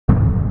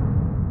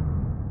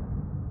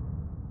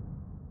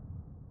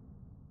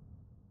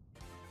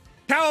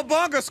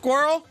Cowabunga,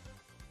 Squirrel.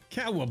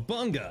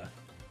 Cowabunga.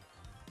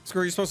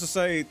 Squirrel, you're supposed to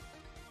say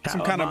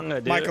some kind of Cowabunga,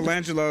 dude.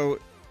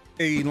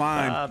 Michelangelo-y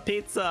line.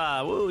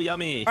 Pizza. Woo,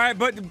 yummy. All right,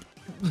 but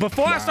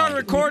before I started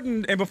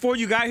recording and before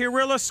you got here,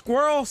 Rilla,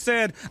 Squirrel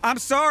said, "I'm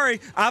sorry,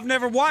 I've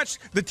never watched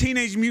the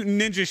Teenage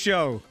Mutant Ninja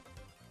Show."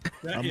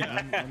 I'm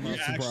not surprised.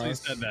 Actually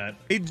said that.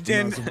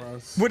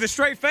 With a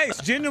straight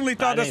face, genuinely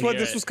thought that's what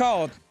this was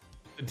called.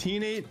 The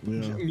Teenage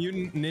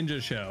Mutant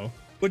Ninja Show.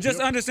 But just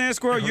understand,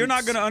 Squirrel, you're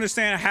not going to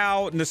understand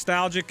how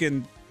nostalgic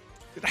and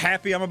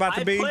happy I'm about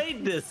to be. I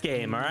played this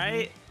game, all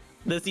right?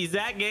 This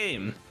exact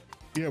game.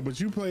 Yeah, but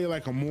you play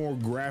like a more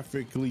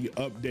graphically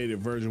updated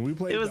version. We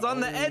played. It was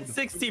on the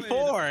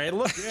N64. It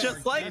looked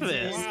just like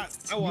this.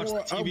 I watched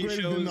the TV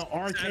shows than the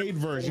arcade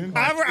version.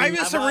 I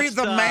used to read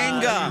the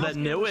manga. The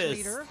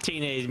newest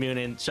Teenage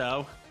Mutant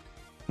show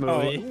movie.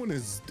 Oh, that one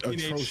is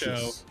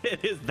atrocious.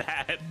 It is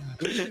bad.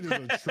 That shit is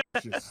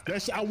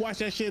atrocious. I watch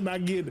that shit and I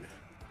get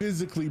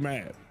physically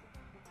mad.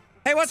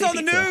 Hey, what's on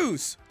the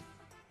news?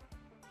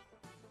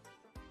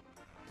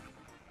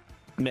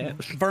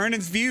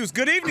 Vernon's Views.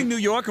 Good evening, New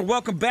York, and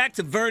welcome back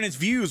to Vernon's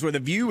Views, where the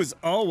view is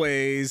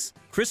always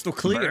crystal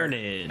clear.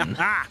 Vernon.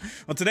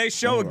 On today's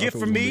show, a gift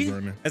from me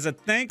as a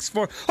thanks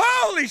for.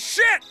 Holy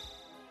shit!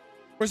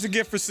 Where's the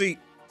gift receipt?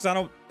 I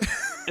don't.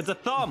 It's a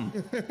thumb.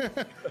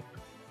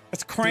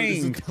 It's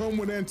Crane. It's a thumb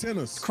with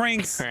antennas.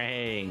 Cranes.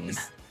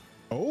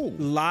 Oh.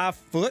 Live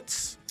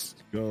Foots.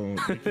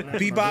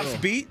 Bebop's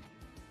Beat.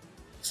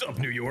 What's up,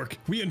 New York?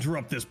 We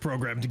interrupt this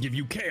program to give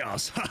you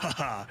chaos. Ha ha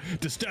ha.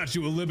 The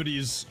Statue of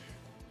Liberty's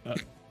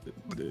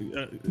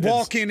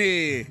walking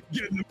in.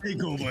 Getting a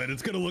makeover, and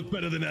it's gonna look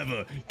better than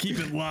ever. Keep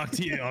it locked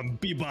here on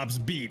Bebop's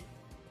Beat.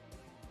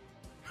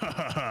 Ha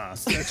ha ha.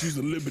 Statues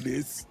of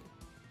Liberties.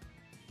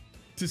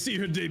 To see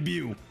her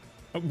debut.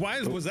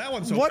 Was that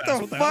one so what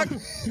fast? The fuck?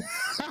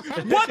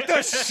 What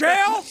the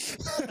shell?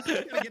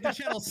 Gotta get to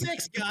channel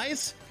 6,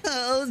 guys.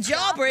 Oh,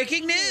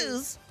 jaw-breaking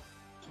news.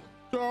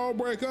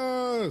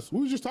 Jawbreakers. We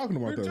were just talking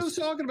about We're this. just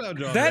talking about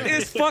jawbreakers. That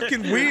is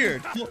fucking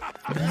weird.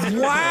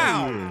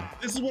 Wow.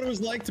 This is what it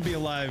was like to be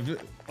alive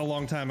a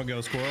long time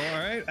ago, Squirrel. All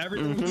right,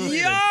 everything.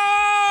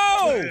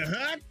 Yo!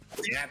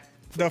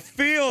 The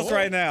feels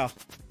right now.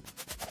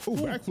 Oh,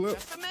 backflip.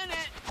 Just a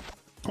minute.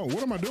 Oh,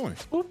 what am I doing?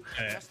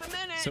 Just a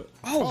minute. So,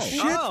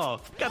 shit. Oh,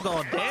 got the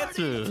whole dance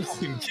moves.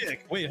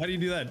 kick. Wait, how do you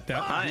do that?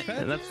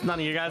 That's none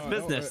of your guys'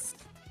 business.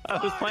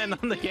 I was playing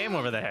on the game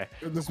over there.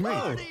 That's me.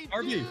 Oh,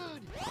 RB.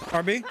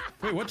 RB?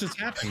 Wait, what just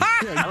happened? I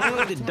don't know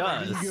what it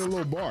does. You get a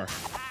little bar.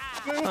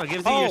 Oh, it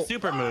gives you your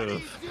super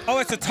move. Oh,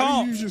 it's a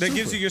taunt your that super?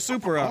 gives you your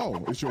super up.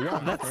 Oh, it's your Y.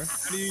 That Okay.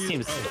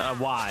 seems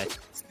why.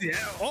 Yeah.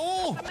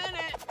 Oh!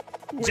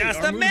 Just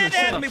a minute.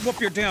 Let me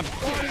whoop your damn.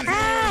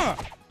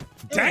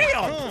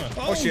 Damn!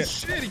 Oh, shit.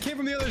 He came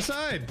from the other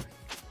side.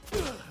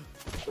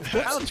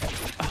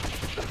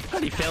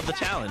 He failed the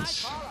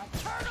challenge.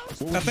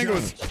 I think it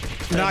was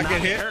not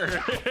get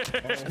hit.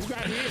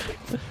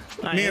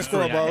 Me and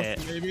Squirrel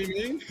both. Maybe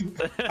me.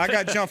 I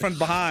got jumped from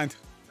behind.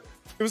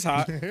 It was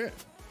hot. It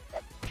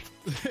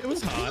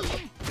was hot.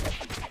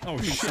 Oh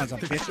shit! Sons of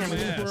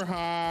bitches. Super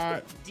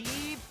hot.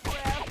 Deep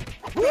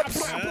breath.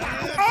 Whoops!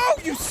 Oh,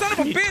 you son of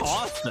a bitch!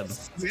 Awesome.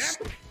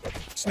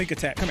 Sneak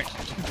attack. Come here.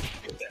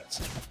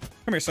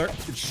 Come here, sir.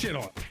 Get shit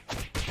on.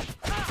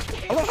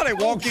 I love how they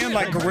walk in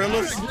like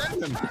gorillas.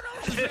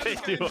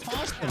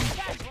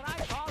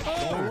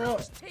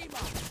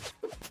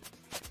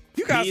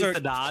 You guys He's are. the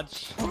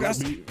dodge. Flip.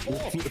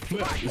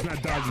 It's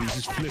not dodging, it's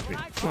just flipping.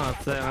 Oh,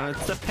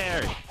 it's a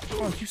parry.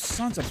 Oh, you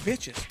sons of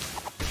bitches.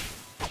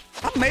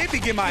 I maybe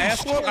get my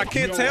ass whooped. I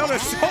can't tell.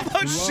 There's so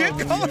much shit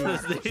going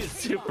on. These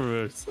super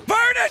moves.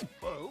 Burn!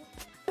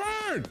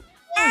 Burn!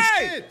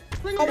 Hey!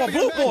 Oh, a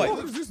blue boy.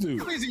 What is this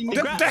dude? Oh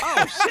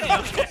shit!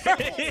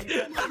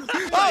 Okay.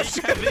 Oh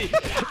shit!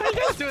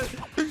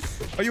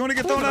 Oh, you want to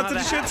get thrown out to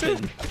the shit too?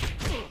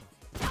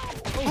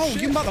 Oh,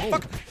 you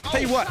motherfucker!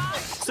 Tell you what.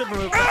 Super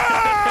move.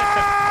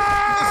 Ah!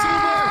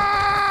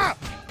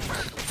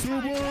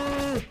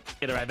 Super!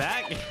 Get it right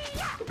back.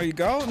 There you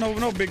go.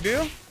 No big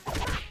deal.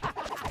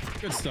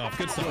 Good stuff.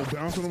 Good stuff.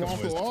 Bouncing them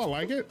off the wall. I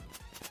like it.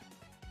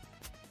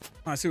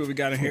 I see what we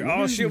got in here.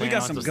 Oh shit, we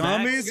got some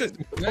gummies.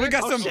 Oh, we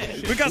got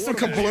some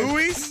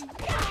kablooies.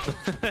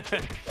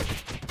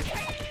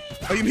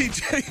 Oh, you mean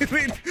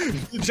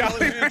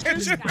Jolly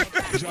Rancher?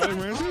 Jolly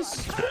Ranchers?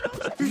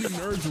 You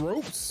nerds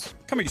ropes?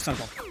 Come here, you son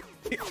of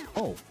a.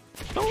 Oh.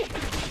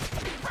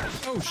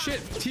 Oh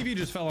shit! TV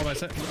just fell on my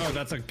set. Oh,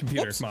 that's a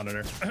computer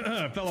monitor.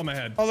 Fell on my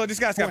head. Oh look, these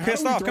guys got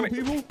pissed off. Come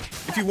here. People?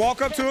 If you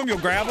walk up to them, you'll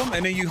grab them,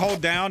 and then you hold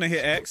down and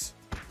hit X.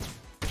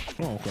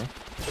 Oh, okay.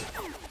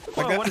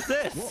 Whoa, what is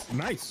this? Well,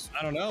 nice.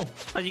 I don't know.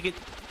 Oh, you could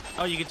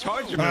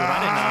charge your move.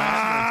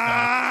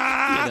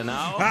 I didn't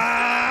know.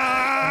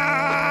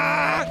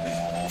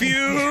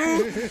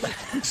 Fusion!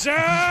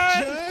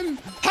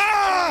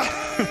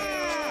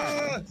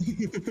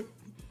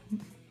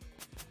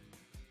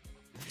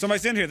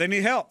 Somebody's in here. They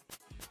need help.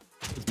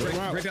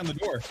 Break down the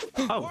door.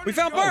 Oh, We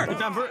found Bert. we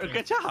found Bert.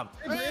 Good job.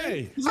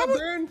 Hey, What's up,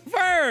 Burn? what's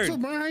Bird. up,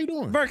 man? How you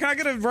doing? Bird, can I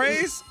get a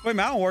raise? Wait,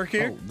 man, I don't work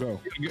here. Oh, go.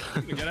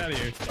 Get out of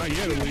here. I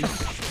get it, at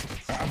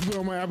least. I put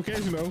on my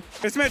application though.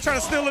 This man trying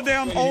to steal a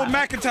damn old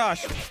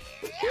Macintosh.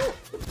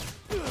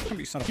 Come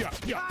here, son of a.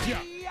 Yeah.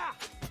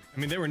 I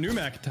mean, they were new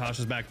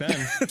Macintoshes back then.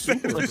 It's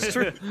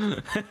true.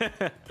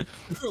 they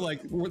were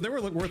like,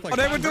 worth like. Oh,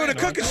 they were $5 doing a grand,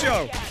 cooking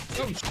show.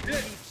 Oh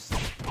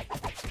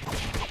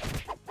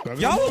shit!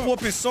 Y'all were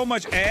whooping so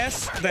much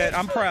ass that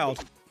I'm proud.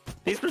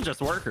 These were just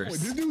Wait, workers.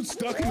 this dude's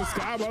stuck in the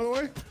sky, by the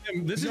way.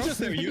 This is just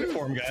their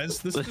uniform, guys.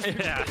 This is just,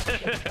 Yeah.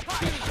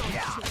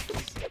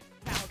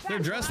 they're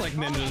dressed like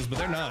ninjas, but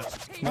they're not.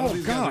 None Oh, of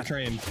these guys God. are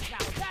trained.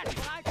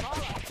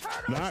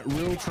 Not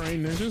real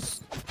trained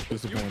ninjas. You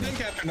would Disappointing.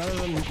 think after none of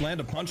them land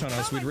a punch on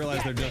us, we'd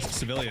realize they're just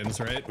civilians,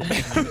 right? Yeah,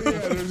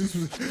 they're just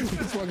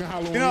fucking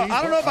Halloween. You know,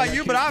 I don't know about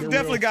you, but I've They're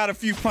definitely real. got a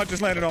few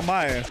punches landed on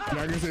my ass.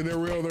 Like I said, they're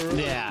real. They're real.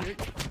 Yeah.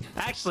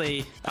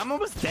 Actually, I'm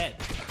almost dead.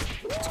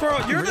 Squirrel,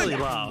 you're Really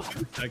the. low.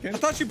 I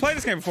thought you played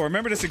this game before.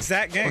 Remember this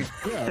exact game?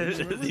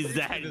 He's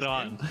zagged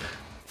on.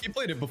 He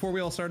played it before we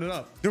all started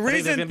up. The think there's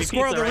reason, gonna be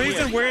Squirrel, the pizza right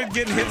reason here. we're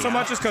getting hit so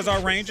much is because our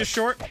range is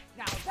short.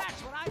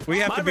 We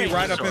have to be range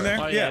right is up in short. there.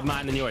 Oh, yeah,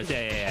 mine and yours.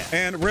 Yeah.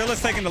 And Real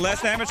is taking the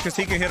less damage because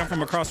he can hit him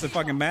from across the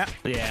fucking map.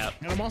 Yeah.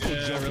 And I'm also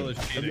Yeah, jumping. really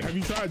cheating. Have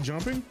you tried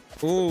jumping?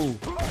 Ooh,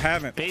 I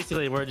haven't.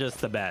 Basically, we're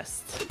just the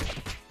best.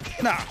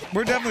 Nah,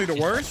 we're definitely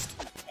the worst.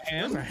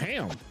 That's a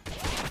ham.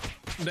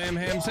 Damn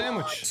ham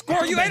sandwich.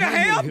 Squirrel, you ate a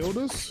ham? Healed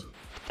us.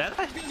 That-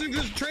 They're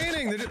just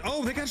training.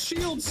 Oh, they got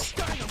shields.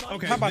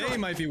 Okay, How about- they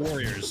might be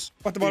warriors.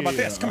 What about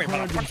this? Come here,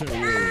 motherfucker.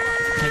 100%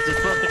 real. It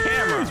just broke the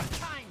camera.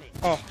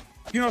 Oh,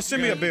 you know,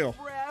 send me a bill.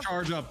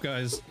 Charge up,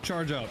 guys.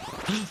 Charge up.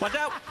 Watch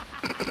out.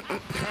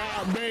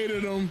 I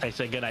baited him.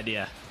 Actually, good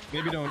idea.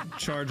 Maybe don't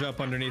charge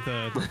up underneath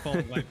a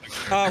falling light.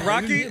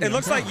 Rocky, it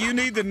looks like you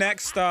need the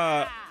next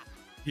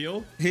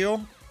Heal?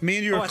 heal. Me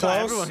and you Oh, are I thought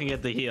everyone close. can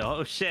get the heal.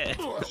 Oh, shit.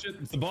 Shit,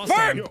 it's the boss Bird!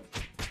 time.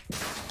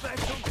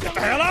 Get the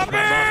hell off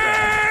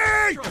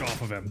me! Get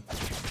off of him.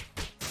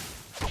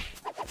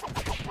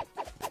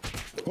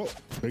 Oh,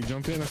 they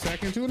jumped in a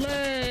second too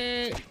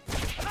late.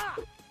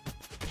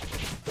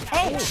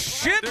 Oh,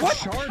 shit! They're What?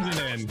 charging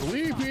in.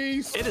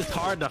 3-piece. It is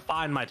hard to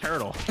find my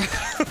turtle.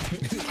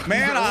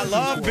 Man, I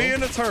love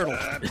being a turtle.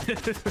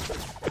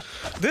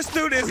 This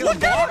dude is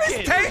look at him,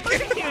 he's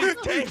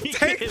taking.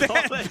 Take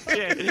that.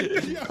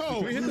 Shit.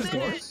 Yo, we hit this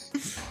door.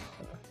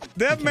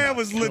 That man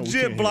was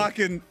legit can't.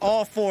 blocking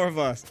all four of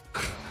us.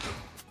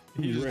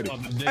 He's ready.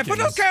 Hey, put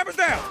those cameras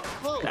down.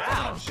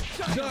 Ouch.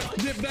 Duck,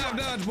 dip, dive,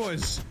 dodge,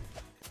 boys.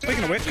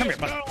 Speaking of which, come here,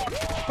 buddy.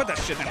 Put that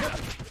shit down.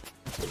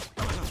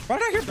 Why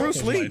did I hear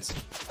Bruce Lee? Lights.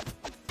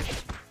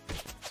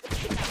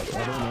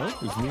 I don't know.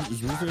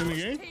 Is Bruce in the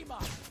game?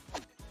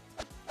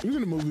 He was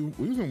in the movie.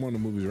 He was in one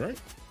of the movies, right?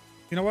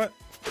 You know what?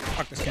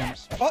 Fuck this camera.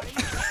 Oh,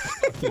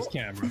 This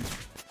camera.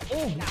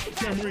 Oh,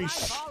 Camry.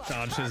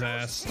 Dodge his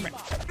ass.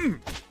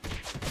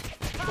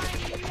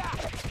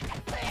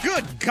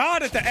 good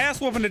God, at the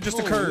ass whooping that just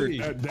occurred.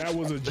 That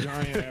was a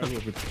giant ass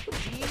whooping.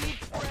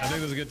 I think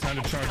it was a good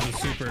time to charge the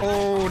super.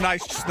 Oh,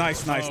 nice,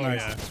 nice, nice, Oh, nice.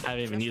 yeah. I haven't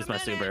even used my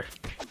super.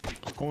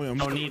 Oh, yeah,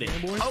 Don't need it.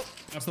 Oh,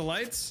 Off the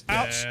lights.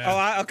 Ouch.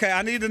 Yeah. Oh, okay,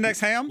 I need the next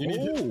ham. You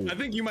need to- Oh. I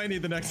think you might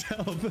need the next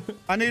health.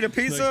 I need a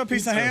pizza, Like a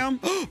piece of pizza. ham.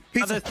 Oh,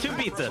 Pizza. there's 2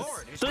 pizzas.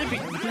 3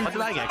 pizzas. What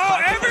did I get? Oh,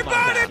 Caught.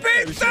 everybody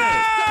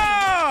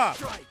pizza!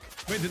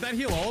 Wait, did that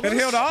heal all of It us?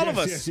 healed all of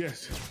us. yes,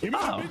 yes. Give me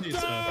Oh. the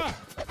pizza.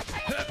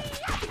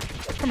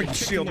 Come here, you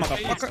shield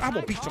motherfucker. I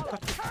will beat you.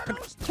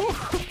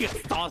 You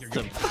guys tossed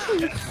him.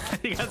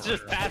 You guys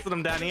just passing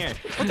him down here.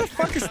 What the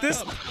fuck is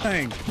this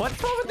thing?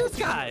 What's wrong with this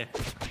guy?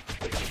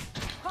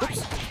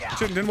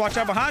 Didn't watch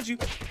out behind you.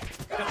 Get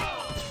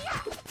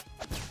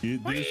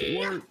this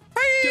work.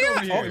 Get over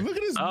Oh, here. look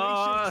at this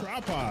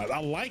makeshift tripod. I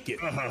like it.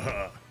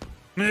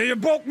 Man, you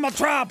broke my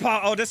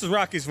tripod. Oh, this is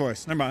Rocky's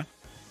voice. Never mind.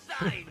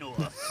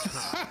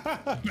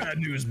 Bad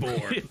news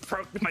board. He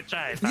broke my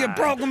tripod. You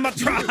broke my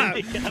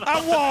tripod.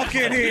 I walk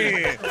in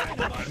here.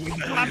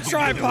 I'm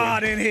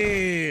tripod in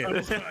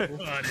here.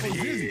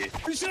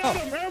 Shut up,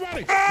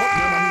 everybody.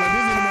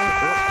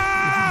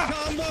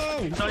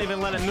 Combo. Don't even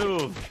let it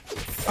move.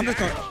 I'm just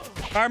going.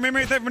 I remember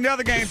anything from the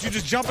other games. You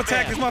just jump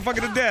attack this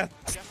motherfucker to death.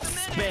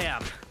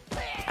 Bam.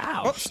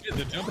 Ow. Shit,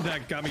 the jump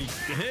attack got me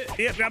hit.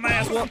 Yep, got my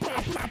ass whooped. All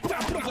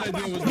I did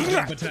was the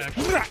jump attack.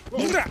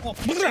 Oh,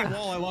 fucking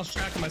wall, I lost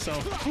track of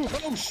myself.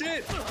 Oh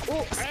shit.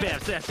 Spam,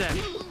 spam, spam.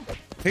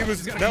 He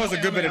was. That was a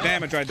good bit of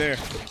damage right there.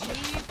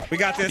 We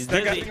got this. He's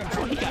That busy.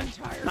 guy, He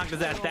got knocked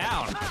his ass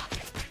down.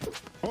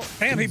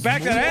 damn, he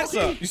backed that ass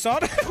up. You saw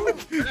that?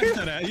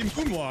 You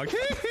moonwalk.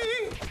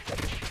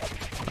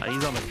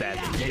 He's almost dead.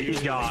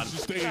 He's gone.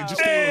 Just stay.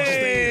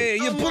 Hey,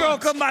 you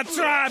broke my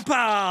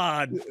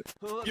tripod.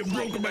 You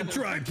broke my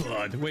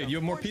tripod. Wait, you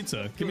have more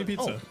pizza. Give me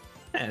pizza.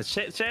 Yeah,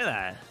 share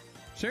that.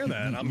 Share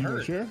that. I'm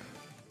hurt. Sure.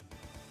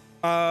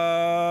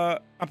 I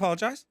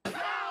apologize.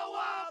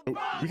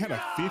 We had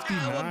a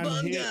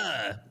 59 hit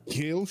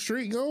kill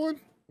streak going.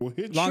 Well,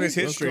 hit Longest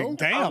streak. hit streak.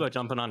 Let's go. I'll Damn. go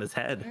jumping on his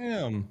head.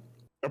 Damn.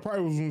 That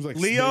probably was like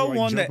Leo like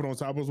won that. jumping on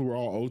top of us. We were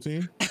all O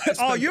team.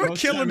 Oh, you're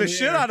Most killing the time in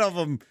shit air. out of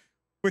them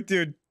with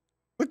your.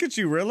 Look at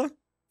you, Rilla.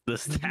 The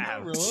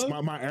stabs.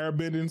 My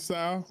airbending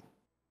style.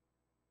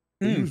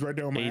 Mm. He was right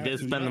there on my He ass. did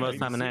spend the most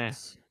time in there.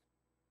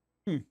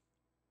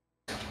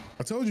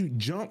 I told you,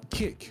 jump,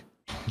 kick,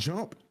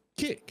 jump,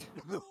 kick.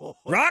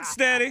 Rock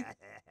steady.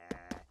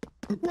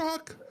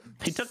 Rock.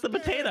 He took the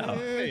potato.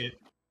 Wait.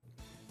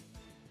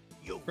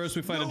 First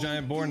we fight a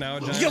giant boar, now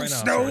a giant Your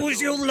rhinoceros.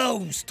 snows, your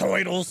lows,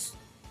 Toidles.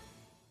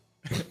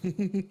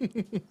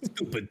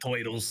 Stupid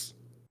toidles.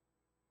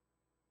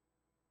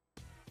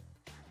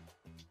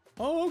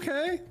 Oh,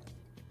 okay.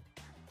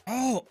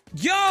 Oh,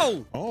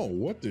 yo! Oh,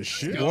 what the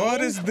shit?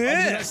 What is On to the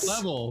next this?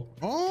 level.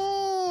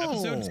 Oh,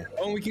 Episode 2.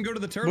 Oh, we can go to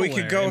the turtle We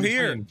could lair go in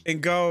here between.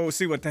 and go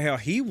see what the hell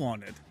he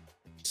wanted.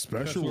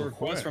 special Special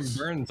request request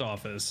from Burns'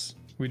 office.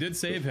 We did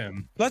save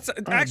him. Let's All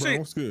right, actually. bro,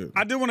 what's good?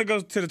 I do want to go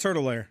to the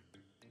turtle lair.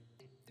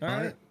 All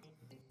right. right.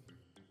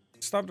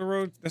 Stop the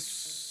road.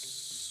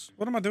 That's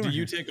what am I doing? Do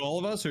you here? take all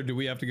of us, or do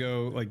we have to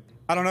go, like,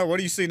 I don't know. What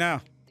do you see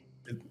now?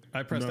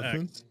 I pressed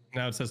Nothing. X.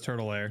 Now it says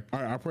turtle lair.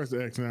 All right, I press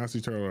the X now. I see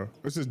turtle.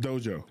 This is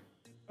dojo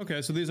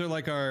Okay, so these are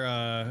like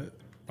our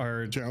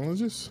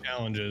challenges.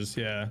 challenges,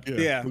 yeah.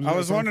 Yeah, we I got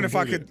was some wondering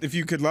completed. if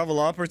you could level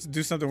up or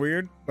do something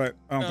weird, but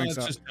I don't No, think it's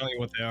so. just telling you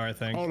what they are, I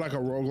think. Oh, like a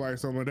roguelike,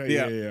 something like that.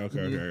 Yeah. Yeah. Okay,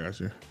 okay, I got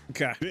you.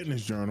 Okay.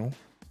 Fitness journal.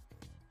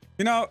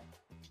 You know,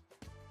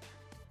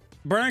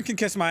 Brian can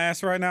kiss my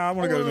ass right now. I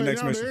want to go to the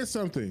next mission. There is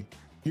something.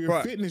 Your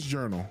What? fitness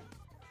journal.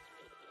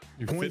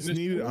 Your Points fitness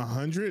needed pool?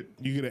 100.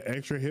 You get an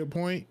extra hit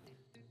point.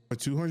 For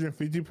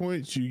 250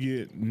 points, you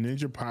get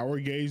Ninja Power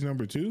Gauge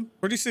number 2.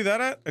 Where do you see that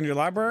at? In your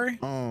library?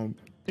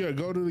 Yeah,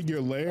 go to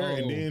your lair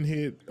and then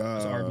hit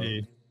It's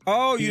RB.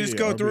 Oh, you just yeah,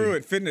 go I'll through be-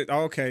 it. Fitness.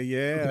 Okay,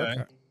 yeah.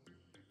 Okay.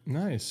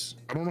 Nice.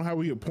 I don't know how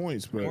we get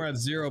points, but We're at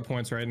 0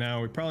 points right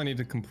now. We probably need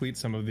to complete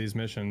some of these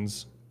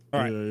missions. All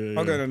right, Yeah.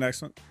 I'll go to the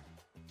next one.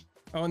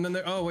 Oh, and then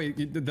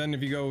then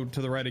if you go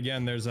to the right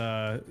again, there's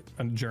a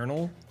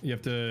journal. You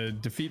have to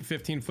defeat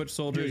 15 foot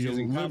soldiers Yeah, your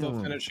using combo living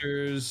room.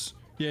 finishers.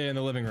 Yeah, in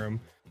the living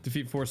room.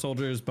 Defeat 4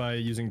 soldiers by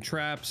using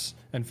traps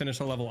and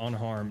finish a level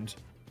unharmed.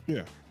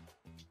 yeah.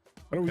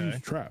 I don't Okay.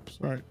 use traps.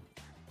 All right.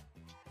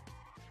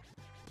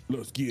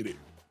 Let's get it.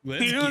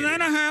 Let's Here's get and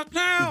it. a half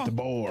now. The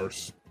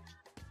bars.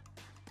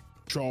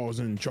 Charles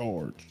in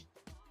charge.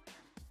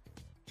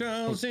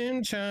 Charles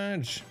in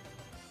charge.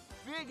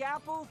 Big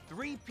Apple,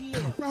 3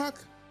 p.m. Rock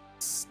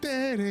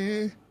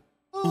steady.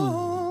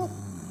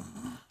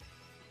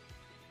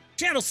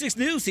 Channel 6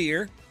 News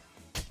here.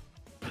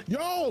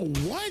 Yo,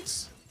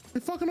 what? They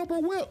fucking up our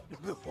whip.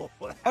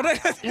 Oh, they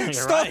You're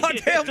stole right. my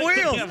damn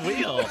wheel. Damn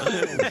wheel.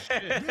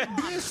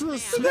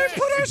 Disrespect. They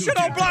put that shit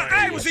on block.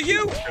 Hey, was it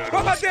you?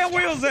 Where my damn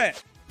wheels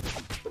at?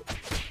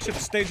 Shit,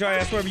 stay your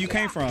ass wherever you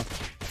came from.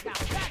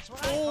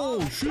 Oh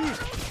shit!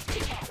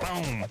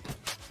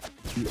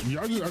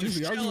 Y'all just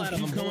yell at 'em,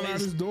 keep coming out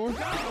boys. this door.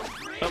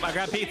 Oh, I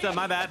grabbed pizza.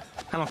 My bad.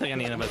 I don't think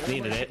any of us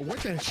needed it. What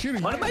that shit?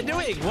 What am I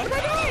doing? What am I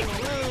doing?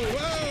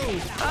 Whoa,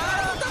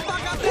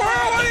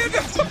 Whoa, what are you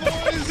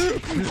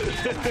doing?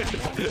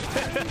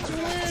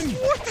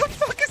 What the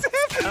fuck is I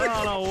happening?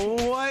 don't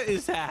know what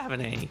is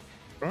happening.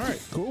 All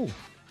right, cool.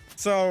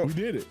 So, We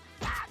did it.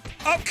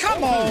 oh,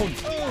 come on.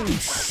 You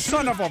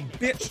son of a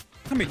bitch.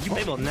 Come here.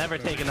 They will never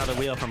take another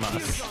wheel from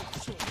us.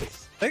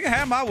 They can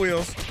have my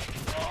wheels.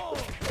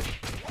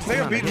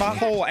 They'll beat my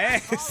whole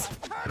ass.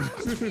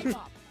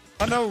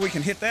 I know we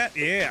can hit that.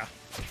 Yeah.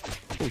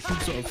 Oh,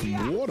 shoots up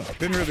some water.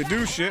 Didn't really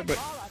do shit, but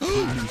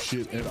Didn't do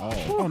shit at all.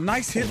 oh,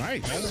 nice hit.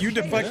 Nice. You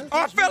deflect.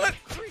 Oh, I fell it.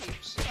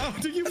 Oh,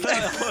 did you?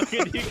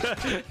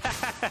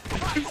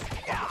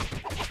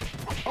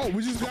 Oh,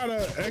 we just got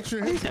an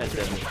extra hit.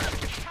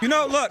 You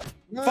know, look.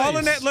 Fall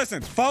in there. Nice.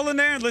 Listen. Fall in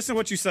there and listen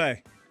what you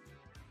say.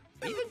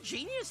 Even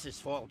geniuses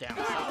fall down.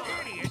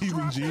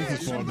 Even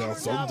Jesus fall down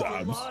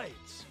sometimes.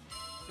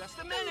 Just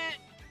a minute.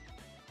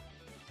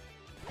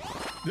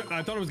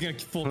 I thought it was gonna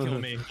full kill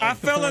me. I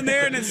fell in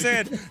there and it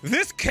said,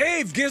 "This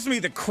cave gives me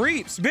the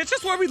creeps, bitch.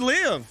 That's where we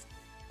live."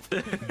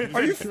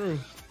 Are you? True.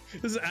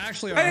 This is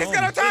actually our Hey, he's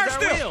got our home. tire Where's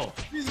our still. wheel?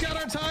 He's got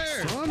our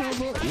tire. Son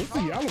of a. What's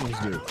the yellow ones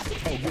do?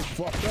 Oh, get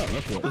fucked up.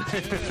 That's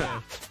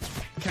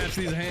what. Catch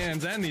these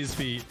hands and these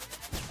feet.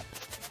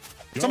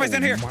 Yo, Somebody's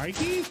in here.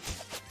 Mikey?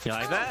 You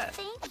like that?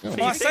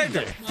 Oh, I saved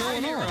it.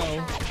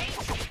 Hero.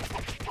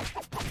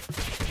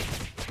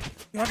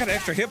 Yo, I got an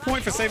extra hit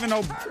point for saving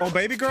old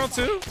baby girl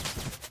too.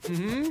 I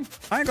ain't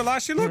gonna lie,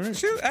 she look.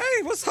 She,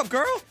 hey, what's up,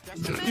 girl?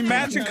 You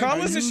matching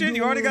colors and shit.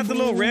 You already got the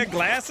little red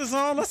glasses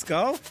on. Let's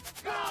go.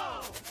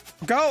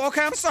 Go.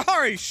 Okay, I'm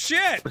sorry.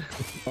 Shit.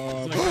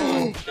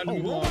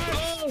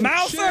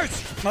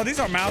 Mousers. No, these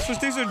aren't mousers.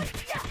 These are. What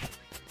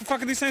the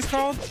fuck are these things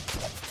called?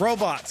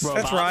 Robots.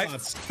 That's right. I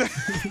was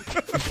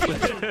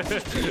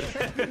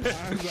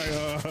like,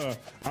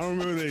 I don't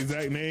remember the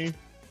exact name.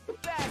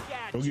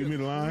 Don't give me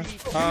the line.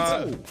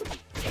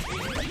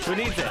 Who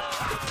needs it?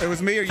 It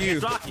was me or you.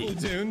 Rocky.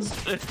 Tunes.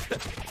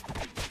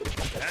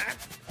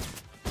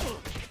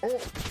 Oh,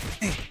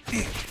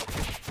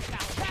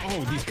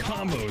 Oh, these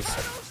combos.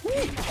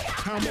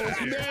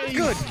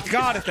 Good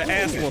God, at the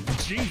ass whooping.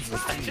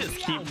 Jesus. I just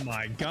keep Oh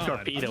my god.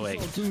 torpedoing.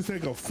 Dude,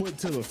 take a foot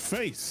to the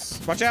face.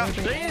 Watch out.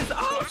 There he is.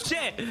 Oh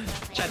shit!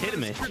 Shot hitting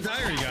me. Your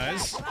diary,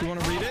 guys. You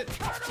want to read it?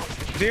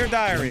 Dear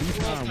Diary,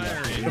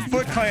 Diary. the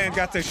Foot Clan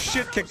got the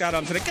shit kicked out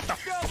of them today. Get the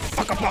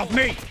fuck up off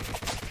me.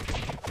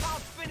 I'll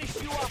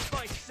finish you off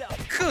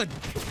myself. Good.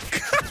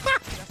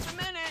 Just a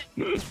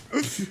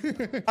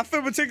minute. I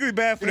feel particularly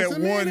bad for that Just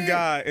a one minute.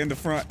 guy in the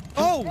front.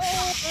 Oh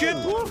shit.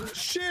 Oh,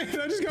 shit!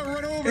 I just got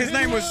run over. His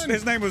name was. Oh.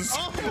 His name was.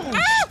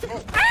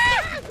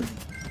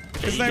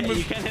 His name was.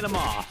 You can't hit him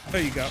off.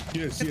 There you go.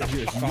 Yes. You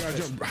gotta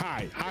jump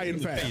high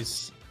and fast.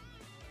 face.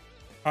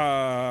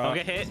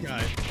 Okay, hit. Guy.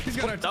 He's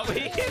got a Oh, he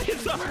hit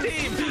his own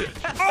team.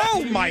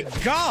 Oh my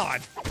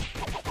God.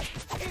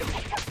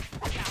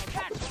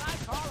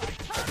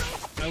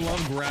 I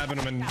love grabbing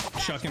him and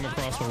chucking him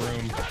across the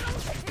room.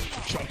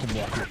 Chuck him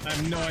walk. I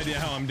have no idea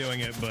how I'm doing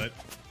it, but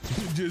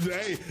Just,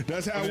 hey,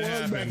 that's how it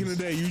was back in the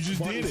day. You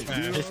just did it. You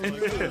know what I'm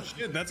saying? Oh,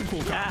 shit, that's a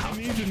cool car. Ow.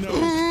 You need to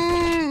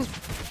know.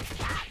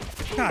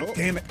 God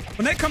damn it.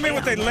 When they come in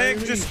with their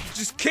legs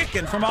just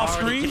kicking from off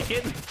Already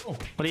screen. kicking?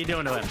 What are you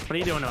doing to him? What are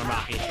you doing to him,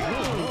 Rocky?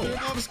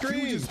 Off You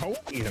screen. just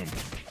holding him.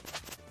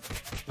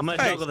 I'm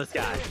gonna Hey. juggle this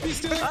guy. He's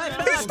still He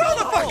stole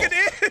the fucking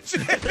edge.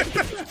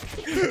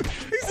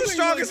 He's the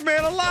strongest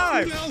man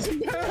alive.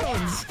 2,000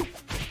 pounds.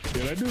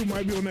 Yeah, that dude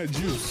might be on that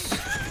juice.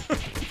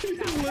 He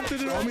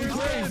lifted it I mean, over his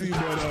head. crazy,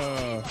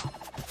 but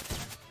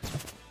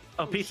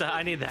Oh, pizza,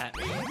 I need that.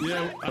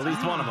 Yeah, At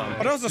least one of them.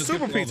 Oh, that was a Just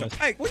super get the pizza. bonus.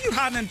 Hey, what are you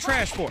hiding in the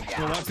trash for?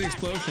 Well, watch the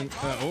explosion.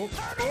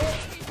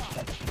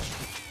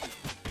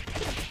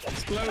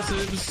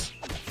 Explosives.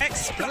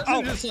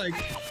 Oh, Just like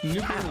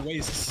nuclear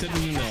waste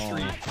sitting in the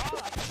street.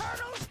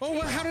 Oh,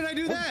 how did I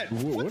do that?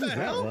 what the is that,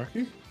 hell?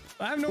 Rocky?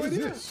 I have no What is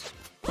idea. this?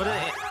 What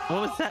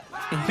was that?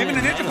 give me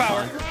the ninja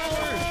power.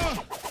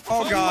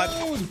 Oh God.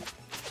 Unload.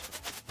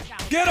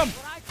 Get him.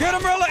 Get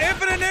him, Rilla.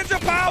 Infinite ninja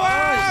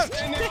power.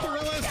 Stand next to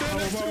Rilla, stand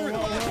next to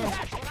Rilla.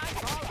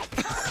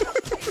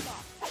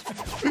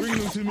 Bring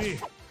them to me.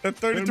 A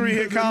 33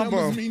 hit The numbers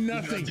combo. mean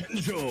nothing.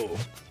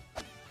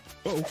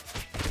 Oh,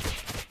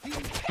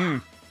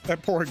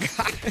 That poor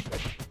guy.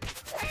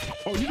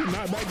 oh, you can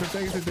knock back the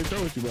things that they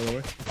throw at you, by the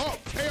way. Oh,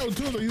 hey,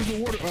 Tunes, I used a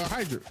water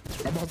hydrant.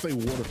 I'm about to say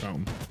water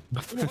fountain.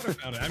 Water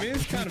fountain. I mean,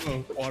 it's kind of a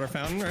water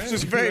fountain, right?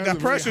 Just very, the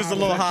pressure's a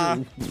little high.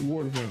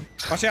 Water fountain.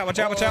 Watch out, watch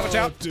out, watch out, watch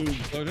out. Dude,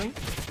 Explosion.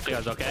 You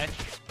guys okay?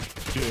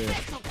 yeah.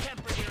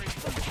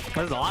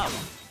 There's a lot of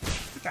them.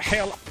 What the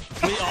hell?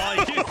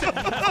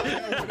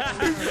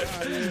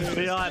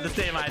 We all had the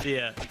same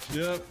idea.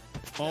 Yep.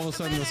 All of a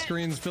sudden, the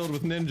screen's filled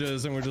with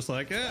ninjas, and we're just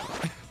like, eh,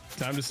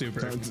 time to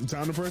super.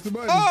 Time to press the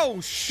button. Oh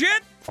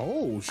shit!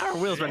 Oh, Our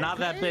wheels were not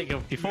that big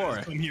before.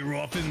 I'm here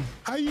often.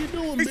 how you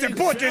doing, He said, big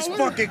put this fella?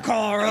 fucking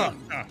car up.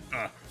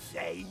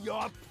 Say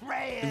your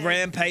prayers.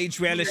 Rampage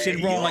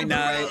relishing right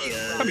now.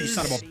 Come here, you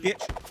son of a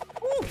bitch.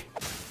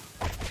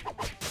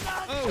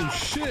 Oh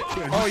shit!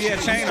 Oh yeah,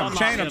 chain him,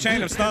 chain him,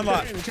 chain him, stun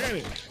lock. Chain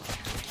it.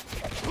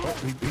 Oh,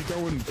 he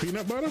throwing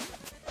peanut butter?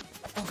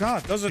 Oh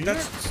God, those are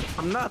that's.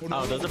 I'm not.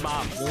 Oh, those are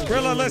bombs.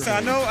 Rilla, listen,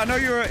 I know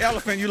you're an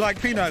elephant. You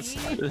like peanuts,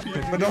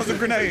 but those are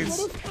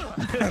grenades.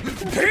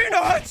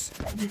 Peanuts!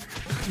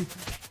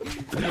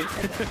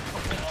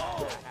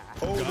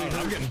 God,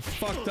 I'm getting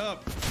fucked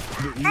up.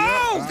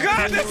 Oh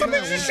God, that's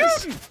something she's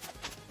shooting.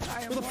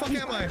 Where the fuck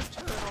am I?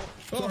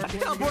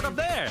 Teleport up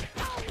there.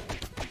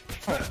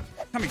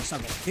 Come here, you son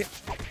of a bitch.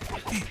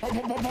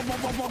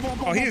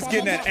 Oh, he is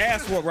getting that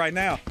ass whoop right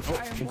now.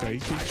 Okay,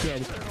 keep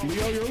shoving.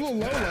 Leo, you're a little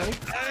low, though.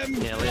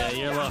 Yeah, Leah,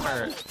 you're a little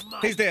hurt.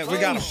 He's dead. We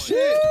got him.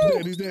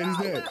 Shit! He's dead, he's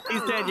dead.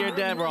 He's dead. You're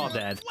dead. We're all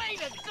dead. Way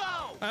to go.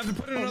 I have to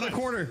put in another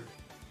quarter.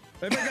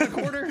 Anybody got a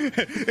quarter?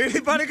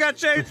 Anybody got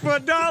change for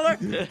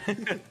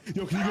 $1?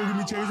 Yo, can you go give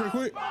me change real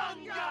quick?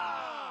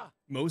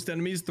 Most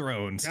enemies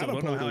thrown. Still don't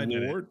know Catapult how I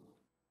did it. award.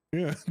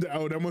 Yeah,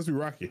 oh, that must be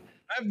Rocky.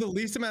 I have the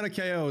least amount of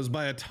KOs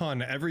by a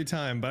ton every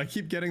time, but I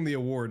keep getting the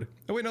award.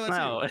 Oh wait, no, that's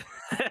No. you.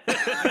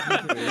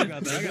 I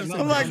got nothing.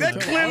 I'm like,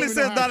 that clearly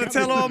says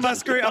Donatello on my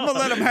screen. I'm gonna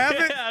let him have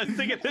it. Yeah, I was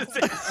thinking the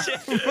same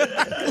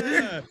shit.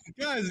 Yeah.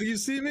 Guys, do you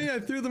see me? I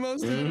threw the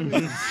most enemies.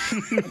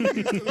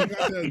 I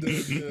got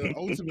the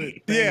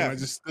ultimate thing. Yeah. I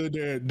just stood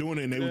there doing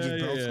it and they were just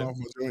Yeah, bouncing yeah. off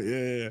my joint.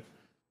 Yeah.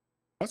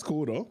 That's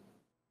cool, though.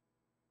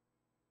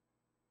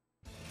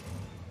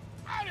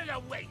 Out of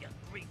the way, you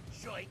Greek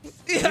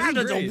joints. Out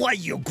of the Great. way,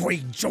 you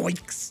great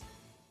joinks.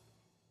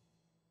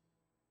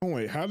 Oh,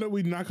 wait, how did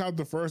we knock out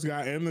the first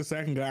guy and the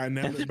second guy and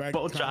then back?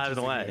 Both driving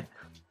conscious away. again?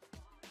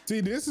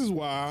 See, this is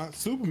why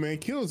Superman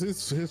kills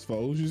his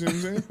foes. You see what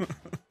I'm saying?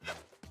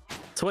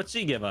 So what'd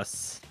she give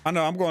us? I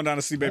know. I'm going down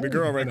to see baby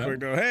girl right quick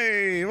though.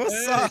 Hey,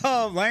 what's up,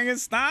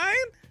 Langenstein?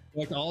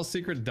 Like all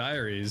secret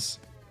diaries.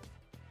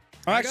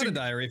 I'm I got a actually,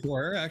 diary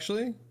for her,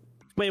 actually.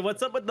 Wait,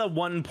 what's up with the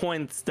 1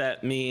 points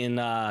that me and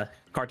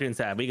CaRtOoNz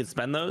had? We could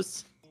spend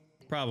those?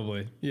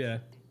 Probably, yeah.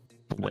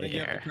 I think you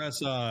have Where? to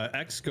press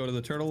X, go to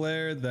the turtle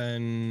lair,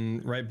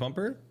 then right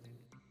bumper.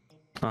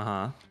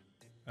 Uh-huh.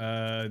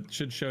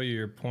 Should show you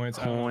your points.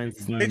 I don't know if Points.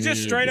 you can it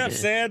just straight up needed.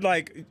 said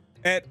like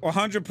at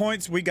 100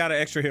 points, we got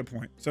an extra hit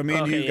point. So me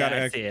and Okay, you got yeah,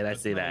 an I see it. I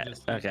see that.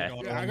 Okay.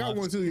 Yeah, I got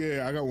one too.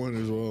 Yeah, I got one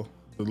as well.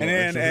 The And then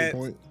extra hit at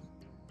point.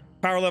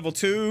 power level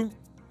 2,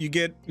 you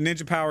get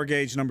ninja power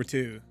gauge number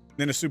 2.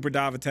 Then a super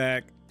dive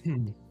attack.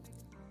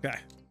 Okay.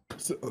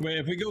 So, Wait,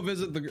 if we go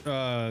visit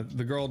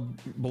the girl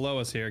below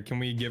us here, can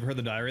we give her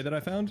the diary that I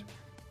found?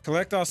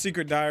 Collect all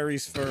secret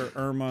diaries for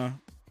Irma.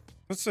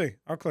 Let's see.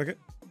 I'll click it.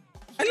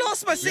 I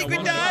lost my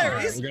secret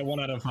diaries. We got 1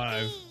 out of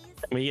 5.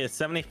 We get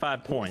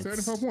 75 points.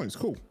 75 points.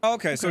 Cool.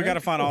 Okay, so we got to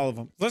find all of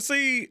them. Let's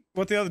see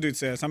what the other dude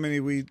says. How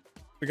many we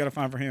got to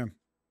find for him?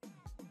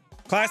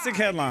 Classic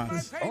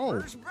headlines.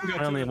 Oh, We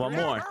only need one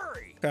more.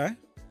 Okay.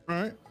 all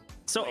right.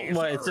 So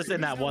what? It's just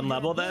in that one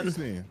level then?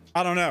 Understand?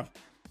 I don't know.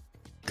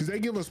 Because they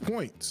give us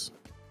points.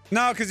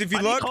 No, because if you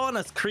Why are you look, calling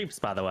us creeps,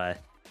 by the way?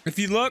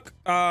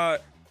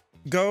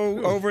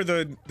 go over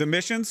the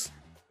missions.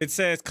 It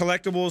says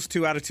collectibles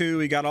 2 out of 2.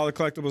 We got all the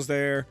collectibles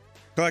there.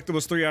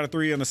 Collectibles 3 out of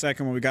 3 on the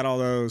second one. We got all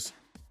those.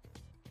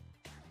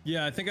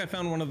 Yeah, I think I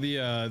found one of the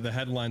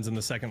headlines in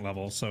the second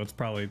level, so it's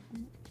probably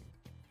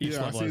each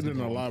Yeah, I level see has it in its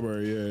the own.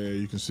 library. Yeah,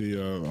 you can see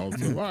all the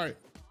stuff. All right.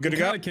 Good to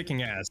go. Kinda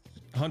kicking ass.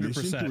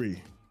 Mission 100%.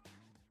 3.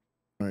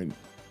 All right.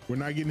 We're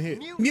not getting hit.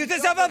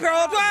 Mutants of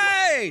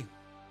Broadway.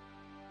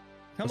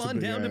 Come That's a on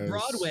big down to ass-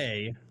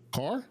 Broadway.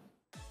 Car?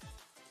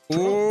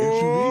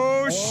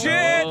 Oh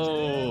shit!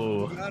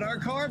 Oh. Got our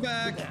car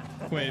back.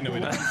 Wait, no, we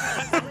don't.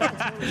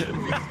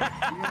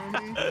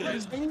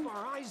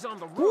 Our eyes on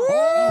the road.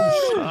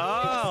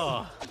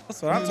 Oh.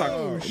 That's what I'm talking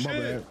Oh, about. my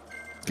bad.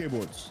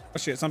 Skateboards. Oh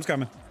shit, something's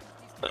coming.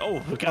 Oh,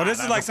 God, Oh, this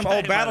is I'm like some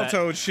excited old by that.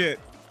 Battletoad shit.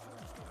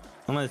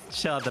 I'm gonna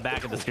chill at the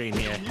back of the screen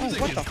here. Music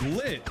what is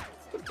lit.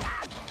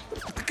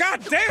 God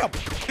damn!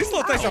 These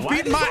little things are Why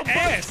beating is my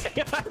it so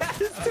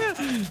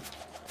ass.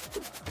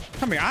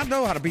 Come here, I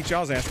know how to beat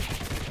y'all's ass.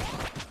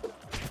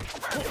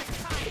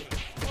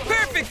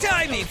 Perfect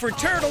timing for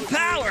turtle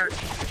power.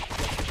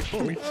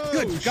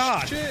 Good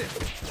God. Shit.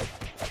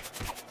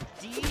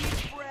 Deep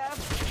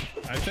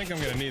breath. I think I'm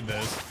gonna need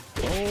this.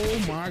 Oh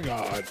my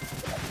God.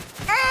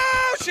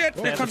 Oh shit!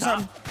 There At the comes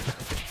top.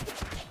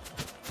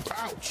 something.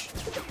 Ouch.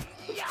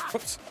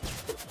 Whoops.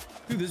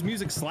 Dude, this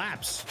music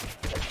slaps.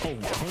 Oh,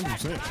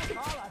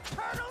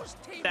 100%. Turtles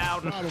team.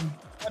 Down. Got him.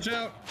 Watch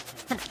out.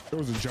 There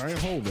was a giant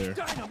hole there.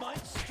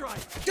 Dynamite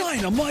strike.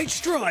 Dynamite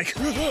strike!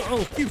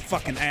 Oh, you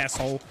fucking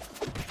asshole.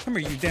 Come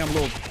here, you damn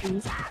little.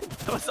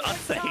 I was not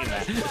saying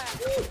that.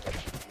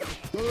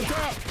 To the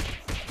top.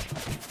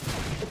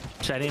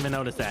 I didn't even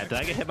notice that. Did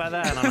I get hit by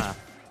that? I don't know.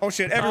 Oh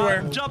shit,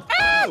 everywhere. Jump.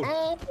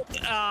 Oh.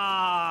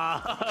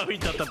 Ah, we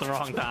jumped at the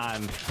wrong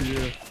time.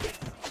 Yeah.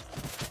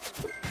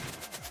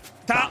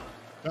 Top,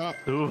 Top.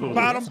 Ooh.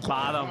 Bottom.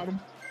 Bottom.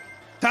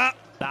 top.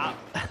 Stop.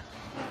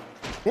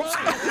 Whoops.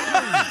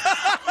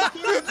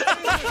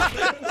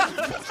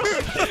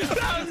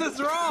 How is this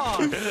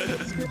wrong?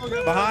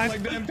 Behind.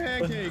 Like damn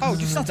pancakes. Oh,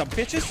 you sons of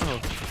bitches.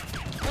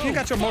 You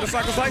got your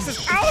motorcycle's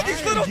license. Oh,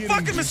 these little Getting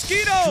fucking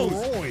mosquitoes.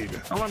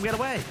 destroyed. Oh, I'm get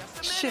away.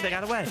 Shit, I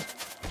got away.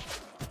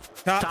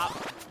 Top. Top.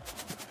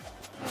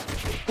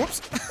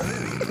 Whoops.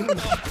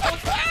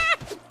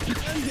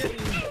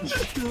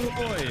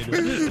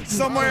 Destroyed.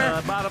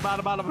 Somewhere.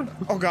 Bottom.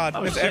 Oh god,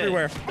 Oh, it's shit.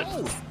 everywhere.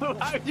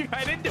 How did you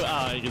right into it?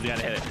 Oh, you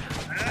gotta hit it.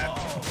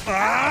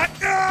 Ah!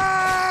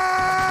 Ah!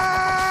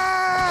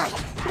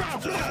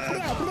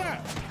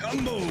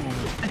 Gumbo.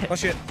 Oh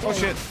shit. Oh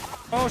shit.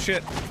 Oh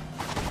shit.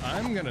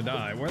 I'm gonna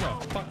die. Where the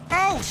fuck?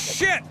 Oh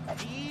shit.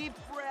 Deep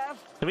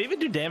breath. Did we even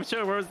do damage to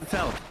it? Where was the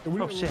cell?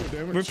 Oh shit.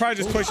 We're probably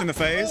just pushing the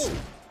phase.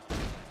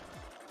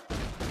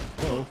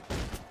 Oh.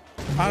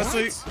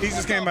 Honestly,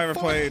 easiest game I ever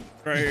played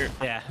right here.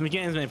 Yeah, the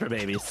game's made for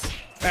babies.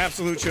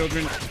 Absolute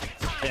children,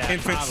 Yeah,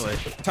 infants, probably.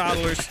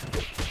 toddlers.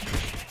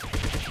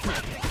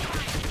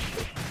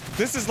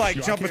 This is like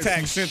Yo, I jump can't attack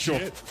see central.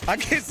 shit. I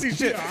can't see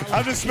shit. Yeah,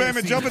 I'm just I can't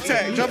spamming see jump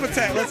attack, shit. jump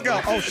attack. Let's go.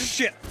 Oh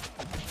shit.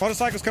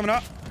 Motorcycle's coming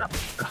up.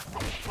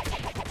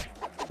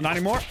 Not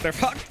anymore. They're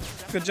fucked.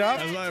 Good job.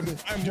 I'm waiting.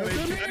 I need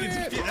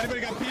some, anybody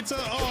got pizza?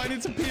 Oh, I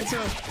need some pizza.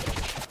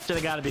 Should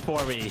have got it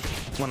before we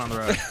went on the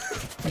road.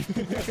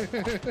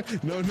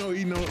 No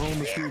eating on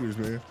the scooters,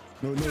 man.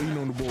 No eating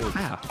on the board.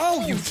 Wow.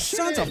 Oh, you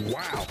sons of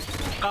Wow.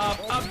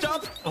 Up,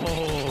 jump.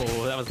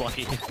 Oh, that was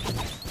lucky.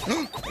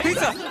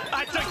 pizza.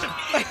 I took the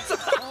pizza.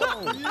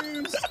 Oh,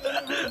 you son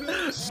of a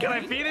bitch. Can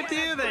I feed it to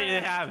you? They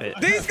have it.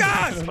 These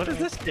guys. What is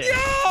this shit?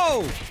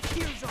 Yo.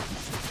 Here's our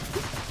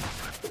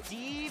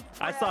deep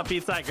I saw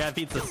pizza. I grabbed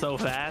pizza so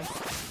fast.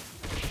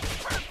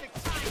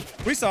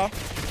 We saw.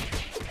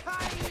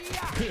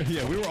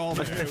 Yeah, we were all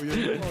there. Yeah, we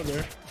were all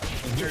there.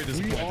 I'm very We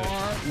disappointed.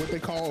 are what they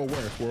call a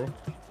where, squirrel?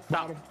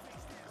 Stop.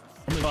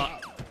 I mean,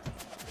 Fuck.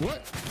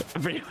 what?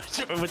 Pretty much.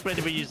 Which way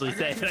do we usually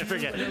say it? I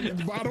forget. At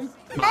the bottom?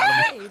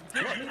 That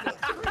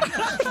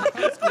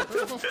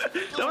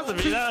wasn't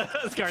me. That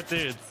was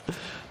CaRtOoNz.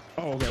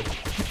 Oh, okay.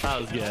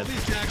 That was good.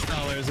 These tax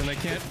dollars and they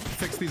can't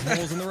fix these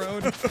holes in the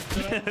road.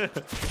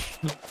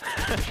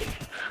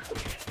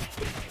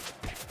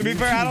 To be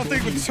fair, I don't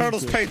think the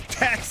turtles pay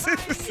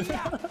taxes. You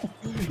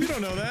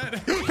don't know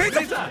that.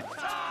 Pizza.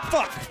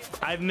 Fuck.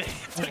 I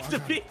took the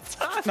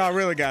pizza. No, I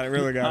really got it.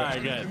 Really got All it.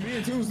 right, good. Me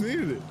and Tools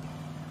needed it.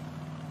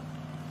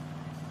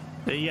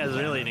 You guys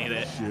really need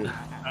it.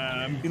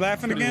 You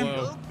laughing again?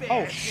 low.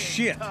 Oh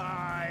shit!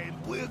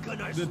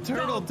 The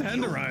turtle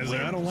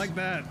tenderizer. I don't like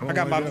that. I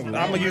got my. I'm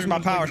gonna use my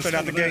power straight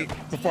out the gate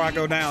before I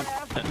go down.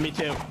 Me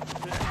too.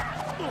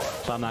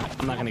 So I'm not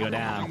gonna go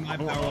down. My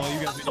power while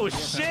you guys Oh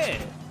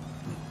shit!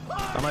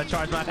 I'm gonna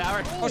charge my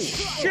power. Oh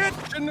shit!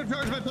 shouldn't have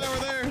charged my power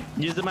there.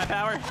 Using my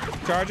power.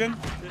 Charging.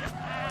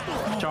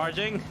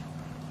 Charging.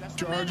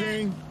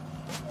 Charging.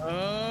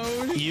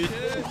 Oh You.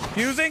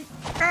 Using.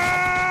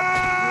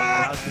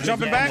 That was some good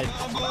Jumping back. damage.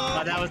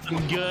 Oh, that was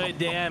some good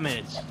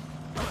damage.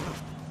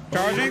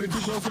 Charging. Too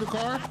close to the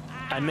car.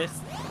 I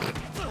missed.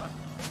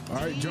 All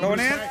right, jump Going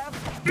in. attack.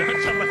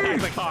 Don't jump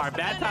attack the car.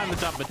 Bad time to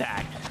jump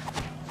attack.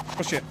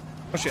 Oh shit!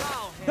 Oh shit!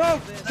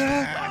 No!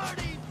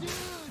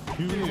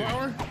 Using the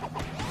power.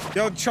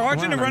 Yo,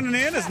 charging and running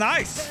in is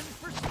nice.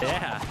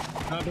 Yeah.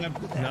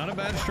 Not a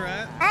bad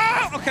strat.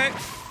 Ah! Okay.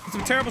 It's a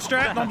terrible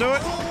strat. Don't do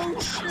it.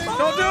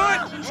 Don't do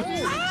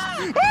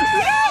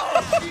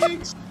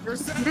it. You're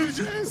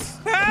savages.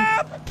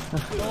 Ah!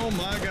 Oh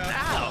my god.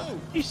 Ow!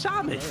 He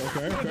shot me.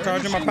 Okay.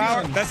 Charging my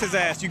power. That's his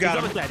ass. You got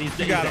He's him. almost dead. He's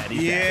You dead. got him.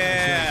 He's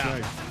dead. Yeah.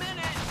 Okay.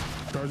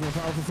 Charging my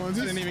power for I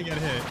didn't funsies. even get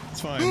hit.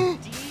 It's fine.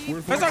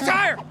 That's our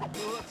tire.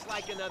 Looks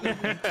like another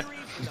victory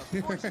for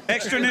the force.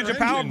 Extra ninja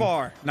power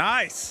bar.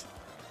 Nice.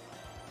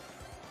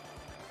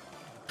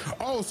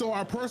 Oh, so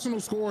our personal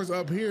scores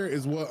up here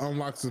is what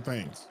unlocks the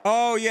things.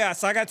 Oh yeah.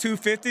 So I got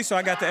 250. So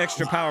I got the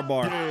extra power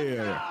bar.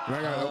 Yeah. And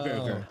I got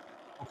okay.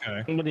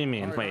 Okay. What do you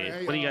mean? All right, Wait,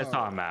 hey, what are you guys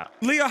talking about?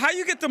 Leo, how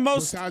you get the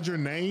most? Beside your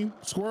name,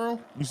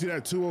 Squirrel. You see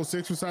that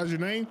 206 beside your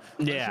name?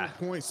 That's Yeah. your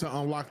points to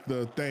unlock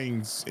the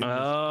things. in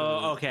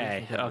Oh,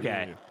 okay,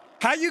 okay.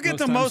 How you get Most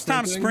the time most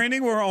time sprinting?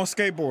 sprinting? We're on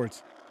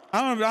skateboards.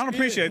 I don't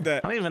appreciate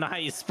that. I don't even know how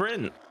you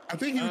sprint. I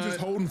think he was just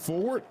holding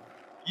forward.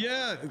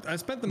 Yeah, I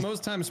spent the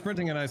most time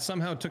sprinting and I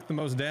somehow took the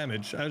most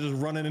damage. I was just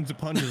running into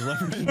punches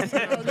left and right.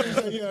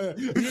 Yeah.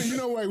 You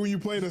know, like when you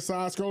play the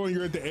side scroller,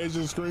 you're at the edge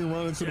of the screen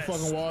running to the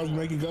fucking walls and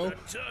make it go.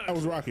 That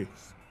was Rocky.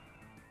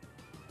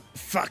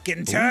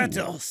 Fucking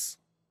turtles.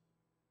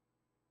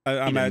 I He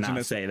did imagine not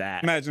it's say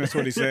that. Imagine that's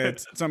what he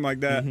said. Something like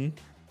that.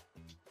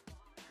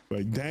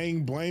 Like,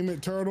 dang, blame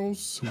it,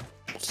 turtles.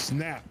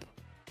 Snap.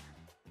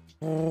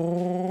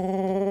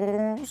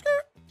 Oh,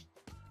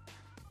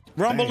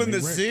 Rumble Dang, in the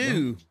they wrecked,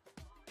 zoo.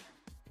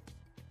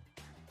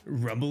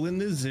 Rumble in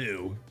the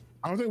zoo.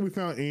 I don't think we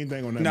found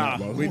anything on that Nah, map,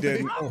 though. we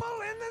didn't. Rumble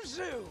in the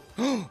zoo.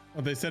 Oh,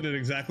 they said it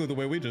exactly the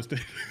way we just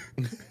did.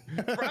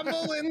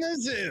 Rumble in the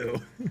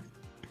zoo.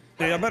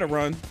 Yeah, I better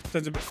run.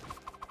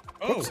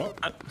 Oh,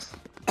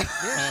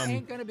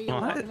 Ain't gonna be a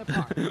walk in the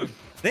park.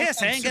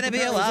 This ain't gonna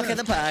be a walk in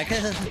the park.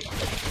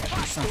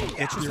 Something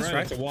itches, you're right.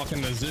 right? It's a walk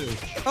in the zoo.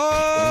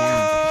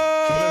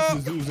 Oh! Unless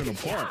the zoo's in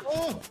the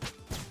park.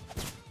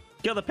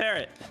 Kill the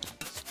parrot.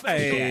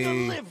 Hey,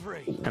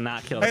 Delivery. And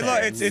not kill hey, the look,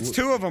 parrot. it's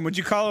two of them. Would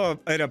you call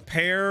it a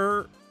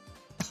pair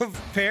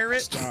of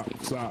parrots?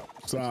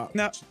 Stop.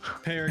 No.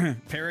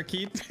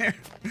 Parakeet.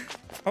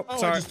 Oh,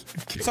 sorry.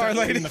 just kicked Sorry, that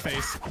lady lady. in the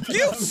face.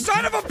 You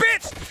son of a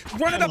bitch!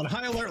 Running I'm on up.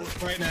 high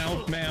alert right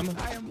now, ma'am.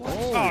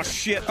 Oh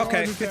shit.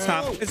 Okay, it's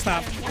time. It's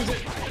time.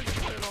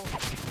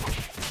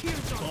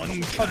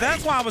 Oh,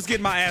 that's why I was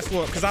getting my ass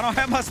whooped, because I don't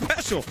have my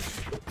special.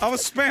 I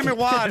was spamming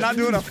Y, not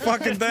doing a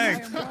fucking thing.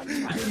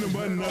 Hitting the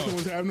button, nothing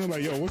was happening.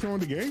 Like, yo, what's wrong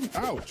with the game?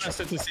 Ouch. I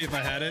said to see if I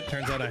had it.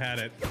 Turns out I had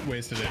it.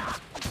 Wasted it.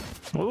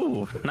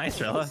 Ooh, nice,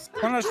 fella.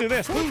 Why don't I do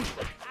this?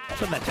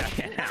 Put that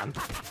jacket down.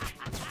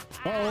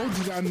 Oh,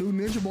 you got a new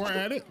ninja bar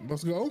added.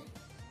 Let's go.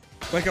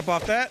 Wake up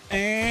off that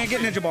and get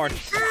ninja barred.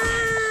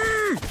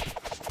 Oh,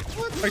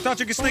 you thought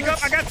you could sneak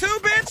up? I got two,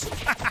 bitch!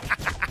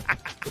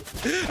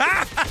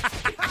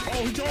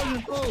 Oh, he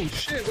charging. Oh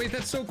shit! Wait,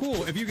 that's so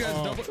cool. If you guys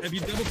if you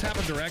double tap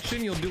a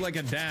direction, you'll do like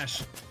a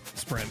dash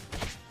sprint.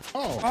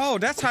 Oh, Oh,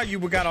 that's how you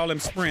got all them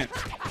sprint.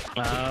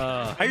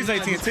 I use I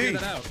just AT&T.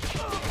 figured that out.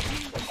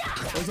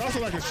 it's also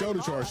like a shoulder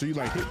charge, so you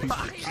like hit people.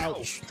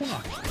 Ouch.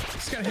 Fuck!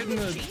 Just got hit in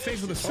the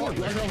face with a sword.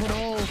 Right off of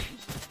all.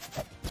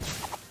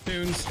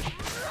 Tunes.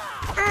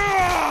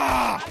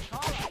 Ah!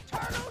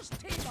 Turtles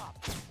team up.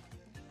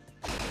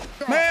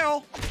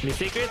 Mail! Any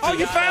secrets? Oh, We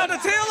you got found it.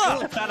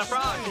 Attila! Found a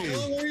frog.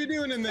 Oh, what are you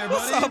doing in there,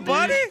 What's buddy? up,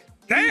 buddy?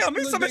 Damn,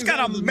 this somebody's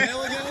got a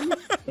mail. again.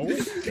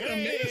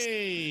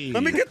 Okay.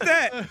 Let me get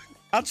that.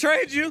 I'll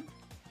trade you.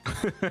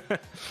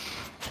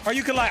 Or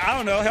you could, like, I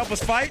don't know, help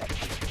us fight.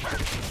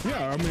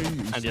 Yeah, I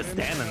mean, I'm just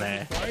standing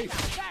there. Right?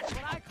 That's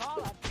what I call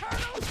a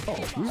turtle's Oh,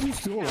 this is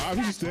still alive.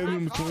 He's just standing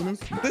in between us.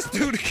 This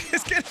dude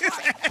is getting his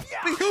ass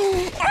beat.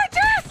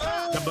 Arches!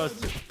 Come both.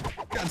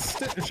 Got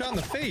shot in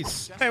the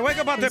face. Hey, wake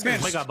up out that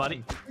bench. Wake up,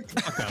 buddy.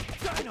 Fuck up.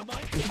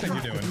 What do you think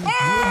you're doing?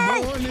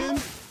 Oh! Morning.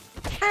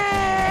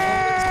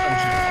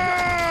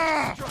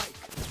 Ah!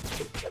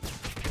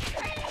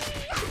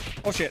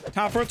 Oh shit,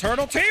 time for a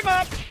turtle team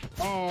up!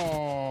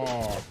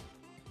 Oh.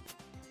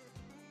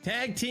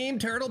 Tag team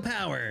turtle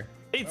power.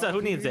 Pizza,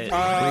 who needs it?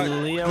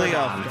 Leo.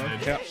 Ron.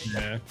 Yep.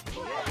 Yeah.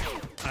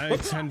 I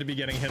tend to be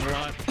getting hit a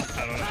lot.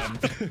 I don't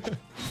know.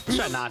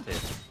 Try not to.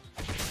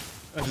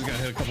 I just got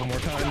hit a couple more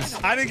times.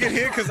 I didn't get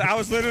hit because I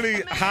was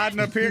literally hiding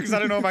up here because I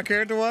didn't know what my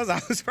character was. I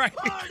was right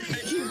here. I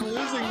keep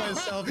losing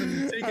myself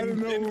and taking. I didn't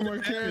know what my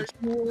character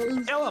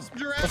was. Kill him.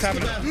 What's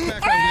happening?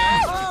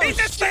 Oh, He's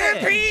a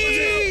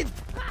stampede!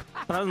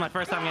 That was my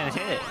first time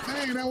getting hit.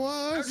 Dang, that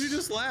was. How'd you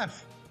just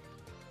laugh?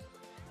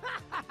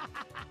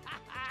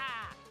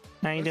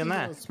 How you doing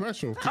that?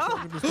 Special.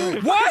 Oh.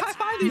 What?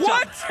 High-five each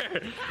What?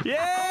 other.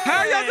 Yeah.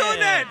 How y'all doing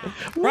that?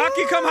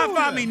 Rocky, come high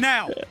five me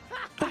now.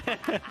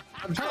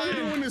 I'm trying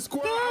to win this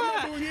squad. I'm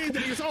not doing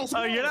anything. It's all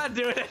Oh, you're not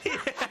doing it.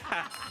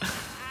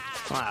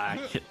 Come on,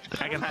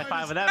 I can high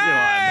five with everyone.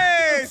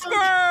 Hey,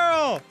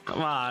 squirrel!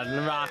 Come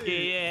on, Rocky.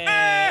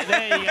 Yeah.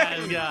 There you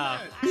guys go.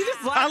 You just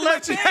I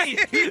laughed left you. in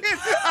my face.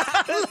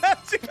 I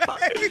left you.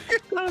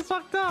 That was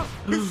fucked up.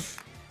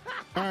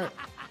 All right.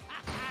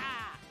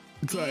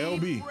 It's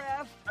LB.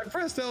 I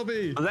pressed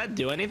LB. Does that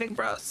do anything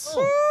for us?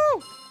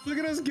 Woo! Look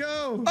at us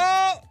go.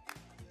 Oh!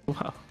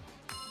 Wow.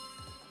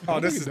 Oh, I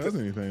this don't is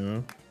think it does anything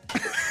though.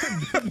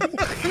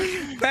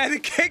 patty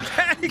cake,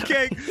 patty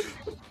cake.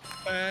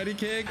 Patty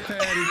cake,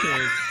 patty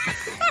cake.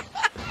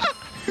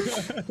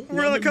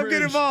 Really, come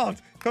get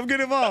involved. Come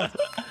get involved.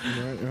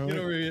 Right, Get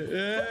over here.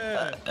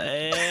 Yeah.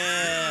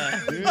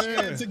 Yeah.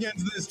 Yeah. It's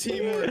against this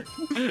teamwork.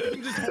 We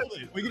can just hold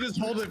it. We can just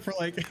hold it for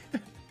like.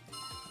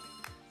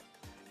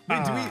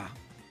 Wait, do we?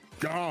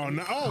 Oh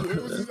no! Oh,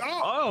 it was.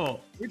 Oh.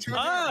 We charge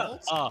our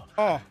ults?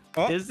 Oh,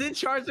 oh. Is it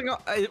charging?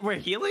 We're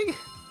healing?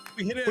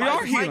 We hit it. We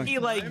are healing. Mikey,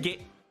 like,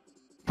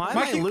 why am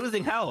Mikey- I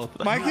losing health?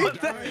 Mikey? What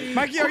the-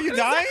 Mikey, are you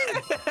dying?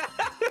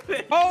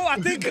 Oh, I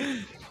think.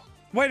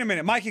 Wait a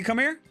minute, Mikey, come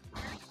here.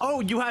 Oh,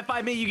 you high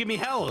five me, you give me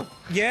health.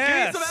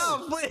 Yes. Give me some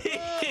health,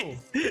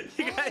 please.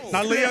 You guys,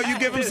 Now, Leo, you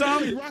give him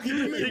some. Rocky,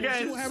 you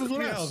guys- what happens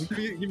with us?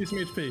 Give me some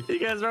HP. You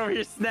guys are over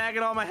here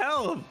snagging all my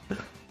health.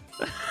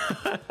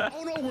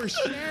 Oh no, we're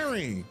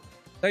sharing.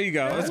 There you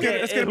go. Let's get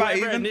it about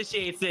Whoever even.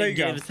 initiates There you it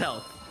go. gives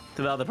health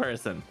to the other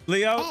person.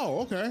 Leo, Oh,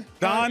 okay.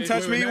 Don, Wait,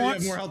 touch wait, me now you once.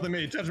 have more health than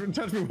me. Touch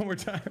me one more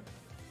time.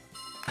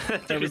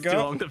 There we It's too go.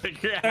 long to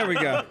figure out. There we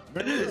go.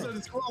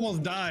 The squirrel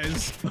almost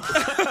dies.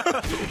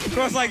 Of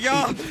course, like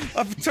y'all,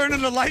 I'm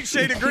turning the light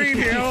shade of green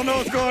here. I don't know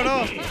what's going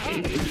on. You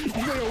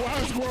think a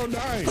wild squirrel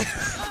dying?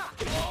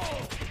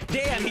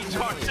 Damn, he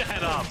charged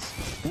that up.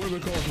 We're the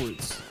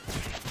culprits.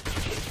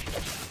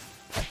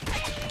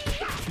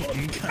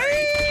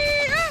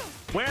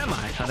 Where am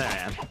I? Oh, there I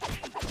am.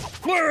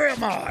 Where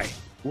am I?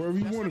 Wherever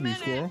you want to be,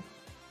 squirrel.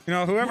 You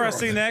know, whoever I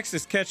see next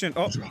is catching.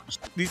 Oh,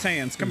 these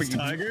hands. Come This here.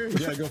 tiger?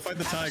 Yeah, go fight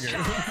the tiger.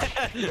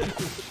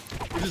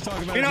 We're just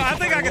talking about. You know, I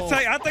think I can wolf.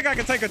 take. I think I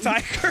can take a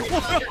tiger. I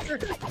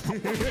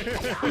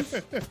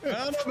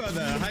don't know about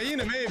that.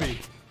 Hyena, maybe.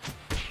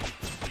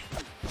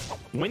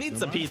 We need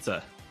some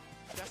pizza.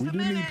 We do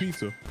need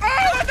pizza.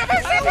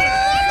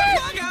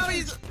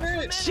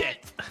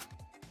 Shit.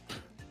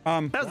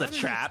 That was a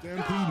trap.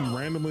 Stampeding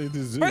randomly at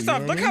this zoo. First you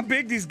off, know look what I how mean?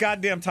 big these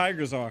goddamn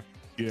tigers are.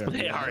 Yeah.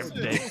 They are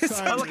big.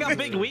 Oh, look how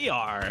big we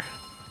are.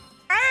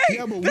 Hey,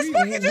 Yeah, but this we-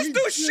 fucking just we-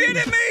 threw shit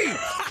at me.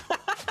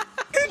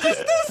 He just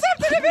threw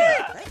something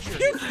at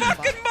me. You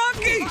fucking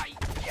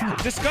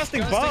monkey.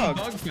 Disgusting bug.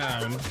 Bug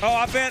found. Oh,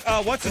 I bet.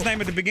 What's his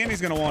name at the beginning?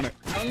 He's gonna want it.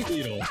 Dung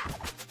beetle.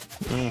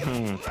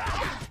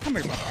 Come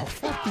here, bro.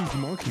 Fuck these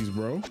monkeys,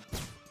 bro.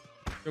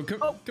 Yo,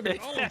 come here.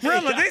 Oh,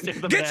 Rilla,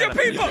 get your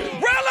people.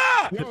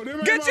 Rilla, Yo, them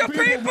ain't get my your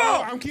bro. people.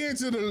 I'm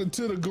kidding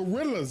to the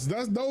gorillas.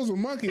 Those are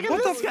monkeys.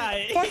 What This the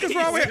guy. fuck is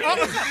wrong with him?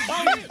 Oh,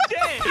 Oh,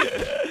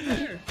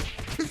 shit.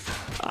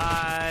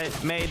 I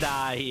may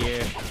die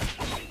here.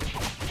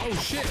 oh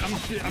shit!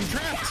 I'm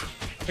trapped.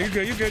 you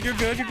good? You good? You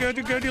good? You good?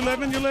 You good? You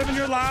living? You living?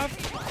 You're alive.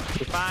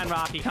 You're fine,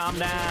 Rocky. Calm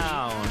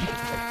down.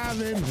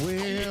 Then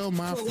will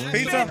my friend.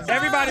 Pizza.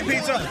 Everybody,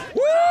 pizza.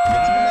 Woo!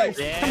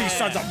 Yeah. Come here,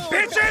 sons of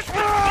bitches.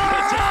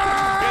 Good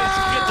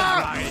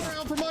job, Rocky.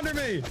 Out from under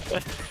me.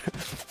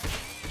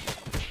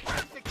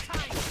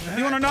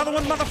 You want another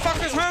one,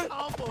 motherfuckers, huh?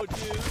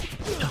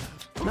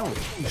 No.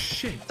 Oh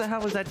shit! What the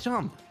hell was that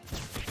jump?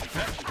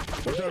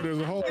 Watch out, there's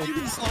a hole. You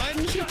can slide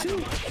and shit too.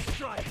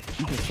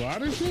 You can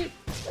slide and shit?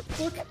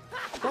 Look,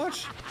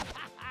 watch.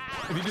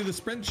 If you do the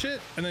sprint shit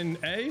and then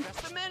A,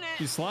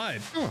 you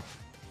slide.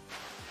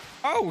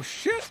 Oh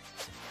shit.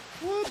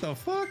 What the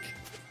fuck?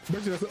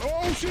 Bet you that's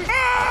oh shit!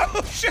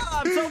 Oh shit.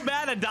 I'm so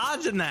bad at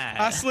dodging that.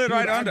 I slid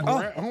right under.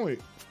 Oh, Oh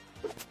wait.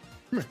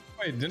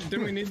 Wait,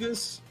 didn't we need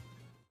this?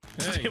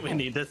 Hey. We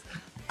need this.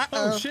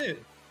 Oh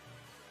shit!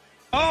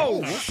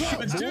 oh.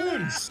 It's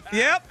dudes.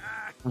 Yep.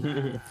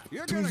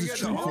 You're gonna get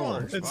the hole.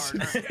 It's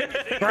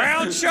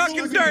Brown chuck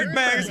and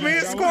dirtbag. It's me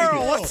and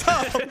Squirrel. What's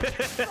up?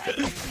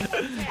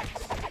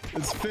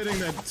 it's fitting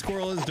that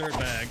squirrel is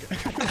dirtbag.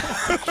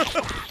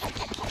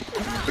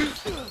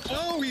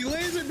 Oh, he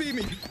laser beat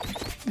me.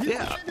 He's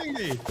Yeah. hitting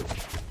me.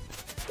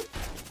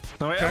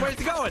 Where's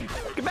he going?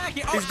 Get back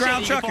here. Oh, He's shit,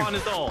 ground you can chucking. fall on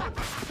his hole.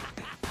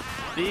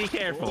 Be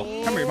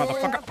careful. Come here,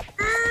 motherfucker.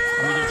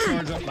 I'm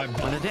gonna charge up my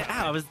butt.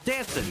 Ow, I was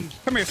dancing.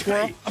 Come here,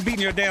 Squirrel. I'm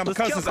beating your damn Let's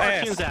kill cousin's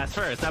CaRtOoNz ass. ass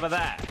first. How about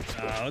that?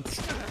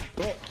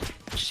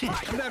 It's shit.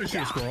 I'm down to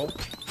shoot a squirrel.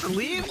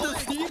 Leave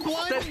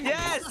the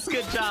yes,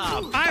 good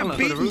job. I'm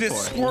beating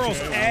this squirrel's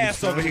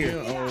ass over here.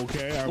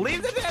 Okay.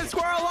 Leave the dead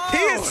squirrel alone. He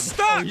is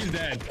stuck. Oh, he's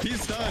dead.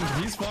 He's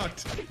stunned. He's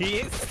fucked. He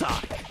is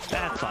stuck.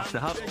 That's fucked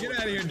up. Get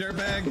out of here,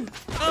 dirtbag.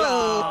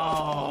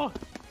 Oh.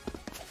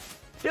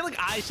 I feel like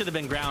I should have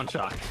been ground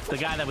chuck, the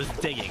guy that was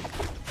digging.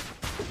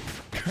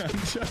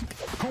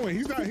 Oh, wait,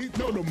 he's not.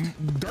 No, the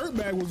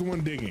dirtbag was the one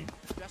digging.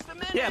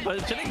 Yeah,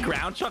 but shouldn't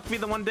ground chuck be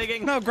the one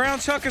digging? No,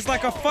 ground chuck is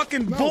like a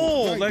fucking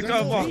bull, like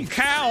a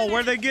cow.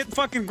 Where they get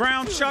fucking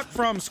ground chuck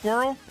from?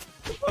 Squirrel?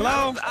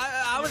 Hello?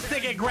 I was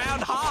thinking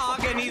ground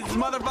hog, and he's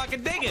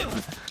motherfucking digging.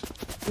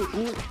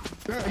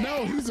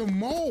 No, he's a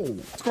mole.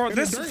 Squirrel,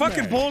 this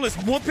fucking bull is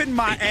whooping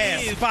my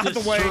ass. By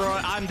the way,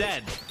 I'm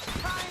dead.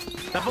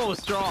 That bull was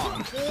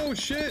strong. Oh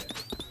shit.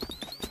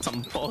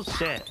 Some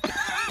bullshit.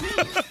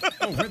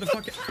 Oh, where the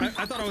fuck?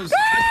 I thought I was.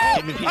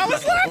 I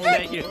was laughing.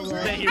 Thank you.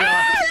 Thank you.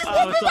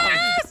 Oh, sorry.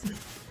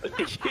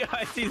 Yeah,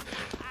 I see.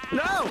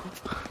 No.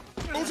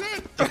 Oh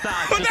shit!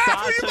 Stop, But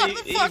now you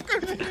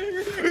motherfucker!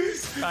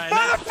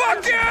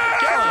 Motherfucker!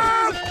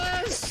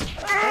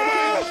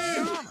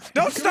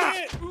 Don't stop!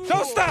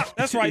 Don't stop!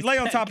 That's right. Lay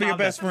on top of your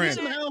best friend.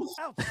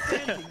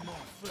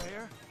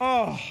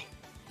 Oh.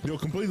 Yo,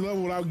 complete the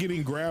level without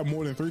getting grabbed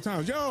more than 3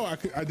 times. Yo,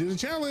 I did a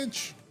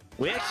challenge.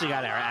 We actually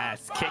got our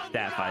ass kicked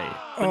that fight.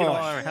 Look at all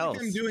our health.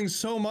 I'm doing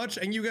so much,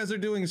 and you guys are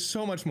doing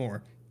so much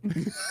more.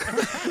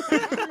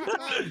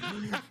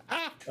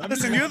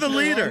 Listen, you're the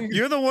leader.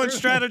 You're the one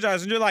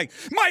strategizing. You're like,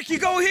 Mike, you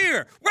go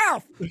here.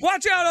 Ralph,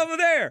 watch out over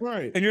there.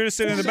 Right. And you're just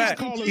sitting in the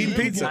back eating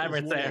pizza. I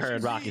haven't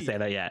heard Rocky say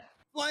that yet.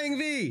 Flying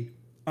V.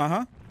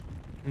 Uh-huh.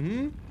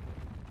 Mm-hmm.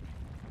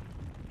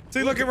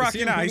 See, look at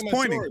Rocky now. He's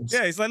pointing.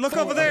 Yeah, he's like, look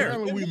over there.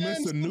 Apparently we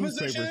missed a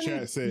newspaper.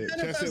 Chat said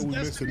we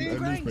missed a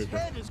newspaper.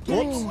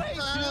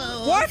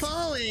 What?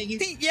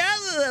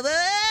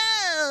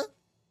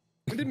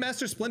 When did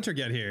Master Splinter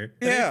get here?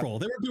 Yeah. In April.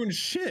 They weren't doing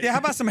shit. Yeah, how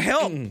about some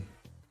help?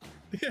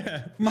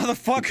 Yeah.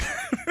 Motherfucker.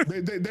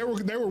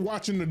 they were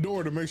watching the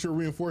door to make sure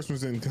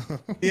reinforcements didn't come.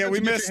 Yeah,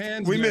 we missed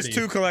ready.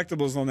 2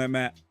 collectibles on that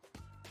map.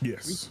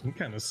 Yes. We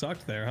kind of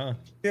sucked there, huh?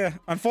 Yeah,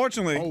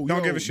 unfortunately,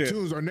 don't give a shit.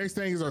 Tunes, our next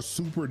thing is our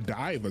super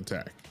dive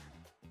attack.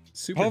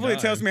 Super Hopefully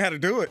dive. it tells me how to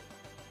do it.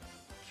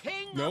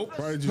 Nope.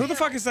 Who the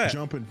fuck is that?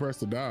 Jump and press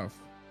the dive.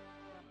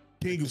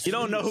 King of You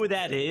don't know who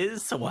that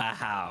is?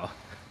 Wow.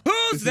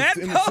 Who's that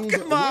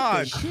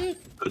Pokemon?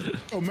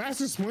 Oh,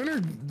 Master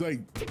Splinter,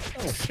 like,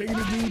 taking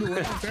the dude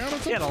around town or something?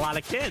 He had a lot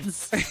of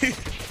kids. Do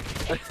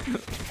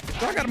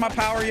I got my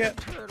power yet?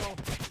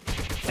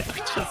 We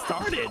just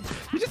started.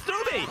 You just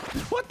threw me.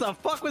 What the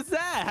fuck was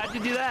that? How'd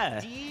you do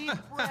that?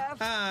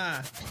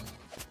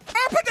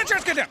 Oh, put that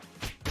trash can down.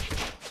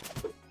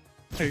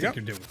 There you go. What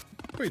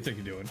do you think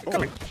you're doing?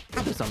 Come here.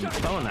 There's some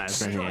phone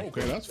knives in here.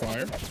 Okay, that's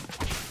fire.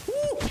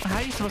 How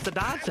are you supposed to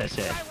dodge that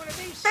shit?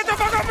 Get the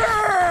fuck off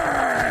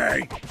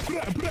me!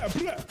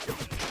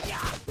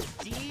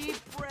 Deep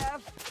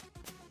breath.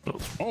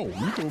 Oh,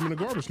 you threw him in the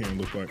garbage can,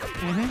 looks like.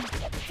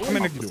 I'm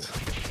in the...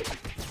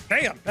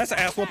 Damn, that's an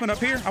ass whooping up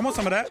here. I want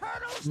some of that.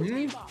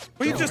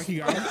 Well, you just...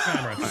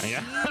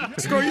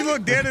 Score, you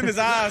look dead in his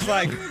eyes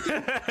like...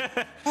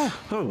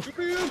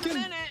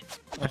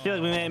 I feel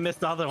like we may have missed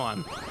the other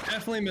one.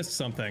 Definitely missed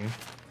something.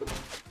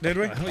 Did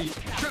we? Hell, you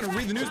trying to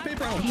read the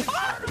newspaper?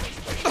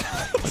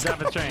 Let's grab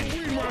the train.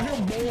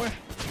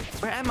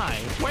 Where am I?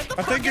 Where the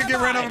I think you get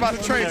ran over by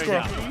the train, Score.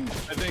 I'm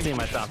seeing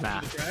myself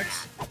now.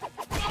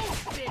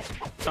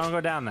 Don't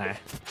go down there.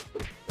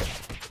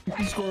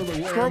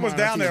 Score was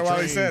down there while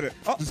he said it.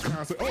 Oh.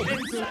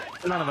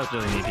 None of us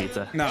really need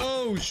pizza. No.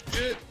 Oh,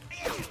 shit.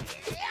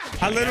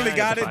 I literally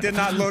got it, did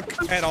not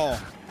look at all.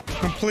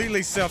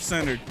 Completely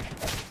self-centered.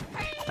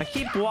 I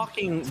keep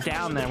walking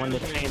down there when the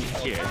train's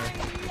here.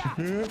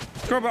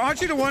 Score, but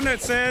aren't you the one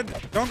that said,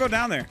 don't go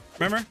down there?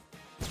 Remember?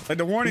 Like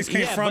the warnings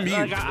came from you.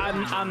 Like,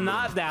 I'm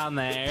not down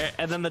there,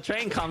 and then the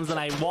train comes and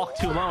I walk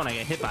too low and I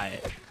get hit by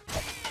it.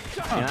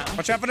 Huh. You know?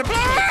 Watch out for the...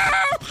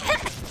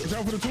 Watch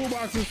out for the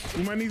toolboxes.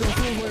 We might need those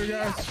tools later,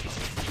 guys.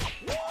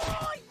 I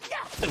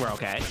think we're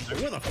okay.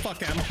 Where the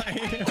fuck am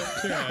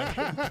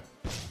I?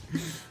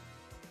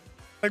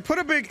 Like, put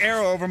a big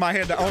arrow over my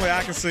head that only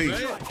I can see.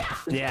 Right?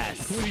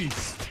 Yes.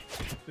 Please.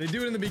 They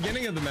do it in the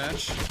beginning of the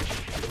match.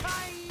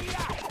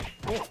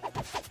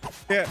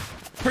 Yeah.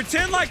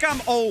 Pretend like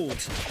I'm old.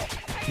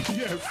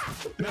 Yes.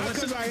 Not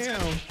because I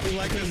am. We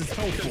like this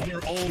because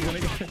we're old when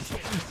it,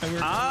 and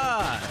we're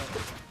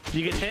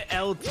You can hit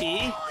LT,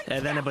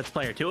 and then it puts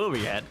player 2 over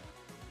your head.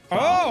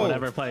 Oh!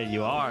 Whatever player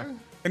you are.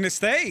 And it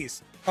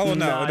stays. Oh,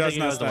 no, it does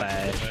not stay.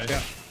 Away.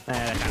 Yeah.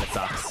 That kind of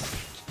sucks.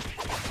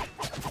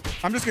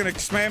 I'm just going to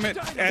spam it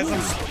as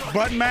I'm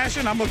button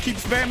mashing. I'm going to keep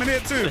spamming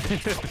it, too.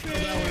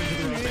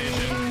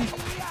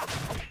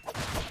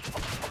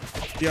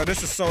 Yo,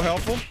 this is so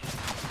helpful.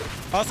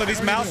 Also,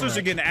 these mousers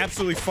are getting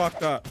absolutely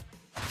fucked up.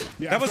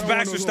 Yeah, That was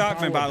Baxter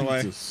Stockman, by the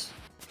way, pizzas.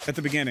 at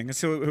the beginning.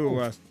 That's who it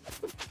was.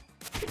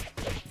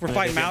 We're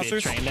fighting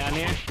mousers. Train down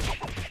here.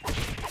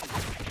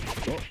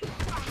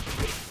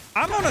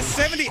 I'm on a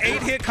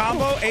 78 hit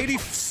combo,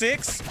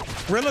 86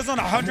 Rilla's on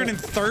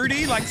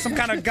 130 like some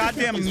kind of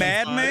goddamn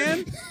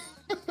madman.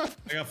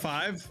 I got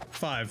 5.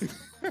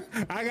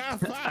 I got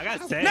 5. I got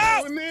 6.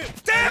 No!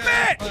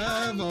 Damn it!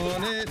 5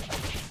 on it.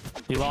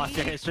 You lost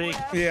your hit streak?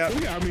 Yeah.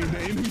 I mean, the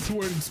enemies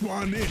were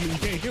spawned in and you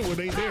can't hit what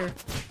ain't there.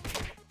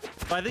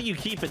 Well, I think you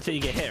keep it till you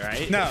get hit,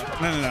 right? No.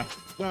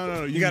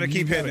 No. You got to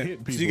keep hitting it.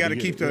 So you got to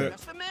keep the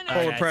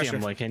forward pressure.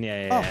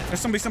 Yeah. Oh, there's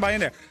somebody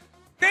in there.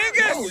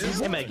 Dingus!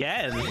 Him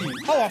again.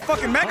 Oh, a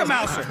fucking Mega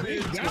Mouser.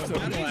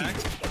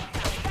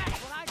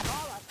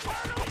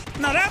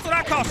 No, that's what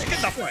I call shit.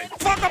 Get the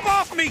fuck up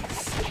off me!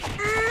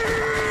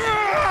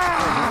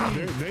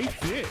 They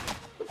fit.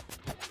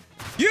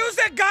 Use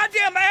that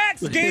goddamn axe,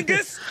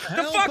 Dingus!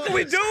 The fuck are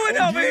we doing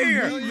over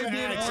here?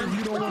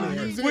 You don't want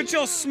to use it? With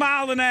your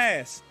smiling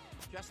ass.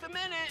 Just a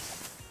minute.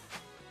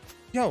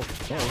 Yo.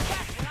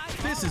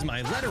 This is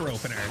my letter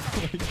opener.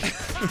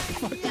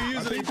 Fuck you I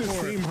using think it this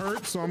for? team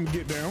hurts, so I'm gonna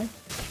get down.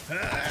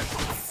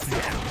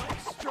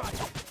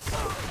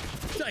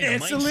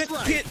 Excellent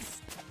hit.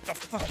 The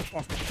fuck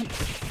off.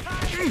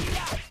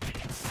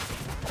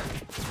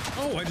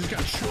 Oh, I just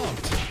got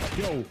chopped.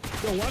 Yo,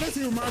 why does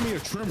he remind me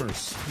of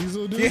Tremors? These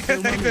little dudes they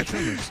remind me of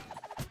Tremors.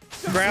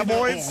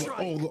 Graboids.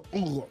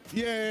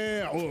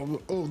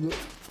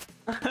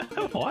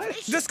 What?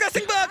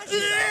 Disgusting bug.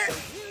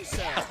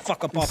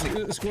 Fuck up off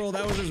me. Squirrel,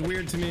 that was as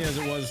weird to me as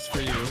it was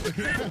for you.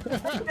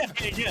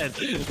 Okay, good.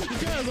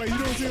 Guys, like you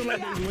don't see them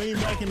like they lean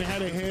back and they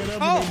had their head up.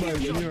 Oh. And they,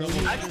 like, you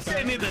know, I just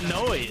didn't need the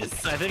noise.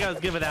 I think I was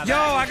giving out. Yo,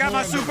 I got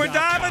my super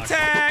dive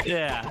attack.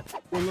 Yeah.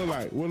 what it look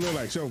like? What it look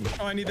like? Show me.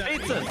 Oh, I need that.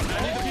 Pizza. I need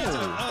the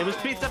pizza. It was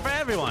pizza for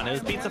everyone. It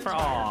was pizza for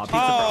all. Pizza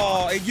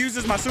Oh, it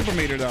uses my super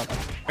meter though.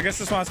 I guess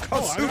that's why it's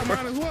called Oh, I got super.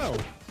 mine as well.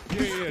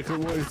 Yeah,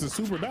 because it's a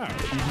super dive.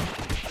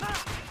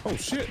 Oh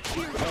shit.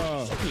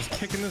 Just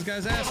kicking this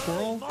guy's ass,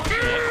 Squirrel.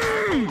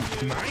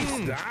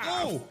 Nice dive.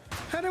 Oh,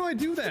 how do I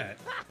do that?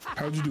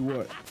 How'd you do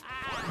what?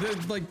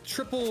 The like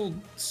triple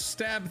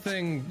stab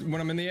thing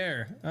when I'm in the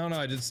air. I don't know.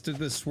 I just did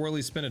this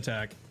swirly spin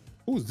attack.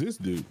 Who's this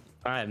dude?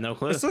 I have no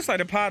clue. This looks like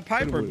the Pied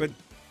Piper, but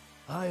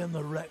I am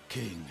the Rat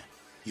King.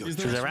 Is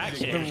She's a rat the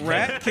king.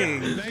 Rat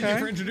King. Thank you for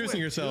Okay. introducing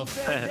yourself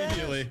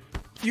immediately.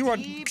 You are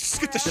get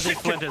the The shit. big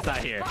splinters out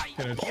here.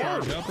 Gonna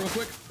charge up real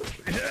quick.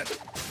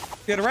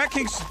 Yeah, the Rat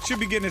King should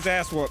be getting his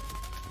ass whooped.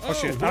 Oh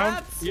shit! I don't,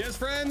 Rats? Yes,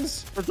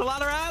 friends. There's a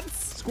lot of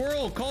rats.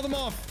 Squirrel, call them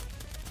off.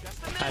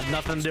 I have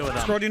nothing to do with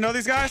them. bro, do you know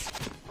these guys?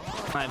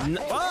 I have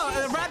no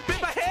oh, the rat bit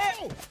my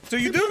head. So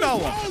you do know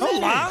them? Oh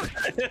wow!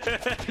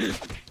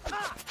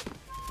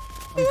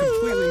 I'm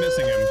completely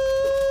missing him.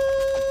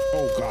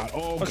 Oh god.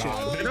 Oh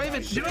god. They don't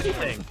even do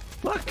anything.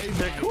 Look,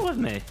 they're cool with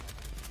me.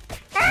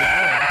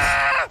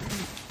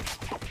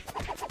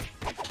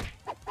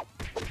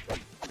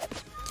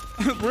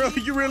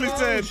 Really? You really Oh,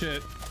 said?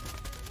 shit.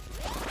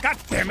 God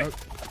damn it!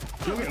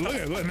 Look at.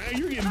 Now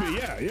you're getting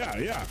bit.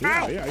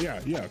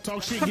 Yeah.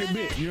 Talk shit, get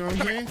bit. You know what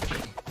I'm saying?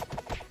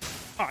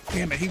 Oh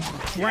damn it! He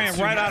ran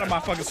right out of my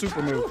fucking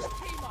super move.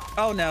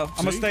 Oh no!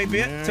 I'm gonna stay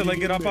bit Now till they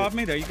you get get up bit. off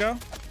me. There you go.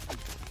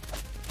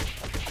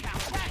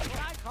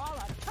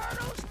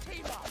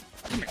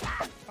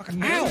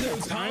 Ow!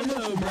 Time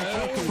though, bro.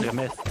 I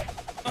missed.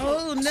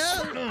 Oh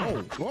no!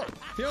 Oh, what?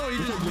 Yo, you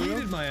just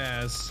yeeted my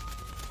ass.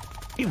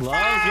 He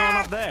loves going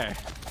up there.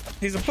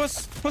 He's a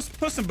puss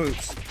in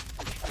boots.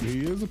 He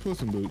is a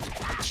puss in boots.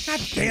 God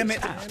damn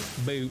it!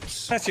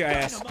 Boots. That's your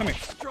ass. Come here.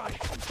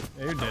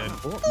 You're dead.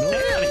 Oh, no.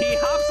 Damn, he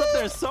hops up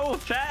there so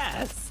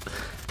fast.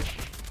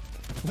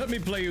 Let me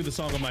play you the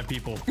song of my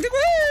people.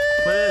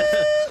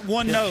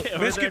 One note.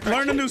 over Biscuit, there.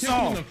 learn a new Kick him in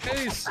song. the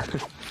face.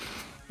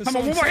 Come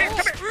on, one more hit.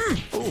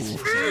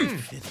 Come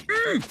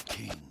here.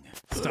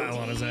 Style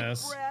on his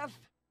ass.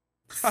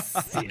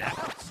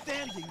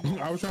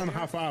 I was trying to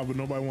high five, but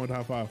nobody wanted to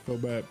high five.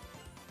 Felt bad.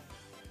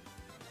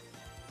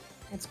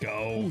 Let's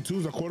go. Ooh,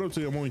 twos, I caught up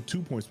to you. I'm only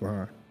 2 points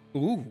behind.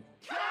 Ooh.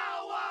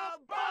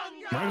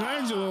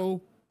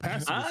 Michelangelo.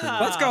 Pass it.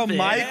 Let's go,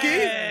 Mikey.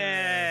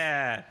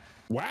 Yeah.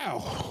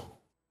 Wow.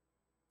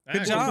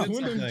 Good job.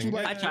 When did you,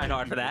 like, I tried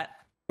hard for that.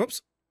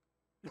 Whoops.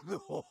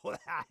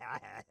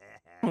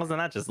 Wasn't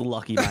that just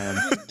lucky by him?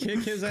 Kick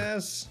his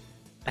ass.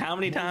 How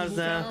many times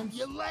now?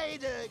 You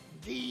later,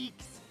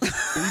 geeks. You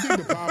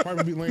think the Pied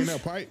Piper be laying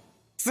that pipe?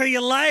 See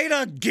you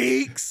later,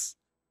 geeks.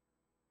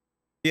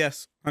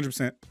 Yes,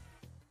 100%.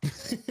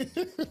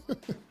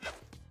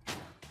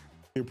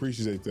 He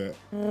appreciates that.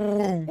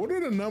 What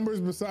do the numbers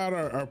beside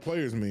our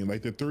players mean?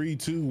 Like the 3,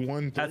 2, 1,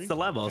 3? That's the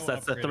levels.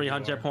 That's the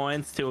 300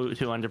 points,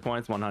 200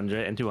 points,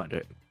 100, and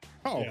 200.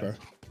 Oh, okay.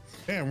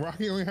 Damn,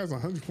 Rocky only has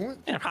 100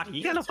 points? Yeah, Rocky,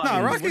 you gotta No,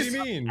 fucking. What do Rocky's,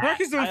 you mean?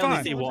 Rocky's doing I only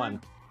fine. see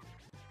one.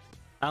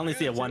 I only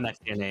see a one next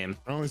to your name.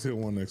 I only see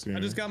one next year. I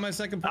just got my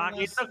second point.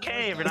 Rocky, it's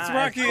okay if you're It's not.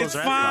 Rocky, it's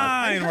close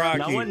fine, restaurant.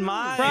 Rocky. No one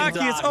minds. Rocky,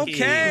 it's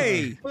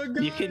okay.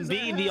 You can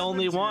be the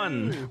only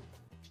one.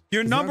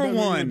 You're It's number not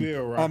that big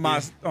of a one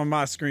deal, on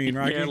my screen,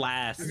 Rocky. You're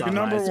last. You're on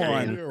number my screen.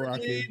 one.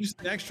 Rocky.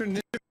 Extra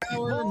ninja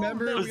power,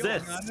 remember? Who's We all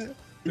this? got it.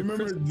 You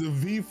remember the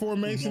V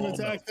formation No,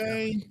 attack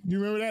thing? You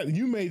remember that?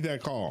 You made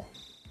that call.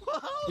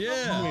 You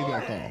Yeah. made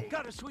that call.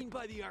 Gotta swing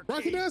by the arcade.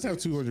 Rocky does have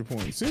 200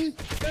 points. See?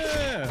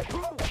 Yeah.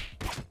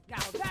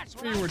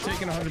 You were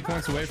taking 100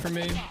 points away from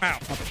me. Ow, I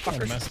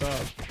motherfuckers. messed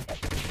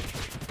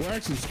up. Well,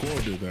 actually, Score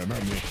did that,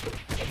 not me.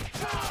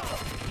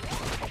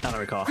 I don't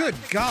recall. Good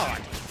God.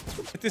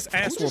 Get this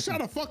ass Who just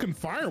whooping. shot a fucking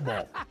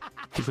fireball?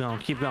 Keep going,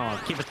 keep going,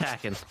 keep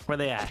attacking. Where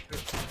they at?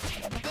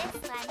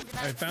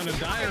 I found a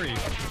diary.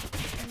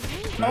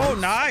 Oh,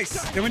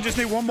 nice. Do we just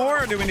need one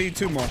more or do we need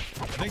two more? I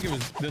think it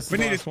was this We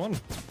the needed- last one.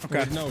 Okay.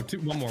 Wait, no,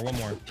 one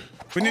more.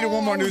 We needed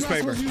one more I was not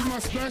newspaper. supposed to use my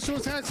special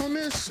attacks on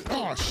this?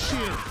 Oh,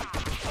 shit.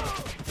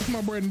 That's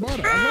my bread and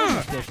butter. I love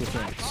my special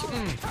attacks.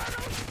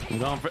 I'm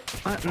going for.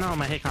 No,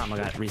 my hit combo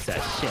got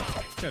reset. Shit.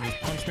 Yeah, just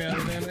punch me out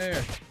of the damn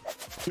air.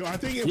 Yo, I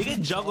think You if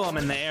can juggle them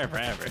in the air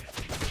forever.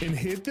 we can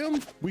hit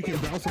them, we can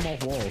bounce them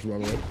off walls, by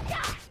the way.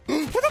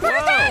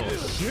 Whoa!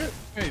 Shit.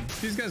 Hey,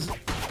 these guys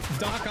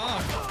dock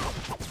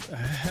off. The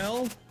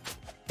hell?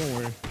 Don't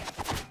worry.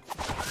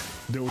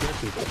 Dude, that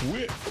shit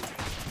quick.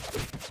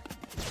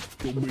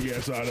 Go big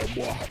ass out of that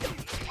boy.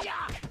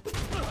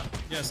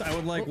 Yes, I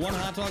would like one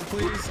hot dog,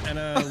 please, and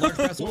a large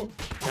pretzel.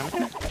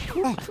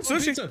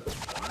 Sushi. Pizza.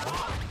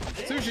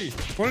 Sushi.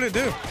 What did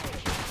it do?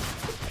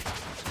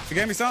 It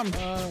gave me something.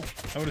 I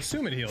would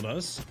assume it healed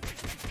us.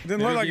 It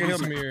didn't look like it Maybe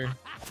healed some me. of your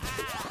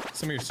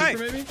Hey, super,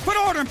 maybe? quit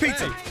ordering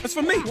pizza. Hey. That's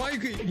for me. Why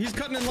he's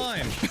cutting in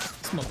line.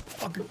 This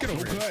motherfucker, get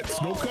over No here.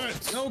 cuts, no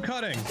cuts. No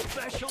cutting.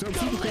 Some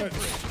super cuts.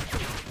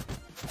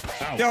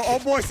 Yo,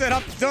 old boy said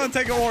I'm done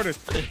taking orders.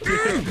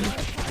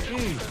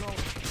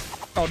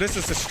 Oh, this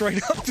is a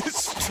straight up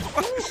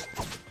destruction.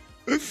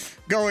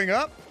 Going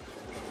up?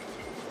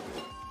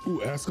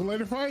 Ooh,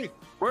 escalator fight?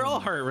 We're all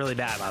hurt really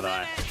bad, by the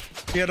way.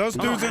 Yeah, those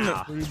dudes in the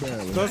Pretty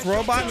bad. those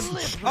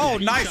robots. Oh,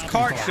 nice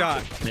cart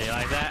shot. Do you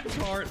like that?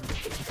 Cart.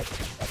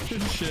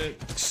 Good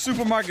shit.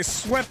 Supermarket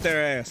swept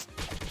their ass.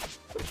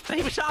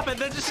 He was shopping.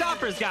 They're just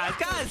shoppers, guys.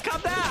 Guys,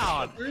 calm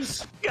down. You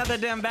got their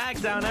damn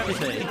bags down and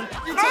everything.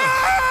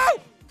 Oh!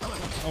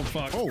 Oh,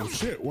 fuck. Oh,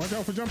 shit. Watch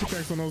out for jump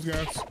attacks on those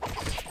guys.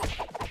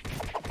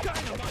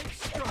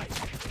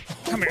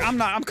 Come here.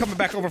 I'm coming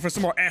back over for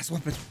some more ass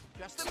whooping.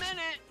 Just a minute.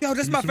 Yo,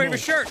 this is my some favorite more.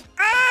 shirt.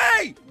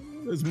 Hey!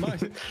 It's my...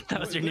 That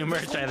was your new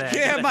merch right there.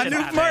 Yeah, Get my that new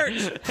shit out of there.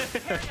 merch.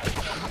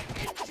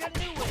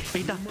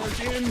 Beat the-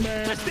 In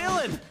there. They're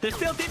stealing. They're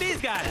stealing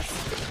TVs, guys.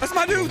 That's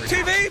my new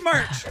TV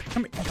merch.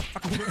 Come here.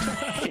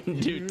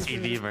 New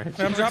TV merch.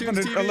 I'm dropping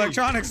the TV.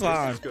 electronics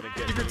line.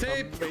 Keeper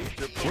tape.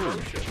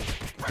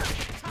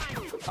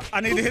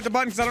 I need to hit the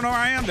button because I don't know where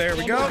I am. There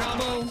we go.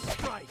 Combo.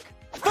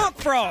 Funk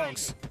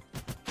frogs.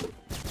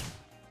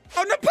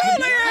 Oh,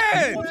 Napoleon!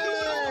 Hey,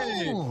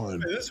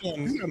 this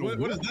one.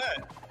 What is that?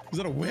 Is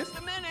that a whip?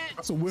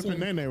 That's a whipping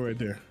nene right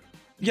there.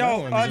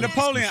 Yo, That one is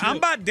Napoleon, some I'm shit.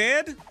 about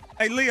dead.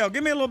 Hey, Leo,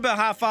 give me a little bit of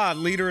high five,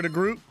 leader of the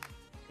group.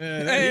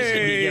 Yeah, Hey. You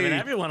should be giving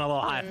everyone a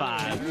little high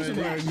five. You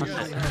guys,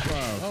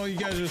 oh, you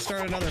guys just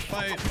started another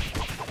fight.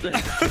 We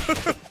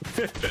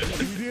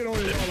did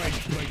only go like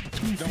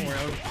 2 Don't worry,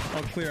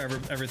 I'll clear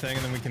everything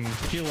and then we can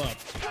heal up.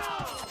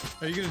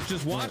 Are you gonna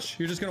just watch?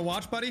 You're just gonna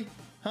watch, buddy?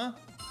 Huh?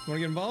 You wanna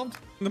get involved?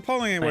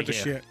 Napoleon ain't worth the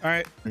Thank you. shit. All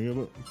right.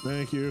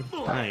 Thank you.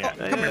 Come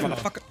here,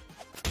 motherfucker.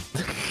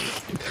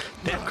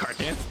 Damn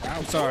cartoon.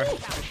 I'm sorry.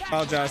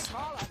 Apologize.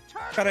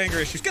 Got anger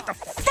issues. Get the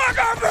fuck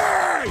off me!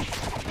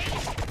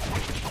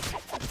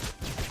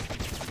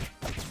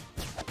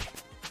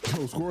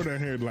 Yo, Score down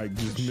here like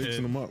just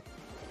mixing them up.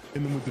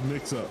 Hitting them with the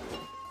mix up.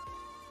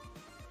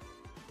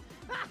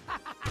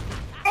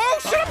 Oh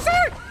shit! I'm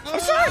sorry. I'm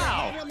sorry.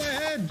 Get on my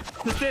head!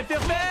 This didn't feel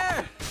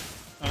fair.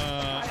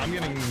 I'm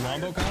getting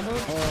wombo combo.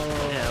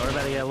 Yeah, we're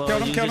about to get a little. Kill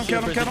him, use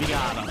kill your him, kill him, supers kill if you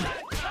got 'em.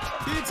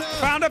 Pizza!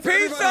 Found a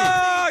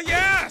pizza!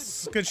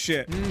 Yes! Good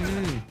shit.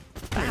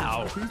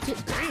 Ow.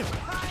 Damn.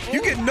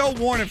 You get no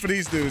warning for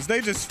these dudes. They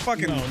just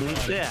fucking. No, no.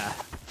 Yeah.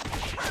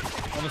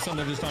 All of a sudden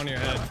they're just on your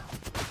head.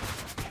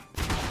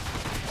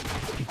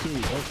 Dude,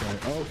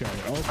 okay.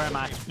 Where am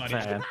I? Buddy.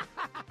 Man.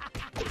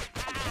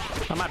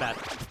 Oh, my bad.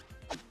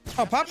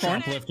 Oh,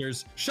 popcorn.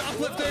 Shoplifters.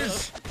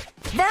 Shoplifters!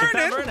 Stop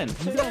Vernon! burning.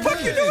 What the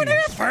fuck you doing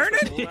here, Vernon?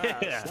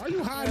 Yeah. Why are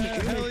you hiding in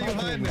the hell the are you popcorn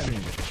hiding in?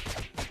 machine?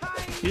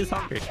 He's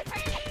hungry.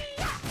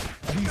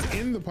 He's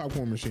in the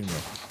popcorn machine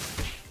though.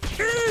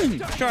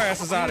 Get your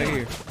asses out of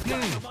here.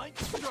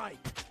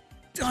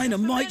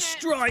 Dynamite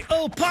strike.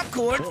 Oh,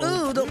 popcorn.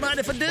 Ooh, don't mind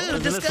if I do.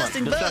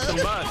 Disgusting bug.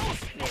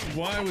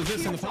 Why was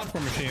this in the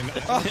popcorn machine?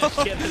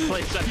 Get this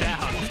place shut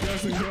down.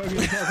 Disgusting bug in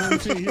the popcorn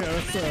machine.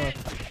 Yeah,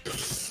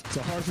 it's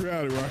a harsh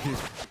reality, Rocky.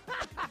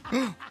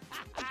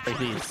 Like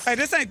these. Hey,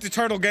 this ain't the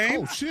turtle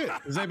game. Oh shit!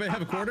 Does anybody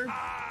have a quarter? Oh,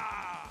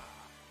 I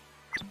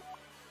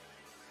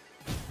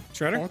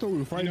Shredder? thought we were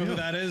You fighting know who him.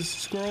 that is,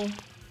 Squirrel?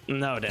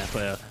 No, damn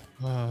player.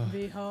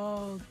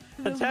 Behold,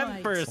 The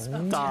temper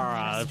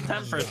straw.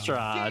 Temper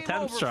straw.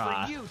 Temp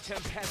straw.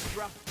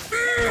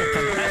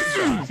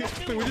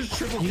 Wait, we just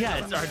triple You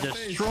guys are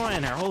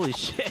destroying her. Holy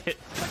shit.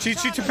 She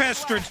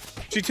tempestured.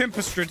 She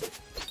tempestured.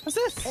 What's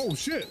this? Oh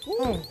shit!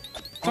 Oh, I'm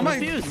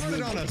somebody, confused. Put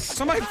it on us.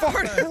 somebody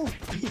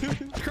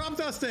farted. Crop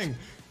dusting.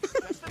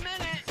 Just a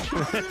minute.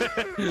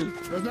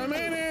 That's not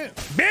man it.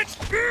 Bitch.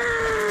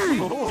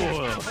 Oh.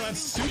 Oh, that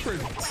super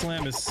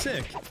slam is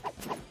sick.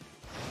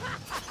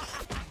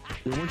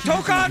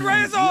 Tokan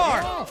Razor!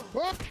 Oh,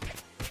 oh.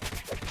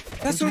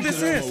 That's who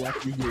this is.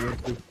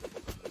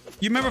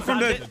 You remember from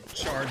the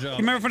Charge up. You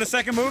remember from the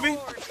second movie?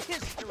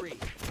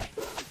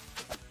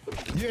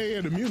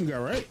 Yeah, the mutant guy,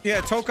 right?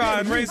 Yeah,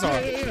 Tokan Razor.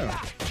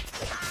 Yeah.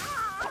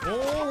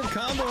 Oh,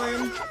 combo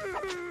him.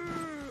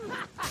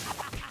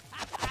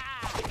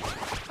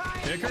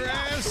 Kick her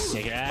ass.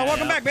 Kick it Oh,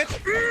 welcome out. back,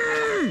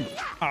 bitch.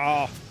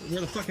 Oh,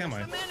 Where the fuck am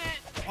I?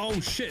 Oh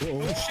shit.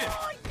 Oh shit.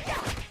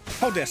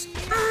 hold this.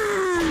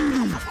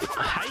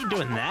 How you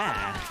doing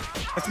that?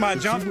 That's my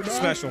jump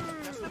special.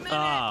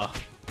 Oh,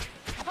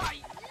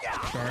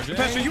 Charge it.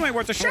 Professor, you ain't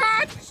worth a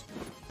shot.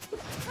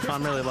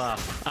 I'm really low.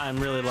 I'm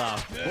really low.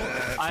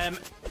 I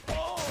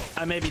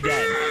may be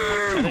dead.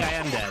 I think I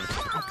am dead.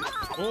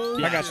 Oh,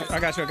 I got you. I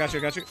got you. I got you.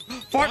 I got you.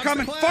 Fart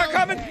coming. Fart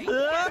coming.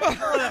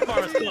 Oh, that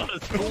bar was close.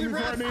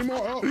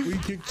 Oh, we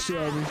kicked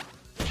Shelby.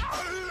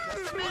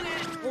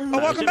 Oh,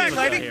 welcome back,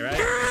 lady. Here,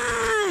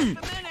 right?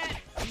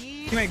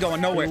 You ain't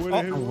going nowhere.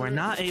 Oh, We're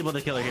not able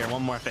to kill her here.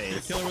 One more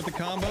phase. Kill her with the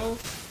combo.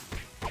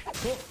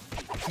 Oh,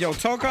 yo,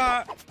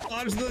 Toka.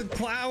 dodge the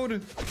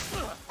cloud.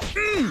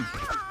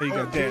 There you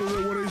go, dead.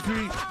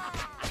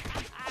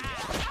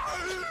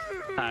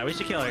 Alright, we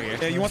should kill her here.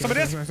 Yeah, you want some of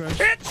this?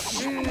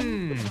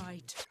 Bitch!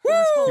 Right.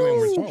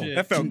 Woo! Oh,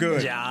 That felt good.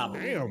 Good job.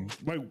 Damn.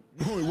 Like,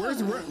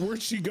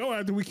 where'd she go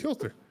after we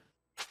killed her?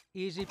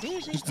 Easy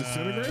peasy. Just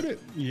disintegrated?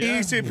 Yeah.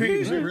 Easy We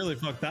peasy. really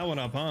fucked that one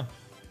up, huh?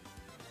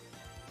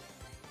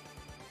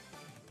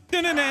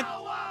 Dun-dun-dun.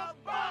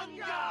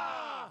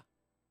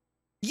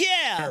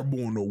 Yeah!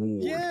 Airborne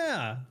Award.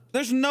 Yeah.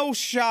 There's no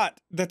shot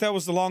that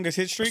was the longest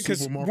hit streak because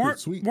Supermarket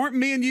sweep. weren't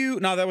me and you?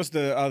 No, that was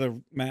the other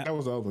map. That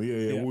was the other one. Yeah.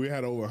 Yeah. We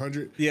had over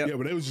 100. Yeah. Yeah,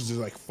 but it was just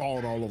like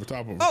falling all over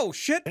top of her. Oh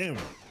shit! Damn.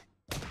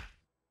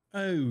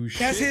 Oh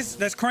shit.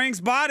 That's Krang's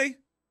body.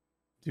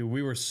 Dude,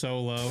 we were so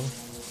low.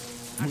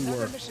 We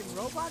were. Missing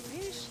robot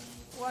piece?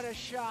 What a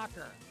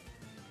shocker.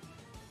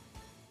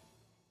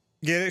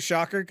 Get it,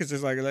 shocker? Because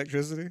it's like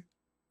electricity.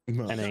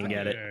 No, I didn't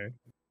get it.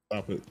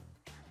 Stop it.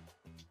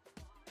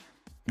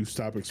 You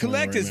stop explaining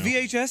Collect right his now.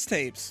 VHS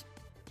tapes.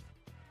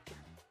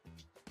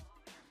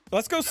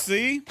 Let's go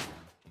see. I'm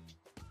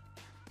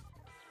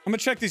gonna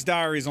check these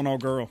diaries on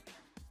old girl.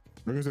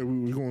 Like I said,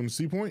 we going to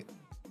C point?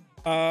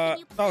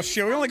 Oh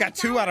shit, we only got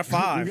 2 out of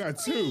 5. We got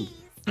 2.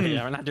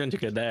 Yeah, we're not doing too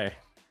good there.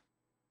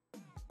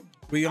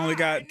 We only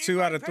got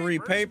 2 out of 3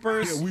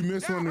 papers. Yeah, we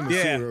missed one in the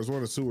Yeah. sewer. That was what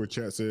the sewer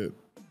chat said.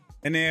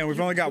 And then we've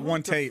only got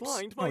 1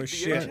 tapes. Oh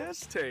shit.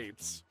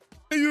 tapes.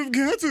 You've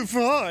got to Maybe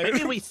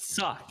find. we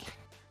suck.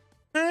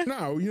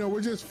 No, we're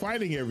just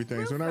fighting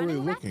everything, so we're not really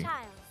looking.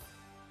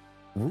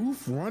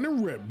 Roof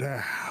running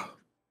reptile.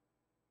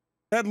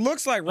 That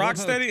looks like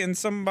Rocksteady and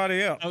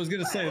somebody else. I was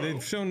gonna say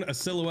they've shown a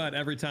silhouette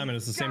every time and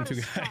it's the same 2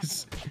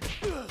 guys.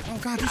 Oh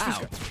god, this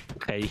Ow.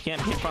 Okay, you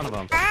can't be in front of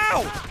them.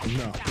 Ow!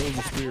 No, those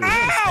are spirits.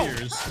 Ow!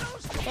 Spears.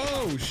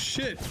 Oh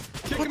shit.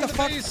 Kick What him the in the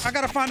fuck? face. I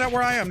gotta find out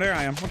where I am. There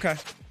I am. Okay.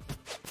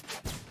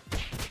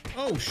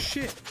 Oh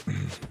shit.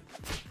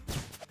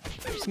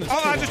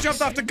 Oh, I just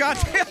jumped off the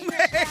goddamn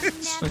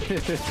edge.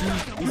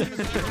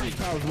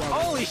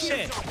 Holy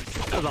shit!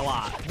 That was a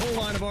lot.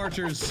 Whole line of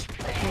archers.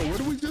 Oh, what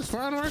did we just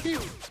find, Rocky?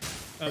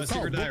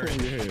 Secret diary.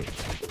 Over your head.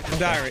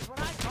 Diary.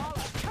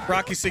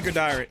 Rocky's secret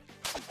diary.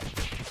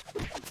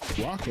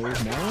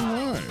 Rocco's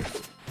modern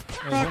life.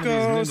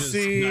 Rocco's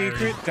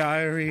secret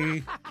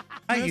diary.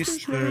 I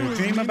used to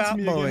dream about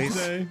boys.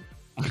 Fuck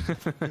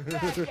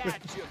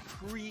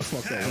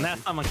that. And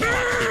that's someone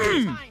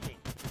can watch.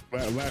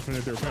 Laughing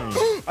at their pain.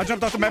 I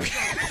jumped off the map.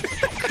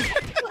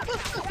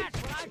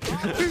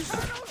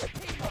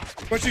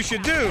 What you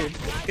should do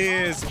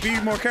is be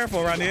more careful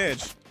around the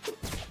edge.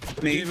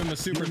 They gave him a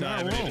super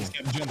dive and he just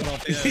kept jumping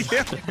off the edge.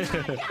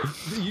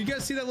 Yeah. You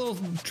guys see that little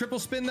triple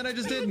spin that I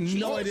just did?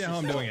 No idea how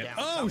I'm doing it.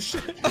 Oh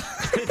shit!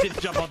 Did you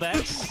jump off that?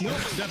 Nope,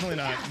 definitely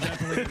not.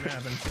 Definitely didn't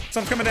happen.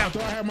 Something's coming down. Do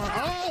I have my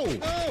Oh!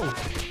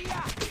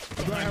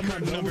 Do I have my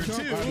Number double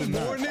 2, jump? I did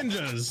more not.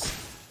 ninjas.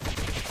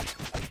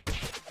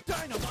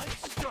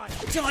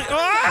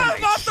 Oh,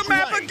 I'm off the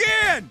map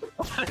again!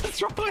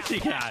 What's wrong with you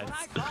guys?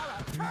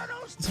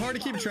 It's hard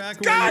to keep track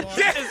of God where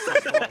you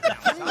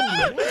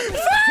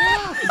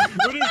damn!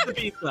 Who needs the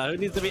pizza? Who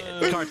needs to be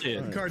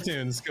cartoon? are.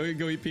 CaRtOoNz.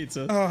 Go eat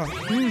pizza. Oh,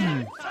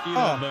 Eat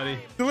up, buddy.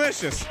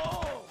 delicious.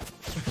 Ow.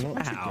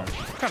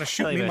 Gotta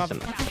shoot me, Elevation.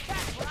 motherfucker.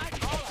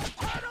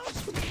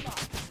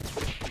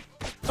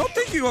 Don't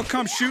think you gonna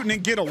come shooting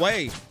and get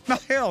away. No,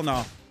 hell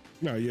no.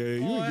 No, yeah,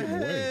 you Oh, ain't getting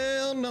away.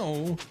 hell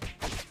no.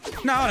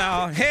 No,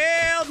 no,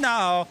 hell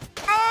no.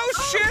 Oh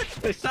shit!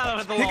 They shot him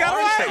at the He little got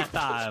arch away. that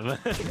time.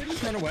 They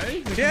just run away.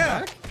 They come Yeah.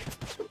 back.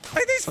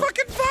 Hey, these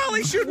fucking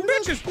volley shooting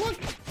bitches.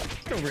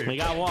 Get over here. We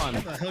got one.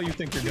 Where the hell you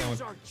think you're going?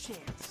 I'm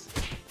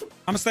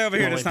gonna stay over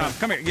here this time.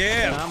 Come here.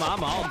 Yeah. I'm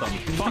all of them.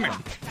 Fuck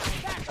 'em.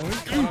 Oh,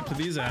 caught up to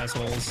these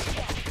assholes.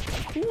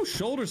 Ooh,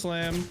 shoulder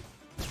slam.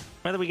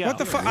 Where did we go? What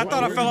the fuck? I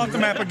thought I fell off the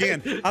map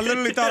again. I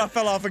literally thought I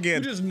fell off You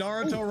again. just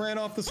Naruto ran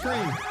off the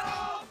screen.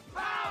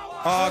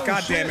 Oh,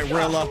 god damn it,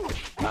 Rilla.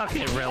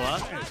 Okay, Rilla.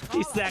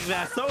 He stacked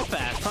that so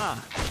fast, huh?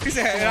 He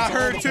said, and I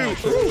heard too.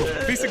 Ooh,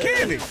 piece of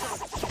candy.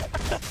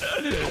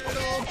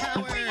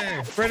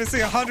 Ready to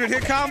see 100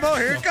 hit combo?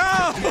 Here it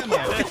goes.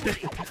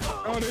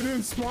 Oh, they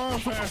didn't spawn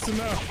fast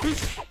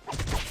enough.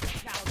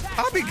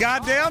 I'll be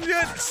goddamn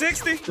yet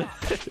 60.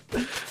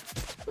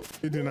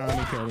 It did not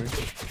coming.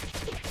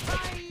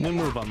 New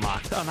move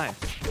unlocked. Oh, nice.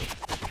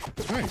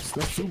 Nice.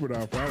 That's super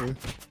dog, probably.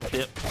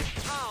 Yep.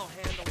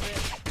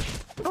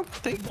 I don't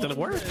think did it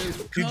work.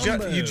 You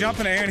jump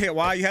in the air and hit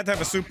Y. You have to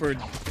have a super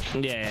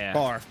Yeah.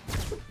 bar.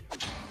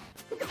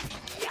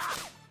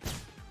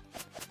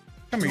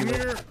 Come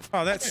here.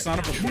 Oh, that son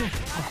of a.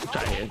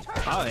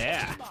 Oh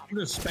yeah. I'm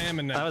just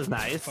spamming that. That was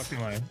nice. Fucking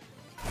line.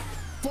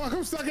 Fuck,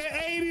 I'm stuck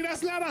at 80.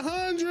 That's not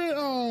 100.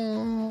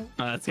 Oh.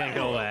 That's gonna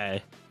go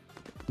away.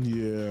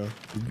 Yeah.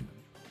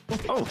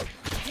 Oh,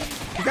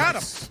 You got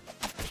him.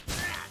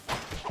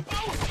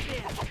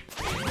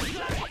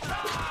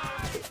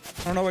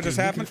 I don't know what just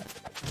happened.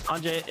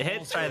 100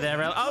 hits right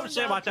there. Oh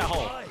shit! Watch that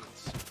hole.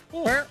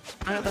 Where?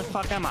 Where the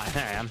fuck am I?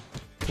 There I am.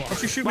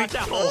 Don't you shoot me? Watch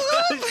that hole.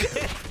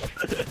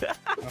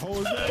 The hole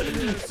is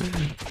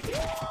there.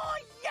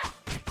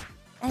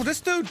 Oh,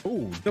 this dude.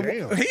 Oh,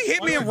 damn. He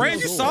hit me in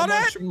range. You saw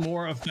that? Much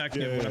more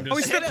effective. Yeah. When I'm Oh,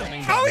 he's just still,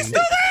 spamming oh, he's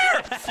buttons.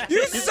 still there!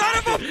 You son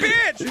of a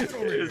bitch!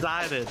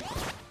 Decided.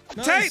 Tape!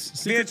 Nice.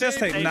 Secret VHS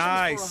tape. tape.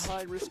 Nice.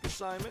 high-risk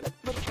assignment,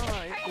 but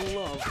I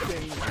love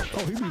danger.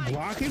 Oh, he be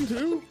blocking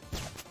too?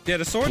 Yeah,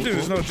 the sword dude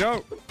is no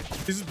joke.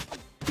 He's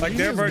like He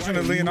their is version white.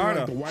 of He look Leonardo.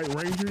 Like the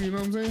White Ranger, you know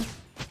what I'm saying?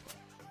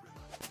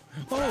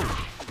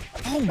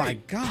 Oh my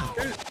god.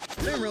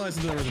 I didn't realize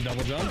that there was a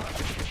double jump.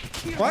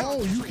 What?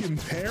 Oh, you can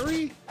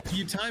parry? If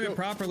you time it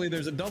properly,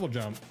 there's a double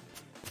jump.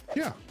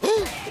 Yeah.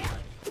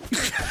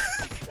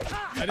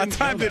 I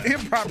timed it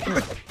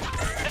improperly.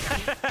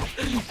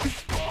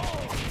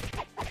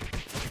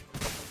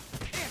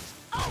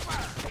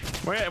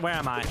 Where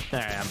am I?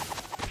 There I am.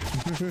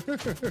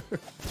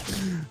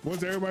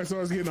 Once everybody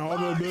starts getting all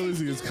the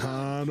abilities, it's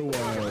kind of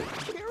wild.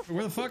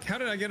 Where the fuck? How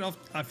did I get off?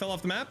 I fell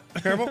off the map?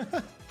 Careful.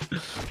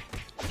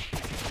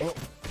 Oh,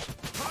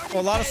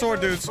 a lot of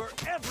sword dudes.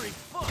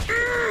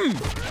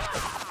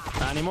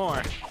 Not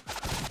anymore.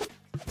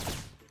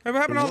 Hey, what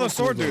happened to all those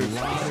sword dudes?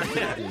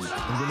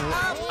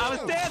 I was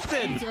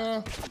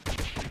dancing.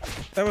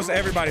 That was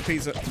everybody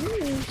pizza.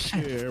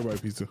 Yeah, everybody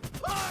pizza.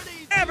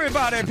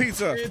 Everybody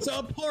pizza. It's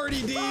a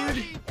party,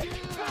 dude.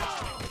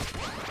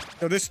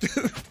 Yo, this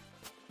dude.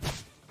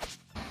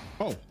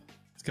 Oh,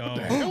 Let's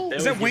go.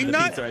 Is that Wing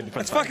Nut?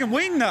 That's fucking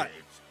Wing Nut.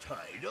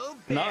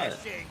 Nut.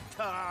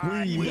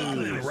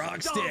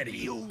 Rock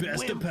steady.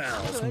 Best of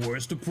pals.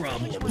 Worst of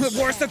problems. The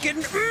worst of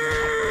getting.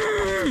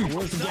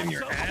 Worst of getting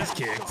your ass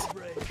kicked.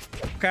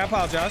 Okay, I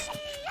apologize.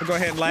 I'll go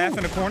ahead and laugh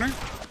in the corner.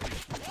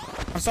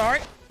 I'm sorry.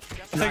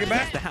 I'll take it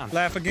back. Down.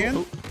 Laugh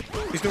again.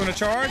 He's doing a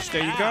charge.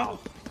 There you go.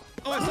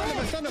 Oh,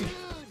 I stunned him.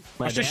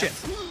 Watch this shit.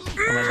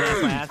 I'm gonna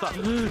dance my ass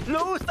off.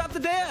 No, stop the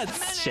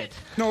dance. Shit.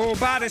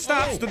 Nobody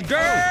stops the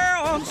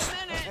girls.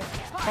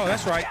 Oh,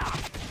 that's right.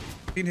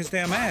 Beating his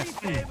damn ass.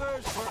 Oh,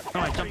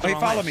 I jumped the Hey,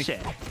 wrong follow way. me.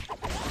 Shit.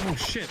 Oh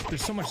shit,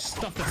 there's so much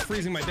stuff that's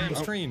freezing my damn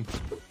screen.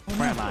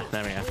 Where am I?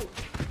 There we go.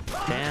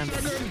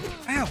 Dance.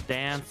 Ow.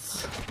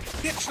 Dance.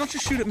 Bitch, don't you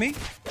shoot at me.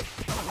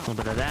 A little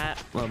bit of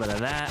that. A little bit of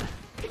that.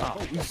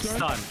 Oh,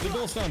 stun. They're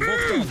both stunned,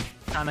 both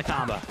stunned. On the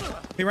combo.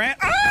 He ran.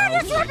 Ah,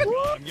 that's weapon.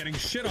 I'm getting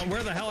shit on.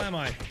 Where the hell am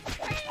I?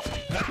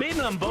 Beating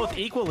them both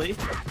equally.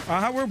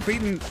 We're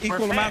beating equal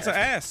fair. amounts of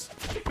ass.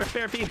 We're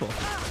fair people.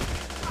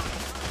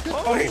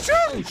 Oh, he's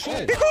shooting.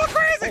 shit. He's going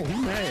crazy. oh,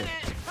 he mad.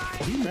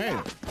 Oh, he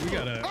mad. We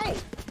gotta. Oh,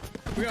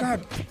 We gotta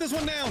put this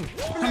one down.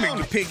 Come here,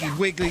 you piggy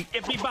wiggly.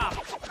 Yippee bop.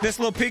 This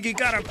little piggy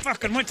got a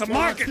fucking went to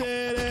market.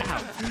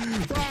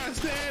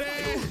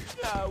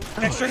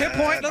 Extra hit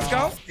point. Let's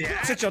go.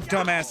 Sit your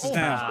dumb asses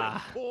down.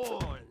 Ah,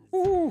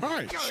 all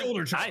right.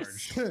 Shoulder charge.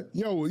 nice.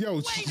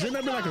 Yo, shouldn't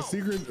that be like a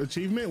secret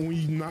achievement when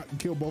you not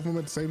kill both of them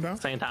at the same time?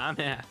 Same time,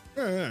 yeah.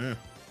 Yeah.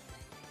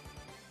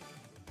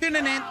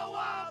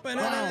 Wow,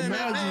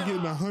 imagine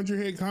getting 100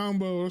 hit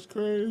combo. That's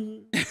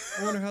crazy.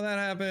 I wonder how that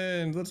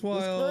happened. That's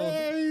wild.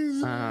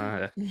 Crazy.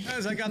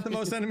 Guys, I got the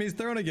most enemies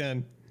thrown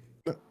again.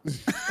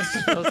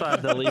 Those are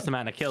the least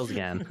amount of kills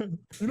again.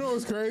 You know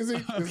what's crazy?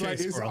 It's Okay, like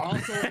it's squirrel.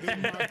 also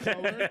in my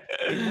color.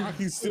 And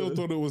Rocky still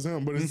thought it was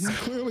him, but it's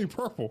clearly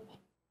purple.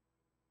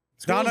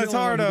 Donatello.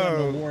 Squirrel's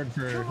the only one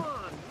who got an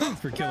award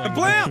for killing The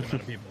blimp! a lot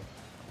of people.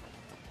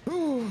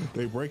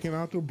 They breaking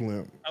out the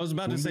blimp. I was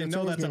about to When say you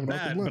no, got that's a toes down,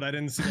 bat, not the but I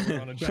didn't see that we're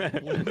on a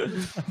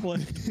giant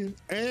blimp.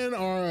 And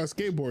our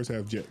skateboards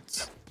have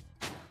jets.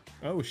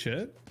 Oh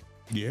shit.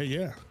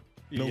 Yeah.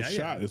 No Yeah.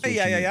 shot. Is Hey, what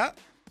yeah, you yeah, need. yeah.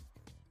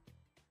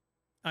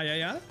 Ah,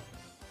 yeah.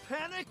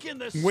 Panic in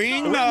the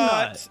Wing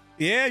Nut.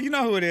 Yeah, you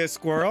know who it is,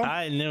 Squirrel.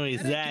 I knew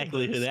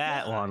exactly who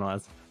that one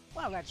was.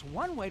 Well, that's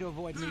one way to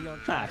avoid New York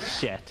Ah, traffic.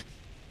 shit.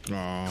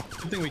 Aw.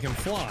 Good thing we can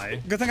fly.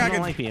 Good thing I I don't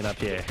can. like being up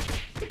here.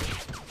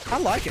 I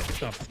like it.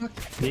 The fuck?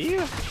 Do you?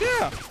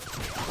 Yeah.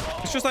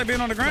 It's just like being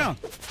on the ground,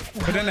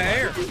 but in the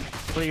air.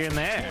 Well, you're in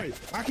the air. Wait,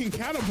 I can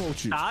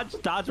catapult you.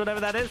 Dodge whatever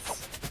that is.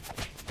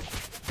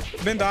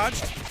 Been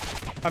dodged.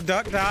 I've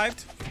ducked,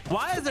 dived,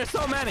 Why is there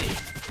so many?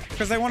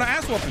 because they want an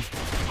ass whooping.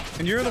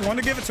 And you're the one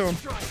to give it to them.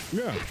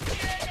 Yeah.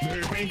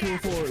 They're hankering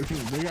for it.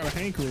 They got a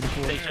hankering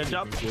for They it. should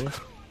jump.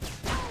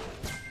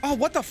 Oh,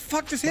 what the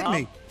fuck just hit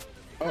me?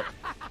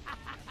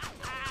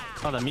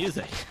 Oh, the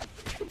music.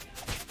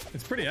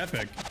 It's pretty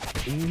epic.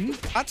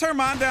 I turned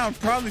mine down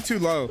probably too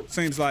low.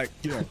 Seems like.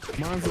 Yeah,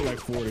 mine's at like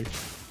 40.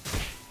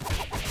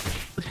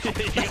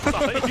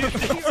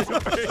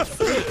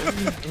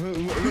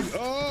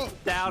 Oh,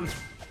 down.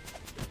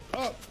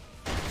 Up.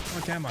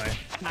 What am I?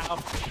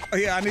 Ow. Oh,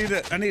 yeah, I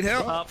need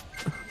help. Up.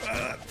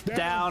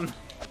 Down.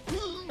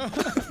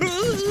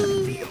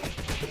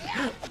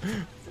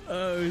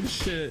 Oh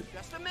shit.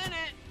 Just a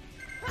minute.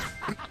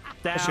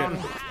 Down.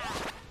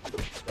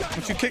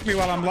 Don't you kick me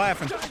while I'm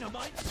laughing?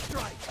 Dynamite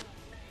strike.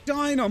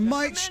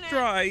 Dynamite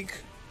strike.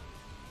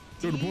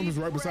 So the point is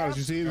right beside us.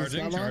 You see this?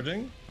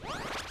 Charging.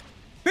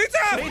 Pizza!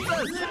 We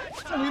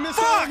missed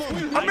Fuck! all of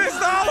them. I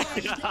missed all.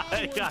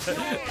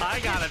 I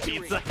got a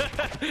pizza.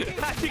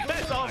 How'd you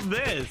guys all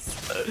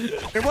miss?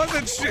 It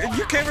wasn't.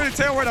 You can't really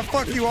tell where the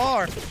fuck you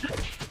are.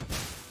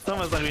 It's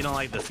almost like we don't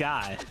like this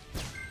guy.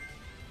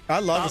 I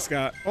love this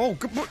guy. Oh,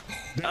 good.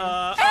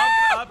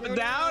 Up and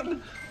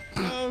down.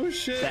 Oh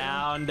shit.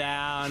 Down.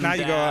 Now Now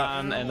you go up.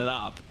 and then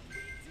up.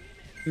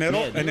 Middle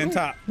Mid. and then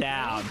top.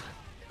 Down.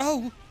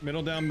 Oh.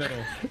 Middle down,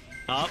 middle.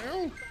 Up.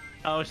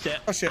 Oh shit.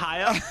 Oh, shit.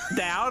 High up.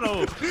 Down.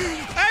 Oh.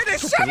 Hey, they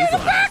shot me in the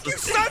back, you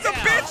sons of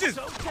bitches!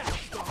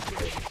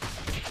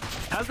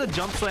 How's the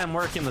jump slam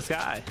work in the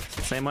sky?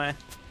 Same way.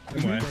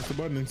 Press the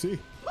button and see.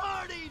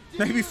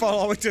 Maybe fall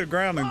all the way to the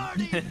ground and.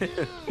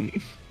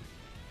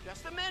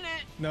 Just a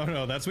minute.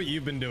 No, that's what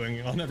you've been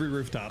doing on every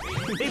rooftop.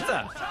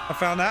 Pizza. I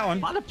found that one.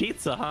 A lot of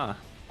pizza, huh?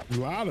 A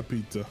lot of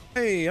pizza.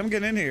 Hey, I'm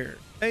getting in here.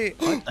 Hey.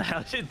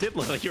 It did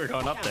look like you were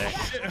going up there.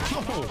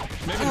 Oh,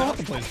 maybe not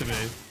the place to be.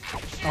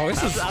 Oh,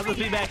 this is. I'll just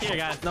be back here,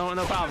 guys. No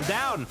problem.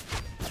 Down.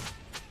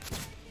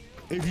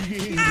 If you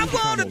get hit, I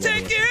want to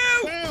take you.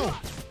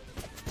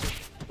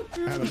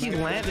 Down. He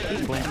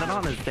landed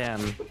on his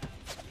damn.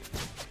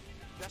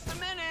 Just a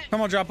minute.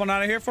 Come on, drop one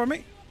out of here for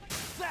me.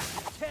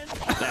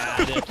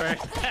 Dipper.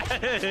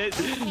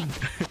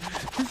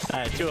 All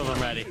right, 2 of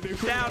them ready.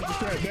 Down.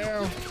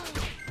 Down.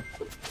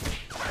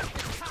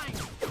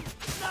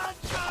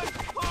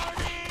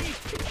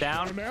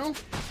 Down. Down.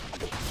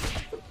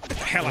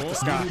 Hell out the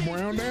sky.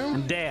 Brown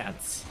down.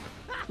 Dance.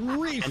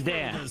 Reef And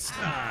dance. in the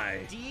sky.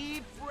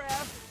 Deep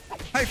breath.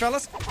 Hey,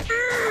 fellas.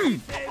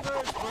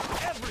 Favors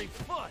for every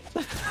foot.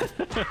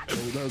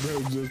 That was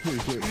just pretty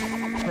quick. I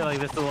feel like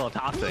this is a little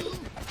toxic.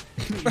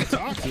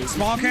 Toxic.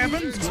 Small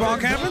camping. Small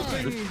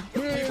camping.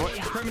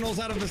 Criminals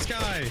out of the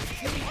sky.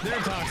 They're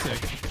toxic.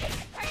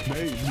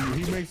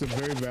 He makes a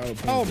very valid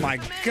point. Oh my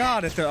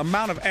God! At the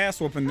amount of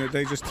ass whooping that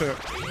they just took.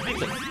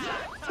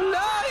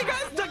 No, you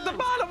guys took the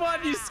bottom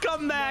one, you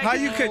scumbag. How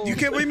you could? You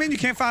can't. What do you mean you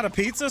can't find a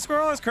pizza,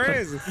 squirrel? It's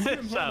crazy.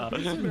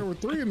 There were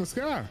 3 in the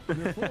sky.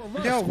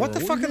 Yo, what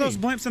the fuck are those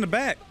blimps in the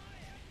back?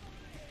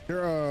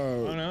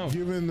 They're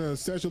giving the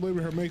Statue of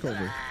Liberty her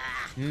makeover.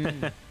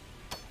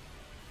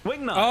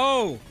 Wingnut.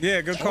 Oh,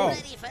 yeah, good call.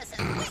 Ready for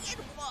some wicked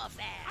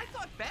warfare. I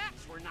thought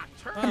bats were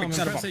nocturnal. Oh, I'm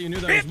son of impressed a that you knew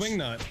that was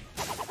Wingnut.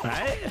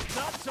 Right?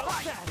 Not so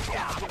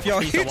fast. Yo,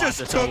 He he used to watch just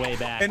this took on way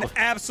back. an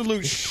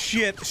absolute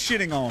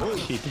shitting on.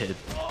 He did.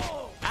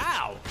 Ow.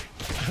 Oh,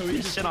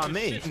 He shit on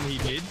me. He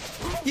did.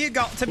 You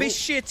got to be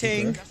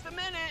shitting. Just a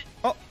minute.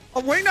 Oh,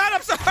 wait, not.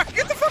 I'm sorry.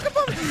 Get the fuck up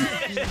on me.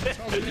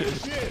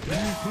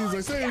 He's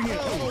like, say it again.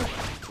 Oh.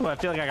 Well, I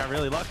feel like I got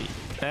really lucky.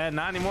 And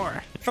not anymore.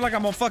 I feel like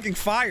I'm on fucking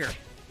fire.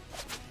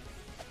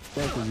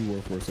 That's where you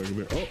were for a second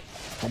there. Oh,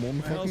 I'm on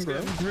the fucking Hell's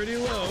ground. getting pretty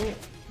low.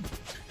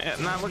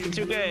 Not looking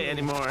too gay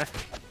anymore.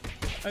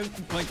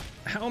 Like,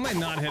 how am I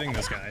not hitting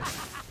this guy?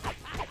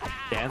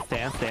 Dance.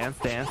 Hit him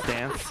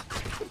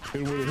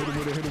with it, hit him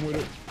with it, hit him with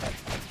it.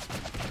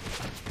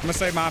 I'm gonna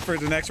save mine for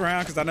the next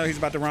round because I know he's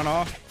about to run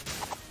off.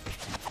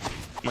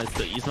 I'm gonna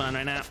still use mine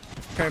right now.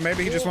 Okay,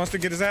 maybe he just wants to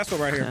get his ass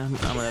whooped right here. I'm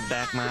gonna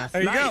back my.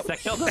 There you nice, go. That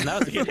killed him. That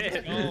was a good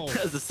hit. Oh.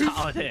 That was a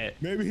solid hit.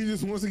 Maybe he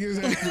just wants to get his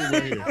ass beat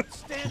right here.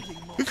 Outstanding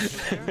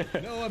moment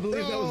there. No, I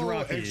believe that was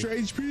Rocky. Extra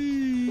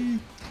HP.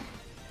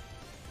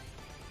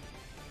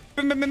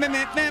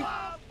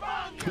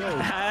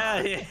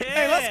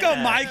 Hey, let's go,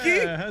 Mikey.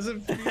 Yeah, how's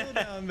it feel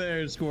down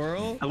there,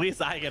 squirrel? At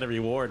least I get a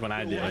reward when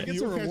I do it.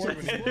 You'll catch up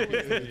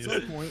at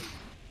some point.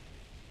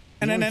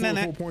 He's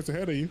only 4 points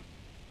ahead of you.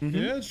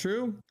 Yeah, it's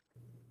true.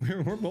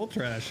 We're both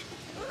trash.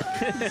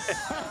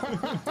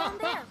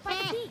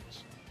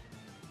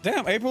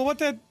 Damn, April, what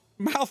that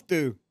mouth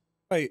do?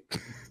 Wait,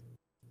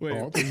 Wait, Oh, I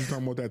thought you were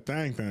talking about that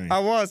thing. I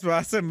was, but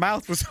I said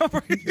mouth for some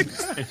reason. You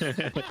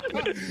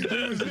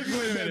was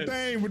looking at that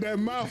thing, but that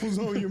mouth was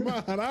on your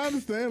mind. I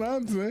understand.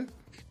 Happens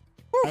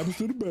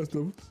to the best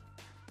of us.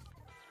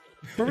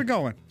 Where we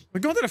going? We're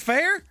going to the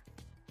fair?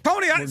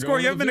 Coney Island. Score,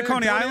 you ever been to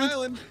Coney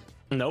Island?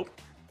 Nope.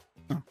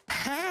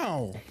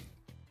 How?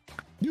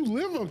 You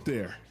live up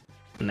there.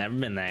 Never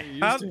been there.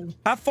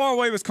 How far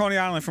away was Coney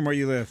Island from where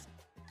you live?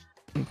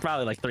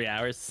 Probably like 3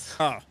 hours.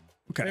 Oh,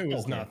 okay. It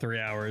was not 3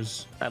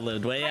 hours. I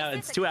lived way out.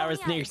 It's 2 hours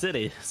to New York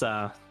City,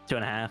 so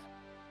 2.5.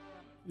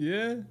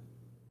 Yeah.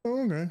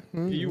 Oh, okay.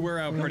 You were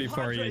out pretty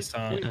far east,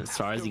 huh? As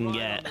far as you can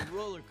get.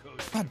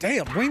 Oh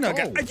damn, Wingnut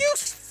got you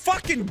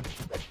fucking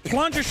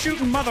plunger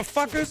shooting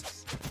motherfuckers.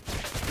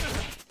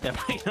 Yeah,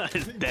 Wingnut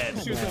is dead.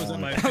 Shoot those at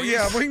my Oh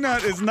yeah,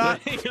 Wingnut is not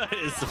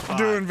Wingnut is fucked.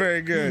 doing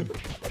very good.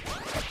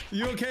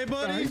 You okay,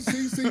 buddy?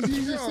 He's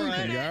All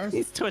right. guys.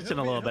 He's twitching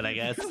a little bit, I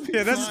guess.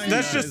 Yeah,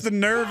 that's just the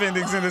nerve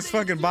endings in his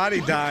fucking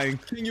body dying.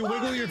 Can you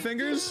wiggle your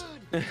fingers?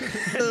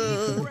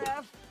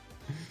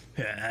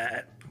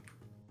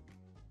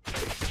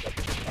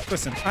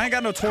 Listen, I ain't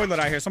got no toilet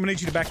out here, so I'm gonna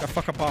need you to back the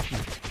fuck up off me.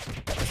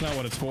 That's not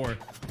what it's for.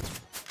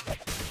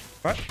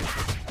 What?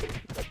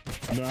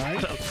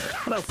 Nice.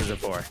 What else is it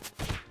for?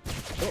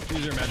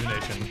 Use your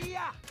imagination.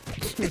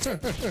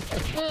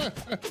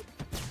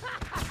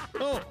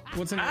 Oh,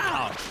 what's in there?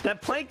 Ow!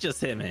 That plank just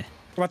hit me.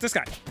 What about this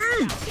guy?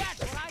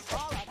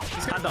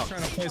 This guy's dog.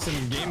 trying to play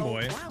some Game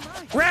Boy.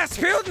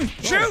 Rasputin!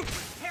 Shoot!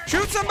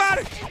 Shoot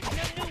somebody!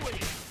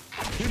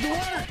 He's the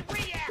one.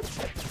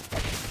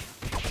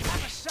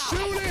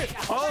 Shoot it.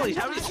 Holy,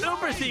 how many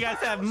supers do you guys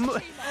have?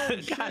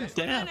 God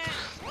damn.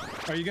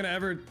 Are you gonna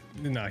ever?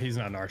 No, he's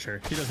not an archer.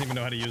 He doesn't even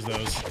know how to use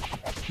those.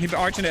 He been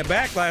arching that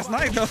back last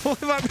night though.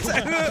 What am I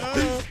saying?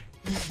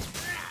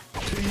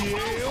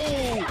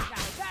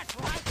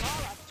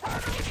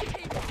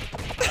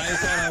 I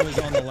thought I was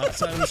on the left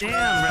side of the screen.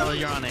 Damn, really,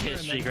 you're on a hit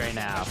streak right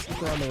now.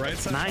 We're on the right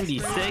side.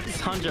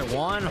 96,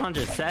 101,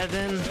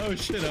 107. Oh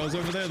shit, I was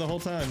over there the whole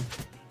time.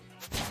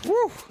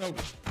 Woo! Oh,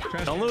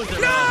 Don't lose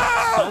it,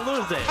 No! bro. Don't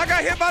lose it. I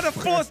got hit by the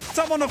floor,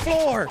 something on the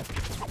floor.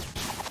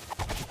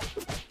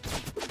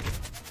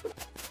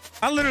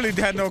 I literally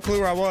had no clue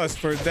where I was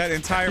for that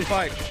entire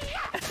fight.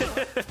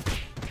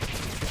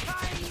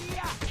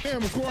 Damn,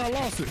 before I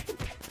lost it.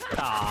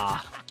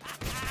 Ah.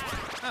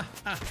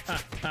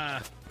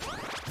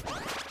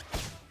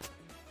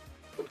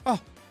 Oh,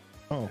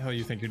 Oh, how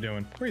you think you're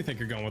doing? Where do you think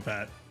you're going with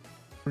that?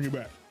 Bring it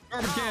back.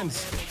 Garbage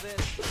cans.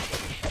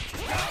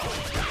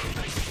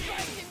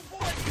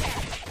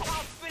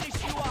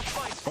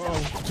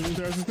 Uh-oh, Tunes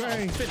has his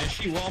thing.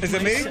 Finish you off. is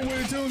it me? Get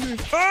with it,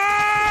 Tunes.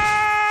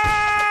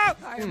 Ah!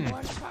 Wait a minute,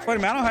 I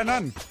don't have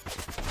nothing.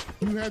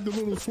 You had the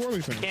little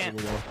swirly thing. Can't.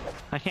 over there.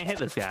 I can't hit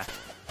this guy.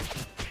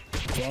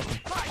 Welcome.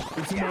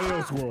 It's somebody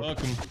else world.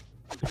 Welcome.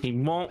 He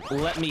won't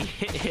let me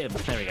hit him.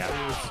 There we go.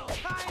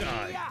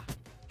 Die.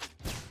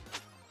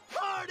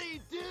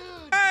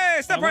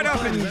 Hey, step right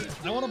up and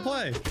I want to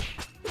play.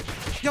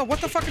 yo, what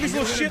the fuck are these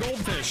little shit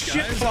Goldfish,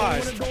 shit guys.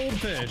 flies? I want a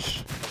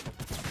goldfish.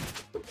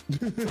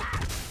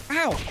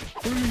 Ow!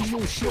 What are these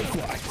little shit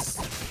flies?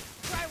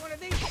 Try one of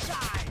these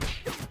sides.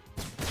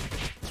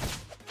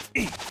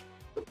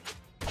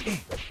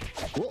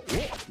 Whoa,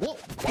 whoa, whoa.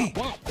 Wop,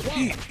 wop,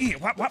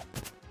 wop. Wop wop.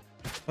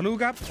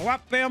 Beluga,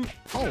 wop them.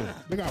 Oh,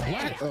 they got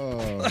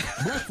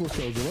Blackfoot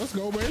soldier. Let's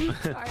go, baby.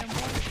 I am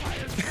one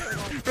tired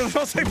turtle.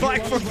 Don't say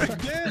Blackfoot.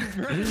 Yeah,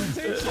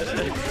 representation.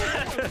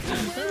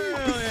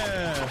 Hell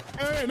yeah.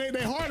 Hey,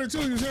 they harder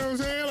too. You see what I'm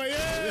saying? Like,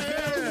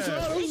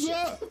 yeah. What's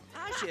up?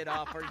 I should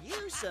offer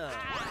you some.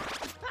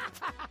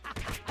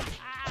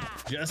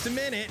 Just a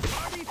minute.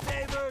 Party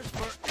favors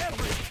for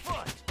every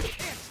foot.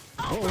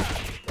 Oh,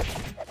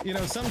 You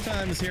know,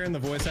 sometimes hearing the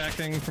voice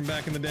acting from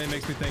back in the day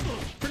makes me think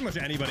pretty much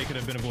anybody could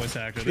have been a voice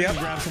actor. They Yep. just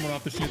grab someone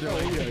off the street. They're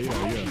like, yeah.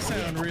 you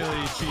sound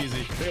really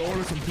cheesy. They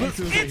order some pizzas.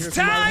 they hear It's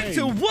somebody, time hey,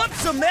 to whoop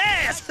some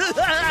ass. You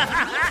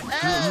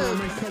wanna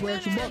make a couple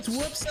extra bucks?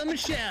 Whoop some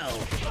shell.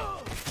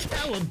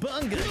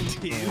 Cowabunga,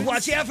 dude.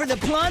 Watch out for the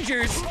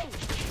plungers.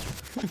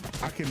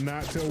 I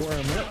cannot tell where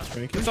I'm at.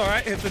 Thank you. It's all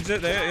right. Hit the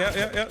there.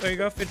 Yeah. There you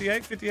go.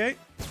 58.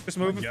 Just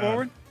moving God.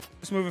 forward.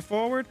 Just moving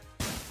forward.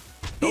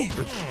 No,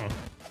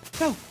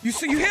 you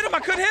see, you hit him. I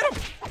couldn't hit him.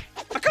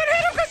 I couldn't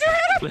hit him because you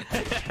hit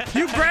him.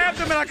 You grabbed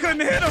him and I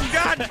couldn't hit him.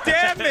 God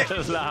damn it.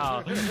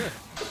 No.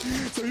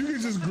 So you can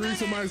just grease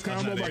somebody's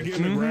combo by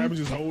getting the grab and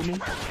just holding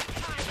them?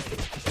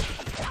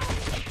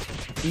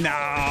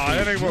 Nah,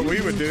 that ain't what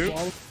we would do.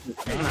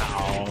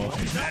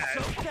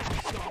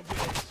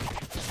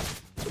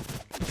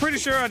 I'm pretty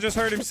sure I just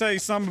heard him say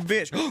 "son of a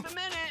bitch."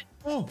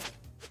 Oh,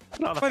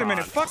 Wait a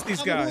minute. Fuck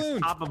these guys.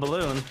 balloon. Pop a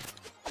balloon.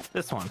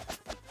 This one.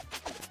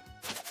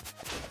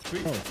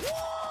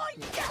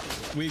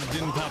 We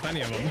didn't pop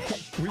any of them.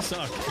 We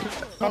suck.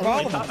 Fuck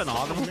all of them. Popping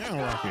all of them.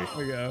 Now, Rocky. There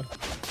we go.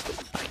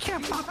 I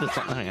can't pop this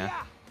one. There we go.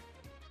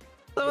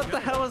 So what the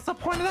hell is the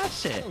point of that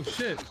shit? Oh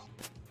shit.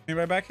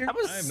 Anybody back here? That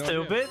was I have no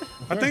stupid.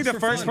 I think the For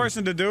first fun.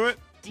 person to do it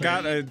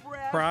got a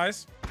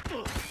prize.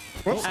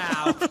 Whoops.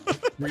 Ow.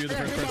 Were you the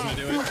first person to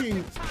do it?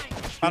 Fucking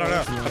I don't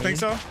know. I think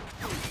so.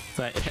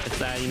 So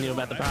you knew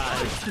about the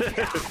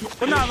prize.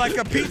 Well, not like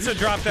a pizza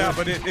dropped out,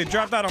 but it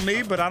dropped out on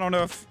me. But I don't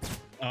know if.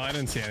 Oh, I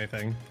didn't see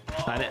anything.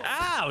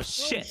 Ow,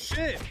 shit.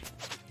 Shit.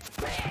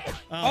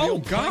 Oh, the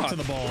old plank God. to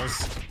the balls.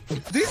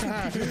 These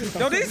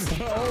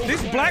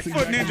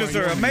Blackfoot ninjas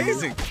are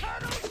amazing.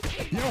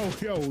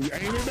 Yo,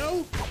 ain't it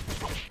though?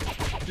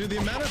 Dude, the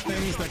amount of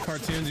things that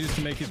cartoons used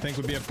to make you think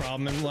would be a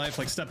problem in life,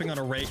 like stepping on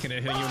a rake and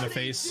it hitting you in the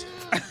face.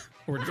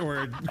 Or I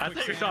thought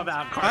you were talking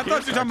about I thought you were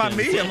talking about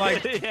me. I'm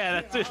like,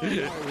 yeah, that's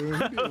it.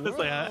 I was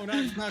like, oh,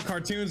 not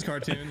cartoons,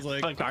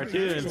 like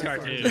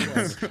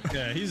CaRtOoNz.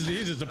 Yeah, he's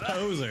just a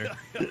poser.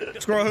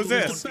 Squirrel, who's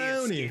this?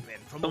 Phony.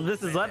 Oh,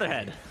 this is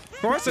Leatherhead. Of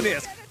course it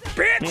is.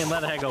 Bitch! Me and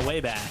Leatherhead go way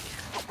back.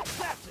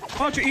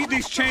 Why don't you eat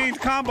these chained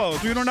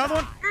combos? You know another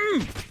one?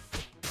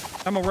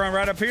 I'm gonna run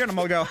right up here and I'm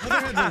gonna go.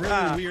 Leatherhead's a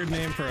really weird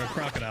name for a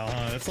crocodile,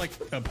 huh? It's like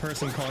a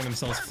person calling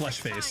themselves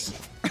Fleshface.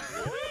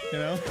 You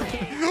know?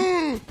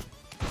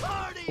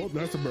 Oh,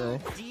 that's a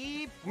barrel.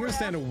 I'm gonna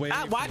stand away.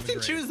 Why did you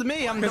choose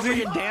me? I'm Because over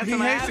he- here dancing he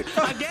my hates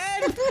ass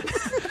again.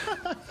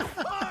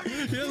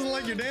 He doesn't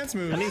like your dance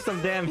moves. I need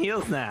some damn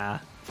heels now.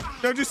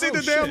 Don't you see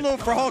the shit. damn little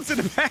frogs in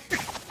the back?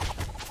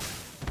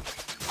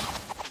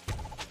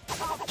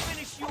 I'll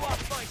finish you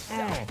up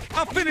myself.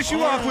 I'll finish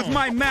you off with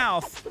my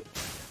mouth.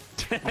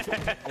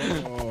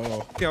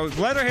 Yo,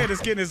 Leatherhead is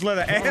getting his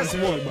leather ass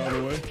whooped. By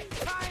the way.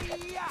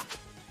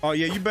 Oh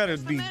yeah, you better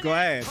be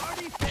glad.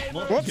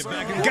 Whoops. Get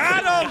back in.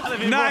 Got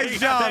him! Nice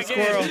job,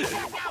 Squirrel.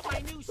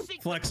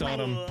 Flex on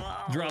him.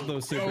 Drop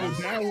those supers.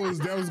 That was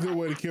a good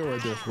way to kill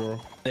right there,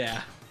 Squirrel.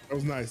 Yeah. That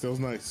was nice. That was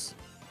nice.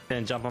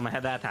 Didn't jump on my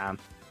head that time.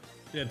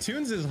 Yeah,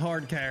 Toons is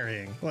hard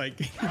carrying. Like,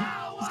 he's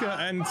got,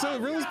 and so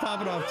Rilla's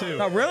popping off too.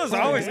 Now, Rilla's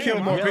always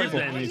killed more Rilla's people.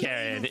 been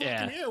carried,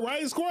 yeah. Yeah,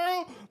 right,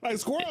 Squirrel? Like,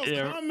 Squirrel's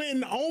Yeah.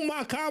 commenting on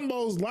my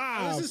combos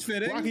live. This is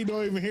fitting. Rocky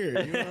don't even hear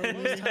it. You know what I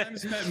mean? Time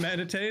spent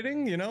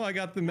meditating. You know, I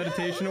got the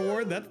meditation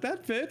award.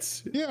 That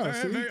fits. Yeah, All right,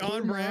 see, very clear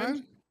on brand.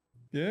 mind.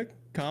 Yeah,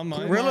 calm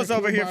mind. Rilla's Cool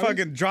over here body.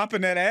 fucking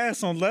dropping that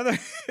ass on Leatherhead.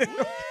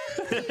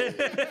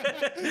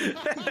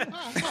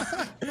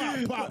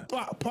 Pop,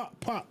 pop, pop,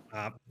 pop,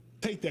 pop.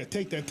 Take that,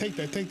 take that, take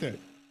that, take that.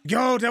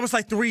 Yo, that was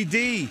like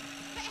 3D.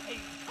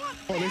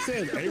 Oh, they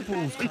said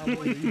April's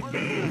combo.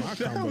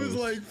 That was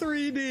like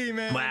 3D,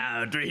 man.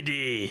 Wow,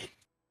 3D.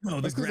 Oh,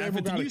 the That's 'cause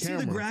April graphics. got Did a you see the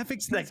camera.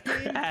 graphics? The in this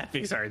game?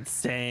 graphics are I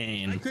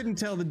insane. couldn't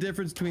tell the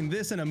difference between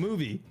this and a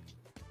movie.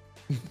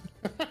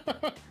 At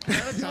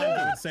a time,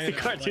 I would say that,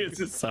 CaRtOoNz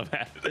is so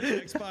bad.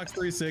 Xbox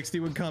 360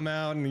 would come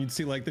out and you'd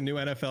see like the new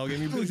NFL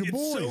game. You'd be like, Those are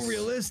it's so boys.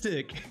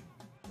 realistic.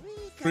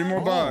 3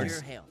 more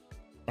bugs.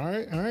 All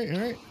right, all right, all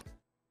right.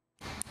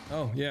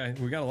 Oh yeah,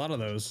 we got a lot of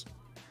those.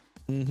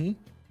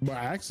 By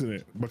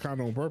accident, but kind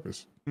of on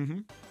purpose.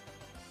 Man,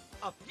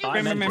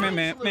 man, man, man,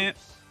 man.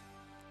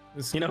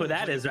 This You know who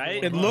that is,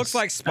 right? It looks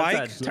like Spike.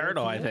 That's a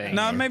turtle, I think.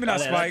 No, maybe not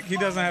Oh, yeah, Spike. He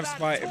doesn't have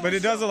Spike, but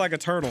it does look like a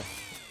turtle.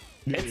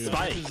 It's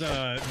Spike.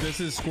 This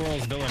is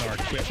Squirrel's villain arc.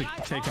 We have to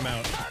take him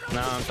out.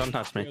 No, don't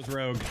touch He me. goes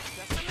rogue.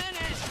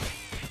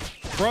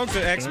 Rogue's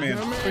an X-Men.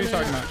 What are you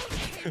talking about?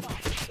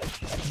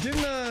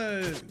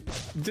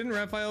 Didn't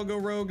Raphael go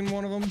rogue in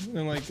one of them?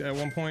 And like at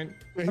one point.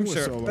 Yeah, he I'm was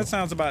sure. solo, That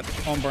sounds about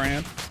on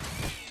brand.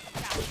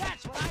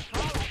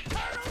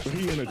 but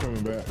he ended up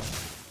coming back.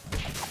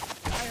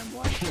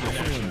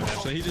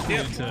 So he just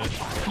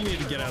needed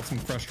to get out some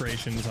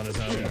frustrations on his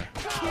own.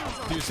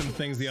 Do some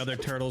things the other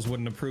turtles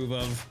wouldn't approve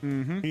of. He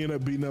ended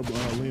up beating up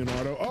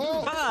Leonardo.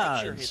 Oh,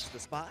 Bugs.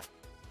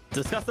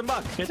 Disgusting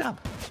bug. Good job.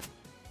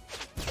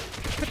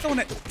 Quit throwing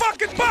that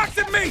fucking box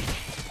at me!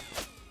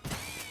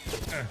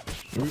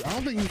 I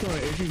don't think he's throwing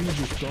it. He was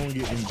just throwing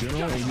it in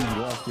general, and he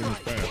walked in his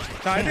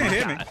path. No, he didn't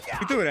hit me.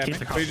 He threw it at me, Keep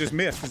the but he just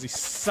missed because he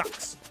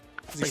sucks.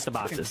 'Cause Break he's the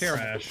boxes. fucking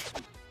terrible. Trash.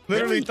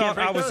 Literally You can't thought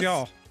I break was those.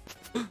 y'all.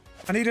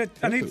 I need to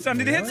hit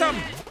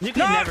something. You can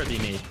No! never be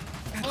me.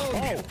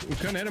 Oh, we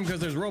couldn't hit him because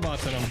there's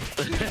robots in him.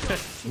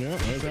 Yeah,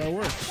 that's how it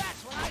works.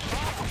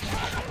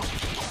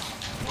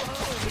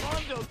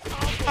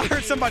 I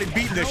heard somebody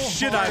beating the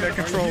shit out of their Are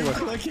you controller.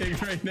 clicking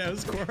right now,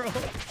 Squirrel?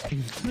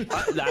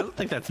 I don't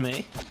think that's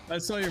me. I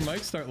saw your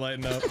mic start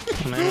lighting up.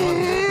 Man,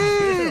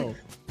 I Ew.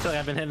 feel like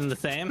I've been hitting the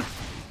same.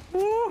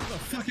 What the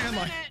fuck am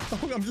I?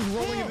 Oh, I'm just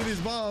rolling into these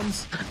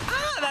bombs.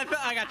 Ah,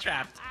 I got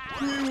trapped.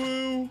 Wee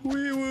woo,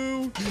 wee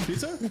woo.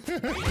 Pizza?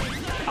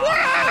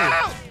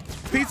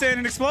 Pizza and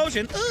an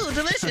explosion. Ooh,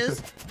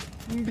 delicious.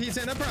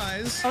 Pizza and a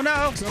prize. Oh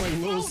no. Sound like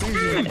Little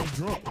Caesar when he's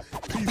drunk.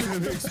 Pizza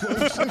and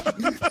explosion.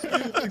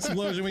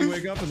 Explosion when you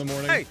wake up in the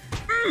morning. Hey,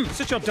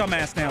 sit your dumb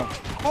ass down.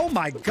 Oh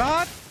my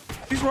god.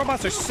 These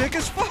robots are sick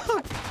as fuck.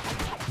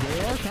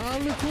 They are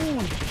kind of cool.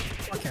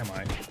 Fuck am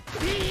I?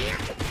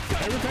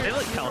 Everything They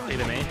look healthy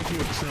to me.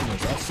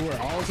 I swear,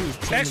 all his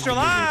trimmers Extra are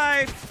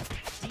life.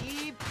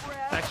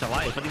 Extra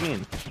life. What do you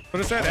mean? What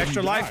is that?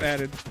 Extra life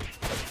added.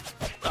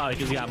 Oh,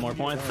 because you got more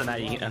points than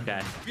I.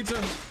 Okay.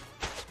 Pizza,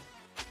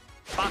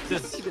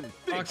 Boxes.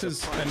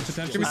 boxes, and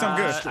potentially. Give me some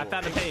good. I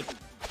found the tape.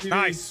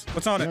 Nice.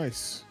 What's on it?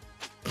 nice.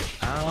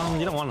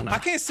 You don't want to know. I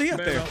can't see up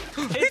there.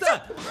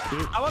 Pizza!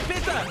 I want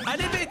pizza! I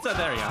need pizza!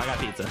 There we go, I got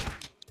pizza.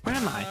 Where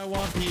am I? I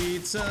want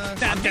pizza.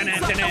 Dun, dun,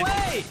 dun, dun, dun.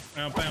 Away!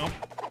 Bow, bow.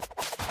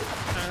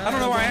 I don't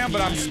know where I am,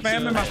 but I'm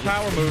spamming my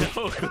power move.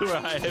 No clue where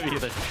I am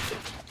either.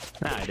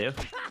 Nah, I do.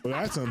 Well,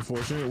 that's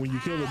unfortunate. When you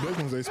kill the big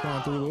ones, they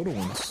spawn through the little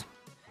ones.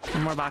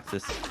 More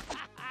boxes.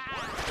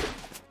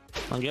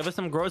 I'll give us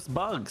some gross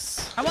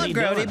bugs. I want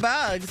grody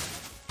bugs.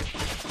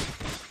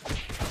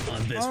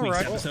 On this All week's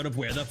right. episode of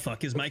Where the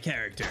Fuck Is My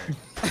Character?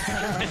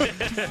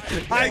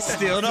 I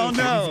still don't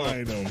know.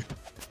 I know.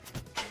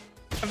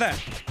 Look at that.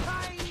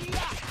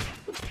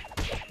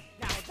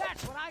 Now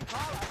that's what I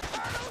call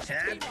a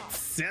turtle.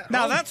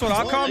 Now that's what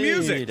I call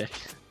music. Dude.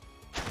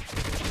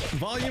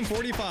 Volume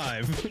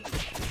 45.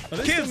 Are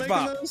they still Kids making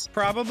Bop, those?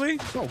 probably.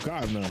 Oh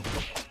God, no.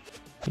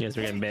 You guys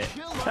were getting bit.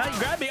 Oh, you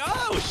grabbed me.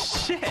 Oh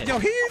shit. Yo,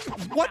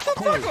 what the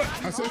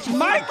fuck? I said you.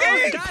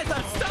 Mikey! Guys,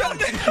 I'm stuck.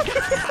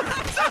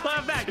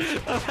 I'm back.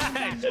 I'm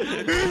back.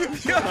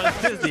 I'm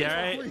dizzy, all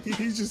right?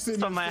 He's just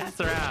sitting. Spun my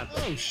ass around.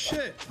 Oh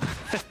shit.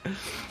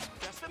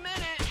 Just a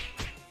minute.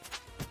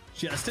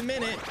 Just a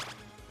minute.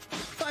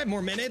 5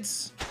 more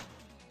minutes.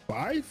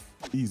 5?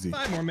 Easy.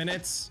 5 more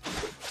minutes.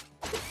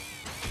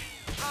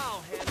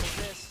 I'll handle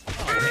this.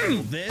 I'll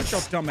handle this.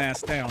 Shut your dumb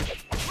ass down,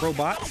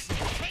 robots.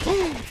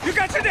 You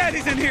got your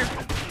daddies in here.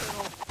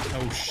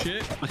 Oh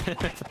shit.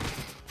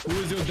 Who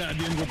is your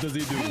daddy and what does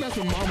he I think do? that's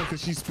the mama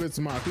because she spits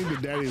them out. I think the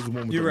daddy is the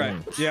one with You're the right.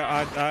 lungs.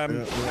 Yeah, I'm.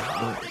 Yeah.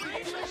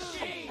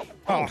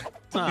 Oh,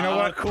 you know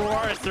what? Of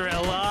course,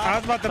 Rilla. I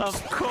was about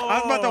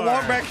to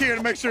walk back here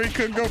to make sure he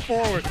couldn't go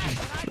forward.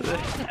 Haters.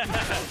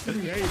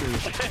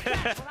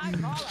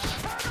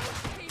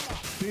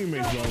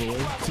 Teammates, by the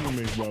way.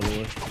 Teammates, by the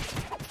way.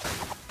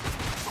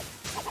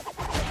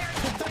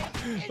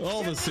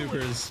 All the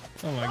supers.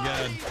 Oh my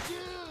god.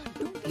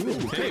 Ooh,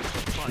 Tape.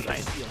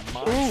 Nice.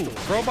 Ooh,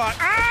 robot.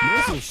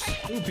 Ah! missiles.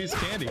 Ooh, piece of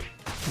candy.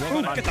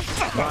 Ooh, get the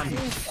fuck out.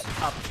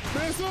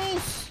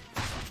 Missiles.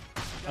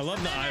 I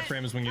love the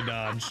iframes when you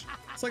dodge.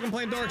 It's like I'm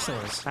playing Dark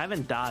Souls. I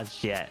haven't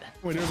dodged yet.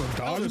 Wait, there's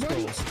a Elder dodge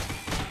button?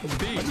 Scrolls. With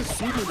B. I just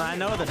super. I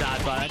know the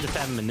dodge button. I just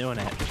haven't been doing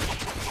it.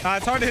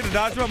 It's hard to hit the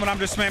dodge button when I'm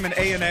just spamming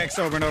A and X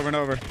over and over and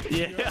over.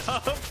 Yeah.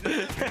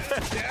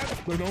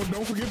 But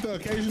don't forget the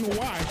occasional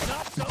Y.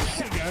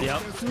 Got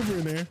Yep. that super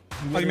in there.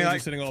 Oh, you mean like?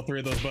 Just hitting all 3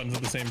 of those buttons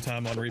at the same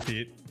time on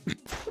repeat.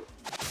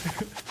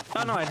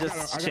 Oh no, I I just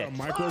got shit. a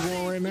micro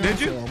going right now. Did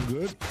you? So I'm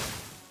good.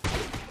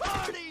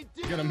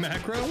 You got a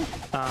macro?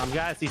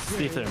 Guys, he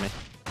see through me.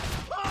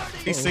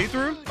 He see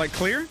through? Like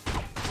clear?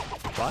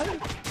 What?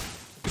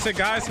 You said,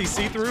 guys, he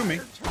see through me.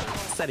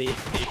 Said he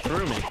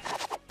threw me.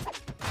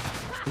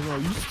 You know,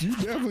 you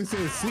definitely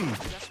said C.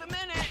 Just a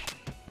minute.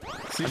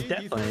 See? He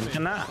Definitely threw me.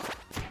 cannot.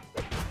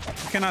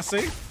 Can I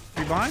see?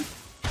 You blind?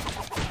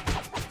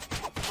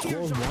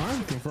 Scrolls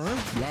blind,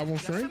 confirmed. Live on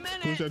stream.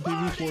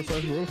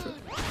 Twitch.tv/Rosa.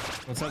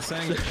 What's that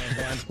saying?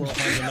 Blind squirrel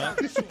finds a nut.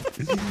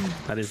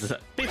 That is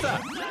pizza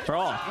for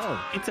all.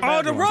 Pizza for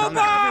Oh, the everyone. I'm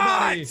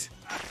not- robot!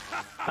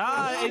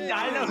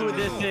 I know who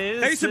this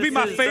is. That used to be This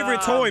my is,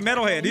 favorite toy,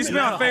 Metalhead. He used to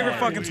be my favorite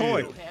fucking toy.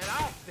 And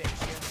I'll fix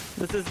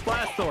you. This is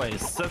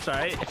Blastoise. That's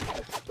right.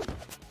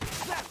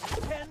 That's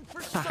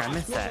 10%. Fuck, I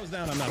missed Slows that.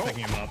 down, I'm not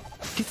picking him up.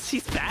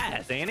 He's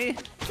fast, ain't he?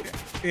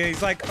 Yeah,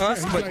 he's like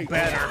us, He's but like-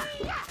 better.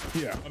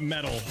 Yeah. A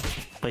metal.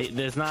 But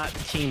there's not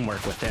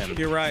teamwork with him.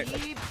 You're right.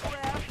 Deep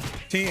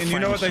breath. And you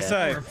know what they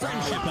say? Or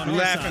friendship on our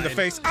Laugh in the side.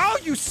 face. Oh,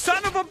 you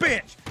son of a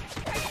bitch!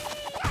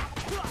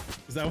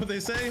 Is that what they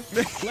say?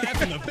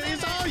 Laugh in the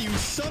face. Oh, you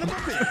son of a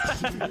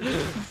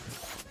bitch.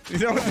 You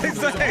know what they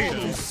say?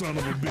 Oh, son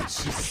of a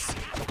bitch.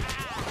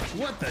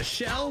 What the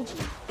shell?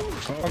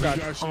 Oh, God. we got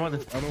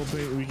shit. I don't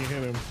think we can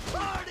hit him.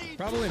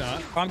 Probably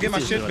not. I'm getting my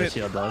This is shit what a bit.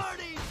 shield does.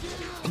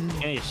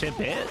 Yeah, your shit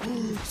bit.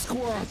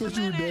 Squirrel, I thought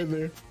you were dead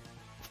there.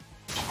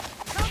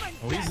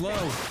 Oh, he's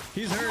low.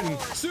 He's hurting.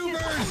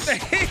 Supers!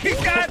 He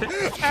got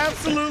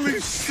absolutely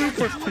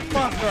super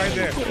fucked right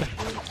there.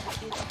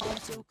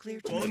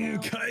 One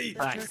kite.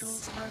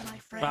 Nice.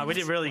 Wow, we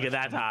did really good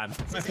that time.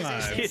 High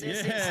five.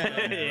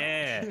 Yeah.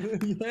 Yeah.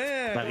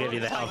 Yeah. I'll give you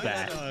the health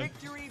back.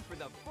 Victory for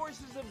the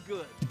forces of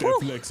good. That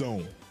flex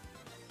on.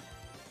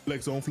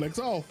 Flex on, flex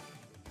off.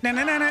 Nah,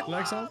 nah, nah, nah.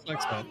 Flex on,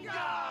 flex on.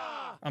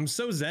 I'm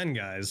so zen,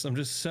 guys. I'm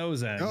just so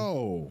zen.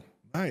 Oh,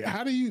 right.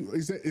 How do you,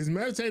 is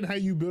meditating how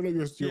you build up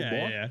your yeah, bar?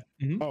 yeah,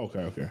 yeah. Mhm. Oh,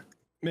 okay.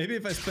 Maybe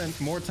if I spent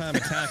more time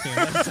attacking,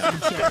 less time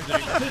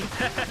charging.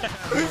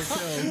 More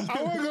kills.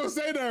 I wasn't gonna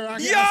say that. I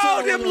Yo,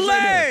 wasn't them gonna say that.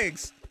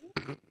 legs!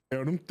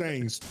 Yo, them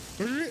things.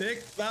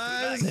 Thick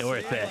thighs. They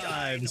were thick.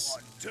 Vibes.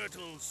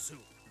 Turtle soup.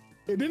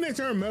 Hey, didn't they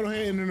turn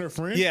Metalhead into their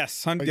friend?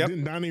 Yes, Like, yep.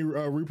 didn't Donnie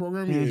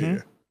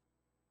reprogram?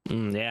 Yeah.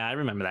 Yeah, I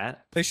remember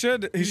that. He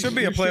should be a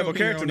You're playable stroking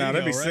character your now. own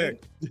That'd be ego,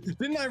 sick. right?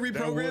 Didn't I That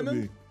reprogram would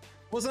him? be.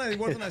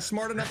 Wasn't I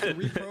smart enough to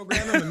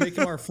reprogram him and make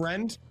him our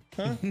friend?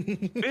 Huh?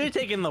 We're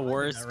taking the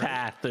worst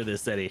path through the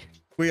city.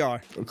 We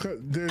are.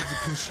 There's the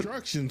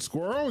construction,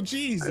 Squirrel. You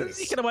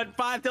Jesus. could have went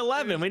 5 to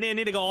 11. We didn't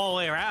need to go all the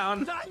way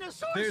around.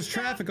 There's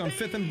traffic on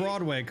 5th and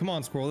Broadway. Come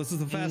on, Squirrel. This is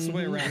the fastest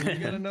way around. You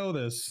gotta know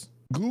this.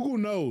 Google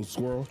knows,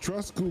 Squirrel.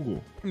 Trust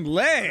Google.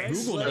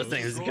 Legs. Google those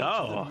things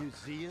go.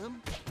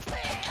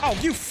 Oh,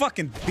 you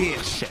fucking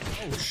bitch. Shit.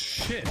 Oh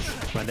shit.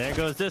 But there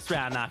goes this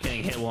round not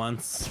getting hit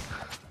once.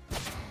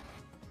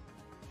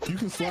 You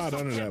can slide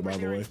under that, by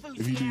the way.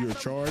 If you do your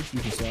charge,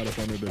 you can slide up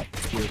under the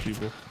square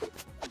people.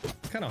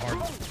 It's kind of hard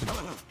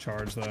to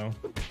charge though.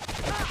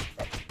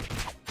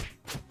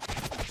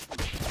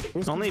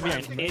 Only if you're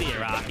an idiot,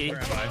 Rocky.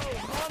 Where am I?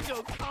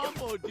 Wombo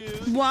combo,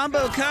 dude.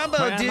 Wombo combo,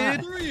 Where am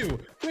I? Where are you?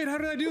 Wait, how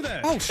did I do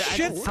that? Oh,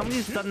 shit.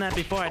 Somebody's done that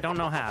before. I don't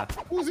know how.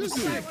 Who's this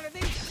Try dude? one of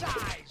these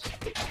size.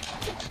 Now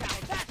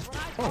that's what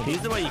I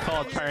These are what you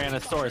call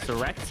Tyrannosaurus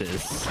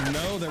rexes.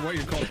 No, they're what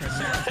you call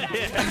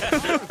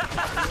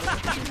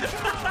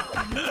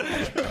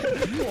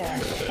You are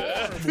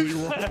horribly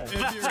wrong.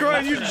 Screw,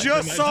 you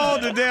just saw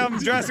the damn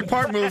Jurassic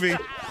Park movie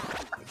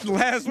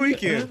last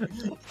weekend.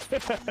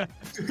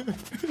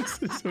 This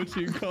is what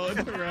you call a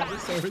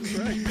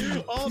Tyrannosaurus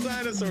Rex. All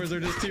dinosaurs are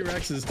just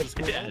T-Rexes to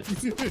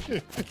squirrels.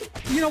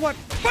 You know what?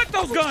 Put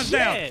those guns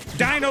down. Shit.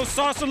 Dino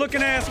saucer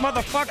looking ass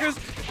motherfuckers.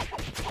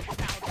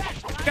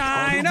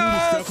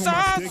 Dino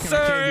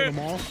saucer.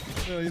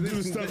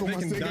 Dude stuck on my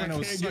stick and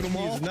I can't get them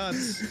all.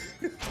 Nuts.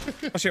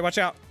 Oh shit, watch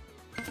out.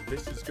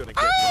 This is gonna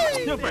get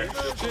Super.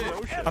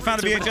 I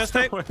found a VHS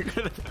tape.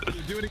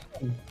 Do it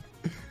again.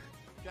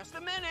 Just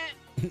a minute.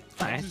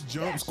 I just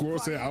jumped. Squirrel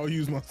said, "I'll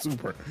use my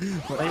super."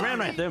 They ran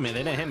right through me.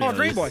 They didn't hit me. Oh, at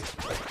Green least.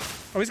 Boy.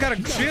 Oh, he's got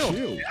a shield.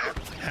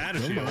 Had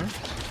a shield.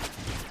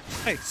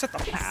 Hey, sit the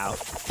Ow.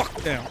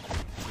 fuck down.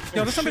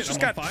 Yo, this somebody shit,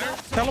 just I'm got on fire?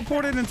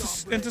 teleported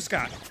into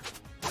Scott.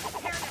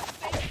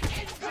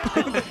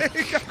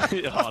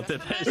 Oh,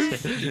 did that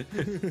shit.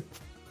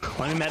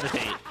 Let me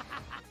meditate.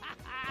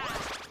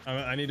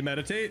 I need to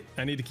meditate.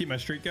 I need to keep my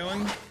streak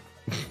going.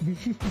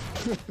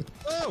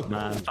 Oh! Come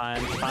on,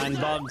 find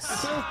bugs.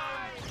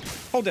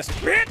 Hold this,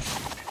 bitch.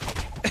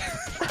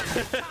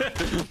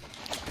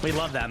 We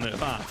love that move,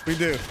 huh? We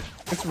do.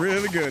 It's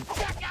really good.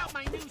 Check out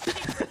my new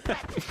secret.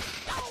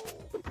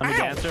 Let me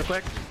dance real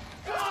quick.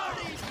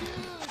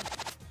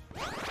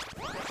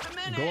 Just a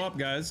minute. Go up,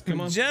 guys.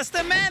 Come on. Just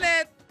a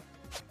minute.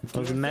 I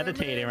was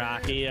meditating,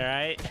 Rocky, all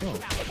right?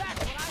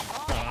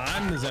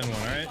 I'm the Zen one,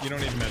 all right? You don't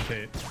need to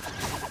meditate.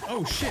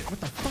 Oh, shit. What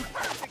the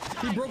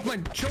fuck? He broke my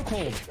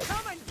chokehold.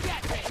 Come and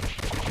get me.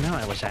 No,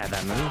 I wish I had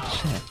that move.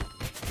 Shit.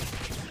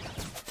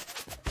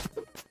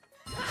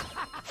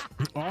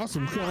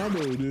 Awesome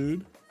combo,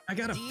 dude. I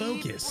gotta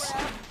focus.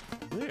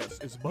 this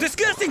is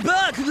Disgusting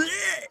bug.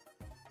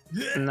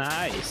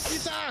 Nice.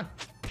 Pizza!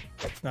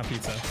 Not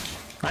pizza.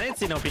 I didn't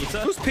see no pizza.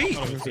 Who's Pete?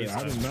 Oh, it was I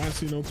pizza. did not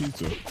see no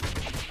pizza.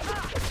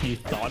 You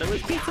thought it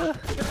was pizza?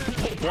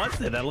 What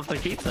was it? That looked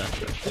like pizza.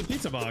 The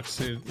pizza box.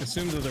 It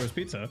assumed that there was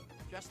pizza.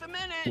 Just a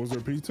minute. Was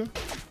there pizza?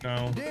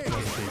 No, it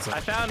wasn't pizza. I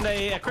found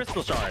a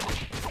crystal shard.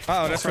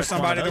 Oh, that's for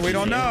somebody that we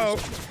don't know.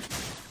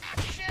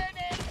 Action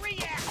and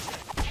reaction.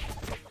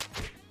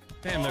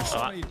 Damn, there's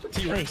so many Wait,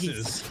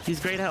 T-Rexes. he's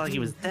grayed out like he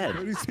was dead.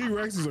 Yo, these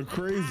T-Rexes are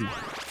crazy.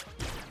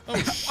 Oh,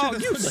 shit. Oh,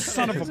 you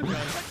son of a...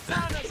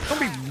 Don't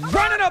be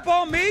running up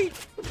on me.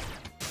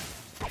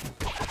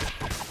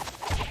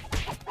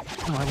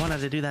 Oh, I wanted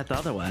to do that the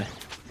other way.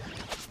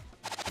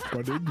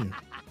 Why didn't you?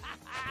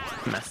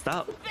 Messed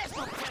up. This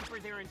will temper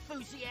their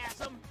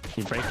enthusiasm.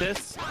 You break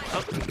this?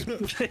 Oh,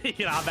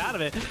 you know, I'm out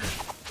of it.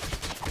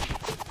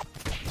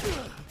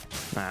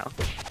 Wow.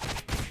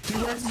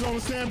 T-Rexes on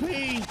the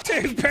stampede.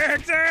 Team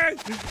Panthers.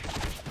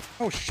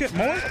 Oh shit,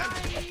 more?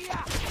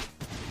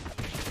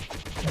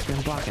 I've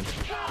been blocking.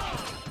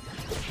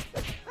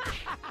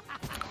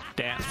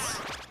 Dance.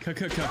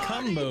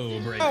 Combo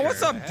breaker. Oh,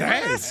 what's up,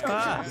 Dask?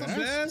 Ah, What's up,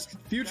 Dask?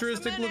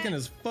 Futuristic looking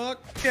as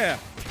fuck. Yeah,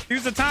 he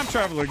was a time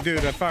traveler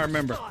dude, if I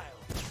remember.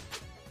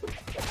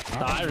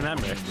 I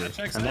remember.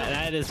 Checks And out.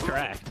 that is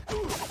correct. I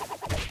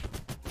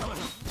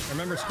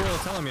remember Squirrel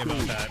telling me about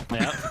that.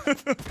 Yep.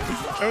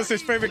 That was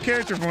his favorite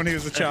character from when he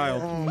was a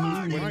child.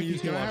 he Mikey,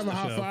 used to can I watch have a the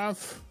high show.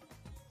 five?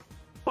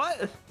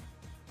 What?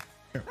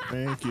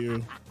 Thank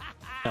you.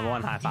 And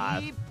one high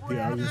five.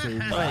 Yeah, I was just saying.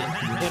 Wait,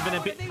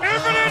 infinite be-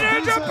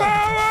 Infinite Ninja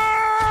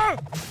Power!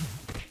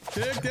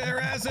 Kick their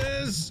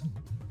asses!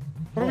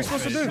 What are we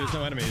supposed to do? There's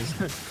no enemies.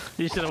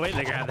 You should have waited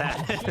to grab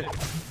that.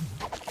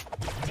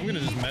 I'm gonna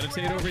just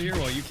meditate over here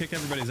while you kick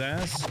everybody's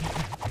ass.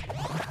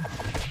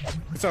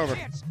 It's over.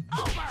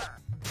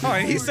 Oh,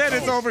 and he said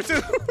it's over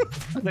too.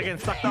 They're getting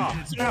sucked off.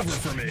 It's over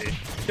for me.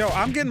 Yo,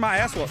 I'm getting my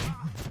ass whooped.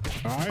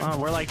 All right, Oh,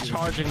 we're like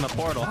charging the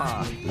portal,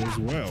 huh? as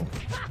well.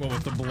 What,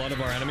 with the blood of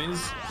our enemies?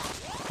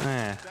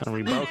 Eh, and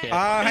we broke it.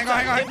 Hang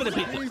on. Infinite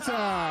pizza. Pizza.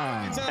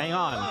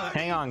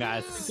 Hang on,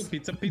 guys.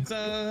 Pizza,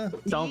 pizza.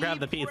 Don't grab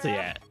the pizza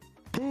yet.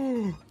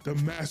 The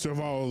master of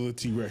all the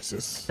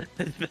T-Rexes.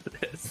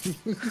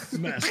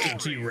 Master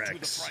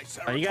T-Rex.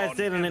 Are you guys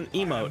doing an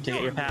emote to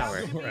get your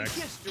power? T-Rex.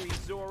 History,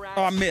 Zorak.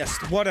 Oh, I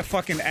missed. What a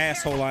fucking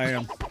asshole I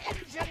am.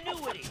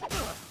 Ingenuity.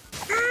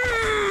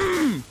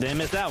 Didn't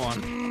miss that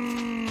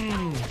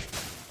one.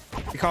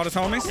 He called his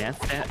homies. Dance,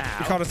 dance, He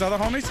ow. called his other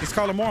homies. He's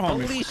calling more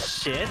homies. Holy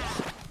shit.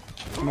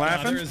 I'm They're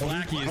laughing. his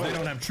lackeys. They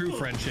don't have true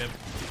friendship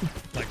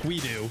like we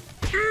do.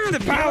 The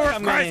power of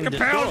I'm Christ getting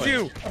compels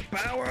you. destroyed. The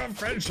power of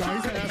friendship.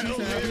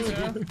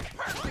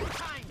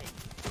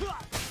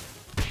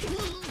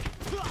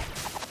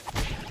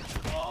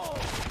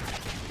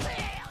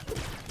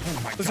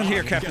 Listen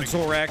here, Captain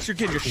Thorax. You're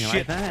getting your You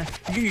shit. like that?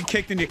 You're getting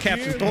kicked in your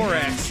Captain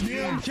Thorax.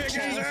 Kick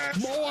his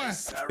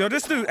ass. Yo,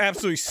 this dude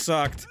absolutely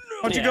sucked.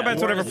 Why don't you Yeah, go back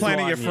to whatever worst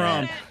planet you're one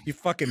from, yet. you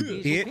fucking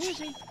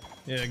bitch.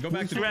 Yeah, go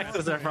back to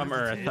T-Rexes are from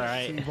Earth,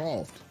 alright?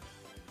 Involved.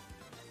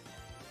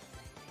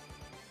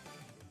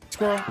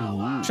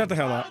 Squirrel, shut the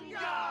hell up.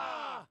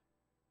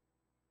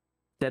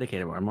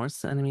 Dedicated war. More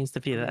enemies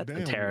defeated. That's a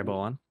Damn. terrible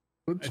one.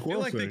 I feel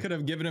like they could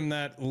have given him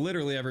that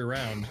literally every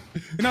round.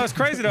 You know, it's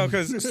crazy though,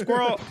 because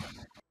Squirrel,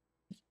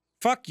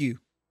 fuck you.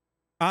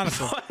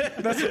 Honestly,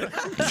 that's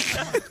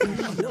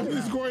What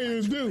does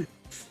Squirrel do?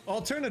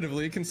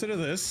 Alternatively, consider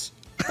this.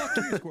 Fuck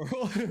you,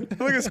 Squirrel.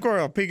 Look at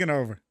Squirrel peeking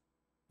over.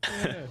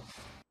 Yeah.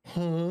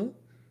 Huh?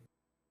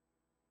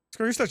 Squirrel,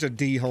 you're such a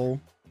D-hole.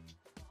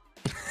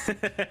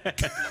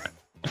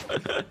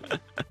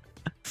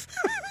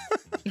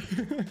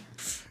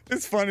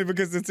 It's funny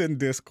because it's in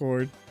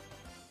Discord.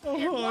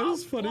 Oh,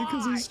 it's funny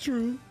because it's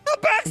true. The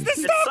back's the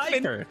stuff.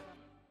 Scyther.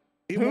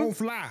 It won't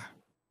fly.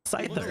 Looks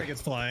like Scyther.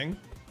 it's flying.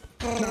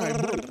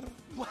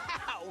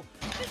 Wow!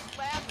 This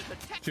lab is a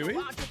Chewie?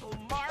 technological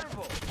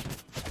marvel.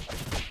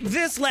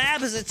 This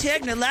lab is a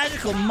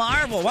technological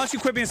marvel. Why don't you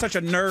quit being such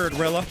a nerd,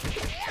 Rilla?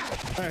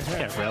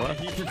 Yeah, Rilla.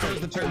 He prefers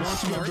the term Why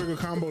don't you got a smart. bigger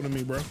combo than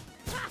me, bro?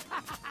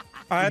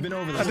 I've been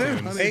over this I do.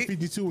 time.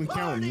 152 and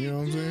counting, you know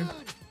what I'm saying?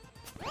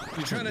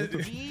 You're trying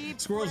to.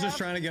 Squirrel's just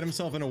trying to get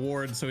himself an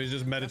award, so he's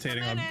just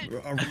meditating on a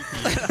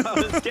repeat. I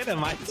was getting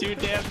my 2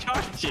 damn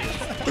charges.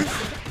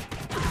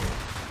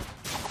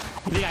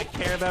 You think I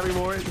care about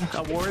awards?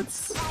 I'll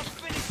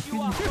finish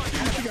you off. I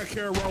think I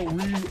care about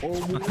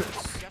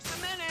awards. Just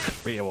a minute.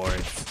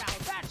 Rewards. Now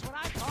that's what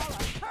I call a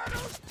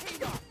turtle's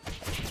team up.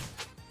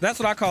 That's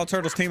what I call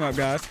Turtles team up,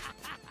 guys.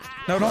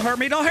 No, don't hurt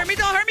me. Don't hurt me.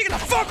 Don't hurt me. Get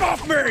the fuck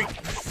off me.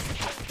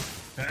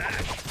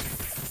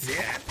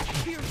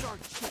 Here's our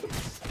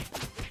chance.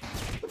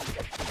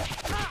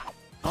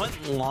 I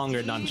want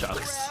longer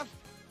nunchucks.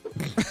 I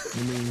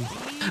mean,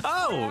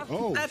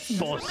 Oh, that's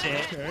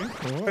bullshit. okay.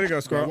 Well, Way to go,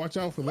 Squirrel. Watch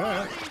out for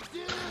that.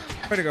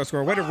 Way to go,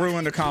 Squirrel. Way to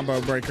ruin the combo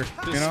breaker.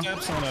 You Just know?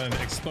 steps on an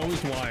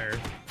exposed wire.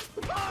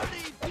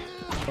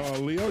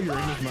 Leo, you're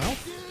in his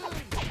mouth.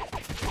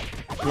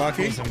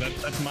 Lucky. Listen,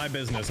 that's my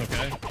business,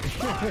 okay?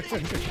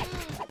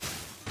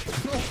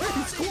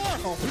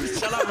 Squirrel.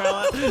 Shut up,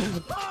 Rilla.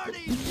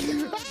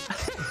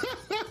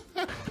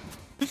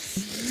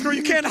 Squirrel,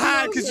 you can't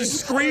hide because you're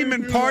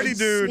screaming party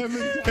dude in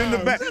the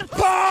back.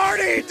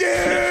 Party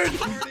dude!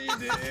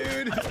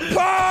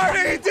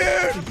 Party,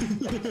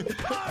 dude!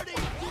 Party dude!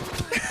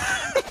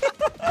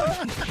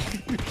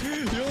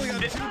 You only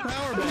got 2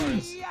 power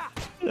bars.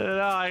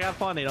 No, I got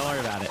plenty. Don't worry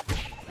about it.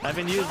 I've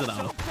been using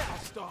them.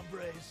 Fast,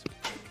 hombres.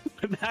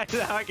 That's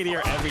how I can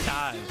hear every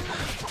time.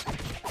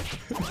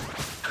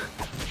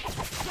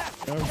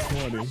 That's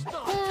funny.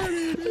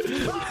 Party,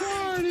 dude.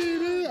 Party,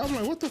 dude. I'm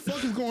like, what the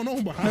fuck is going on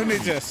Who behind me?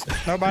 needs this?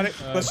 Nobody?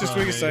 Let's just,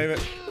 we can save it.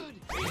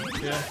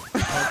 Yeah.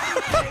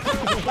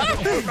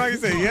 Like I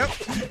said, yep.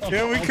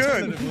 Yeah, we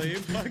could. Alternatively,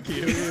 fuck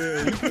you.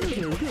 Yeah,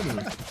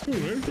 goodness.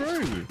 Dude, that's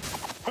crazy.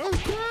 That's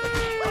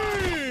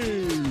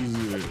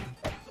crazy.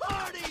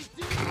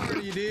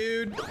 Party,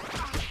 dude.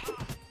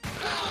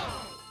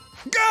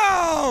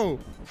 Go!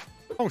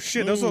 Oh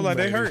shit, those look like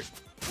they baby. hurt.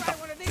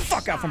 Get the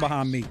fuck out from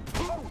behind me.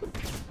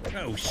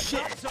 Oh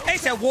shit.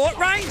 It's a Wart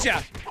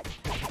Ranger!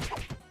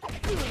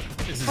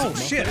 This is Oh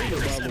shit. By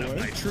the way.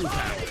 my true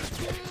power.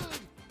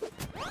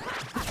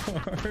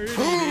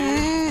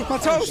 My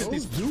toes!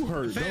 These do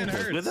hurt. Fan don't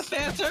they? Did hurts. the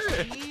fans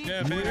hurt?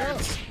 Yeah, fan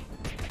hurts.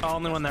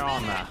 Only when they're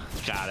on the.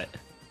 Got it.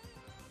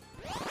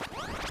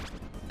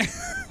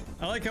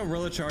 I like how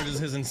Rilla charges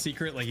his in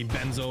secret, like he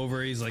bends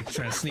over, he's like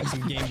trying to sneak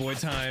some Game Boy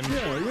time.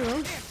 Yeah, you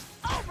know.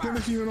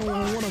 Let you know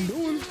what I'm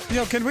doing.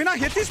 Yo, can we not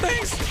hit these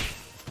things?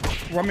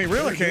 Well, I mean,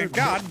 really can't.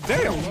 God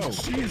damn. Low.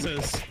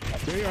 Jesus.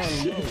 They are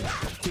low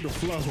to the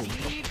flow.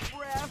 Deep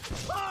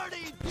breath.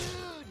 Party,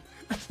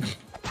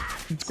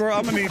 dude. Squirrel,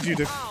 I'm gonna need you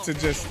to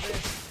just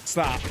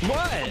stop.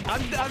 What?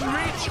 I'm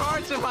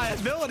recharging my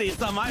ability. It's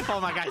not my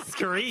fault my guy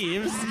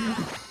screams.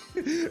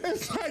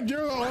 It's like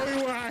you're the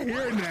only one I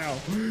hear now.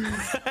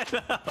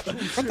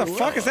 What the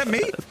fuck? Is that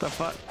me? What the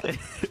fuck? Yeah,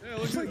 it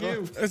looks like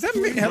you. Is that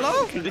me?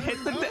 Hello? Hit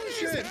the Oh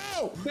shit.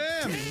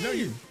 Damn. No,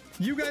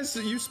 you guys,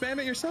 you spam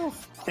it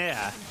yourself.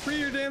 Yeah. Free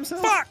your damn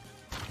self. Fuck!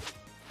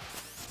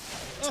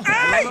 I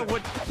Hey! don't know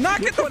Knock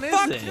which it the one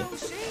fuck! is it?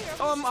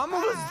 Oh, I'm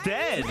almost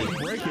dead.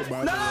 Break it,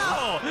 by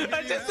No! the way.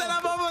 I just said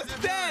I'm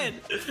almost dead.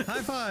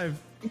 High five.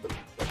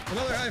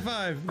 Another high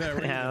five. There,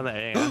 right Yeah,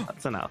 there you go.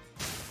 That's enough.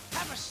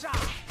 Have a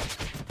shot.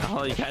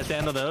 Oh, you guys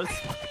handle those?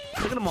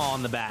 Look at them all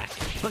in the back.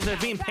 Look, they're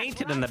being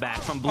painted in the back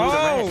from blue to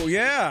Oh, red.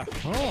 yeah.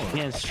 Oh,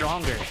 Getting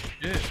stronger.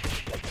 Shit.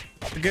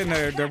 You're getting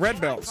the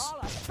red belts. Call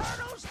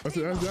a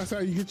turtle's that's how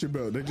you get your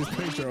belt. They just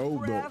paint your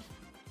old belt.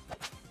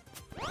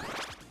 What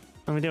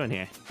are we doing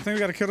here? I think we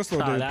gotta kill this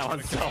little Oh, dude. that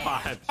one's so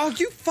hot. Oh,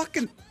 you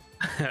fucking...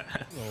 All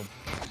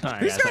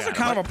right, These guys are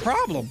kind of a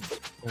problem.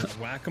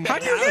 Whack 'em.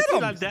 How'd you hit I'm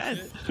him? not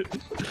dead.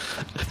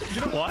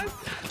 You know what?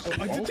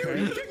 Dude,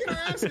 you're kicking our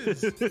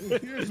asses.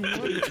 Here's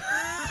one.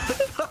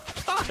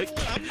 Fuck.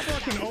 I'm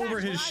fucking over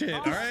his shit,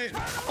 alright?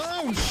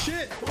 Oh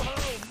shit!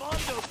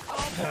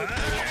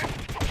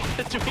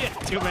 We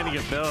have too many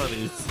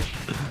abilities.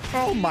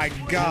 Oh my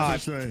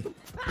god. Thing.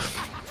 Yeah,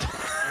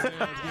 let's get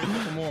a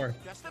couple more.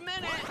 Just a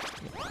minute.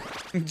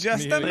 Just a He's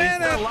He's still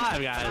minute.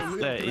 alive, guys.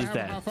 There, he's High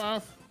dead.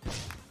 five.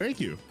 Thank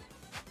you.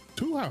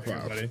 2 high Here,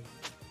 fives. buddy.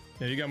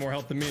 Yeah, you got more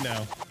health than me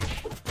now.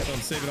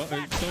 Don't save it all.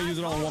 Don't use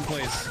it all in one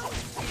place.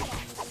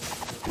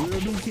 We'll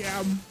do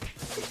Cam.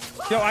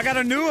 Yo, I got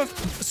a new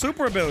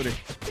super ability.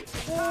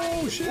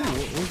 Oh shit!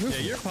 Yeah,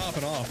 you're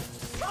popping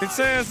off. It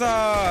says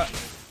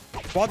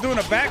while doing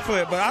a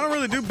backflip, but I don't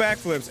really do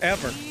backflips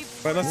ever.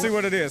 But let's see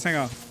what it is. Hang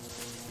on.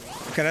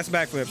 Okay, that's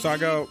backflip. So I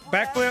go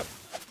backflip.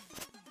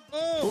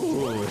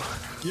 Oh,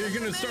 you're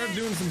gonna start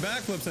doing some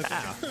backflips. I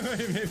think.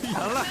 Maybe. I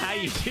don't know how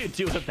you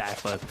do a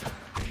backflip.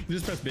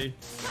 Just press B.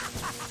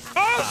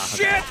 Oh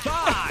shit!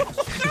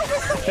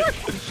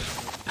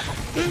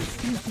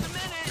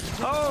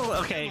 Oh,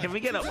 okay. Can we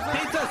get a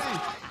pizza?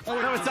 Oh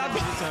no, it's not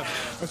pizza.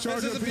 A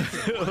charge of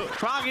pizza.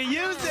 Froggy,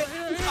 use it.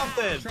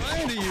 Something.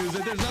 Trying to use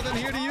it. There's nothing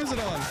here to use it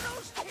on.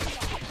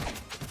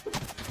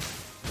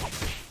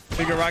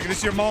 Figure Rocket, this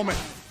is your moment.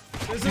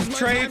 This You is my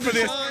trained time for to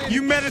this. shine.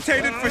 You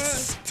meditated for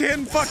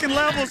 10 fucking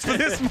levels for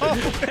this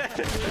moment.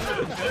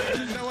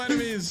 No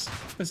enemies.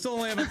 I still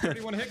only have a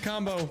 31 hit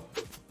combo.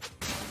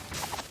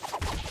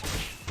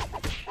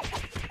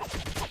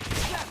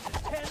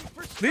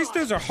 These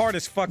dudes are hard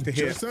as fuck to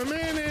hit. Just a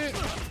minute.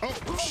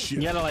 Oh shit.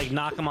 You gotta like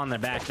knock them on their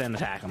back, then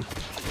attack them.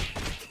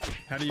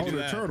 How do you do the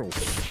that? turtles.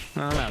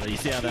 I don't know. You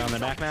see how they're on their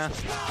back now?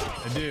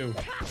 I do.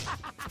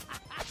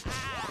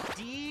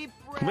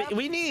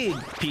 We need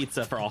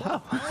pizza for all.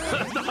 Oh.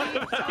 Let's talk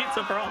about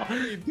pizza for all. I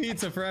need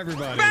pizza for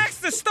everybody.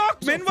 Baxter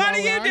Stockman, what are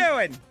you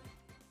doing?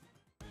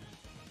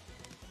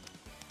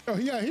 Oh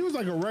yeah, he was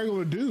like a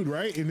regular dude,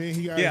 right? And then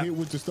he got hit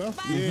with the stuff.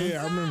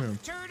 Yeah, I remember him.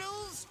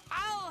 Turtles,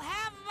 I'll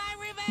have my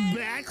revenge.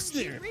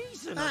 Baxter.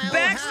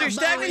 Baxter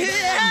Stockman,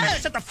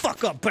 shut the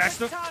fuck up,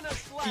 Baxter.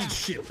 Eat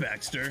shit,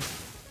 Baxter.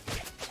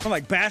 I'm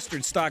like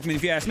bastard Stockman,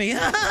 if you ask me.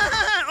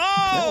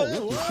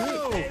 Oh!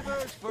 Whoa!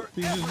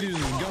 He just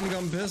uses a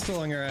gum pistol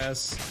on your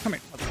ass. Come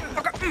here.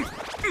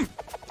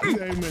 He's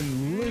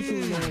aiming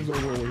literally hands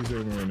over what he's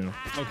aiming right now.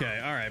 Okay,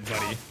 all right,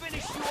 buddy.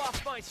 Finish you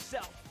off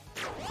myself.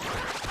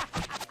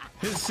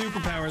 His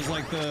superpower is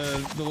like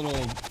the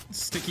little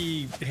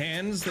sticky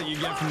hands that you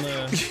get from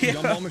the Yeah.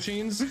 gumball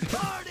machines.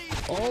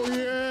 Oh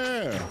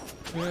yeah.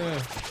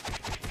 Yeah.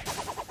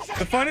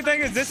 The funny thing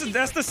is,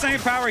 that's the same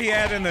power he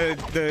had in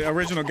the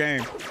original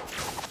game.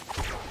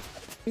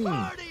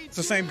 It's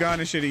the same gun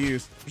and shit he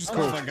used, which is I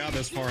don't know cool. if I got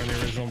this far in the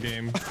original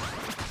game.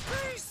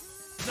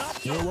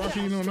 No,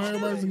 Rocky, you know, not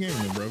everybody's a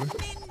gamer, brother.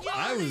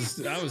 I was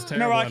terrible.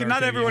 No, Rocky, at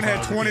not arcade everyone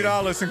games had when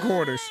I was a $20 kid. in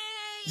quarters.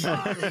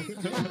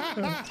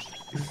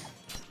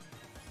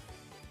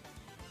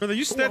 Brother,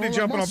 you steady Hold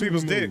jumping my on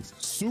people's super dicks.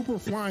 move. Super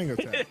flying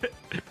attack.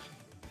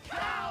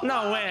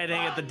 No way I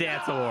didn't get the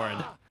dance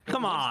award.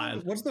 Come on.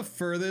 What's the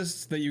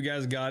furthest that you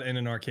guys got in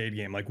an arcade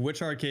game? Like,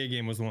 which arcade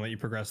game was the one that you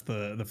progressed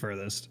the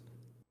furthest?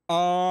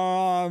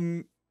 I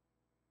don't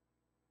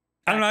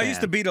know. I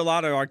used to Pac-Man. beat a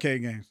lot of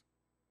arcade games.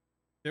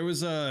 There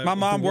was a. My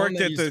mom the one worked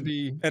that at used to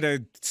be- at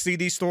a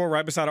CD store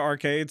right beside an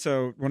arcade,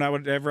 so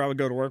whenever I would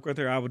go to work with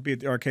her, I would be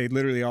at the arcade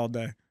literally all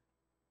day.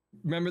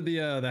 Remember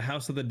the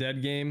House of the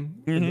Dead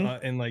game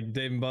in like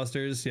Dave and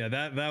Buster's? Yeah,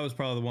 that was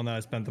probably the one that I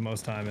spent the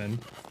most time in.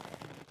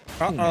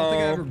 I don't think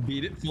I ever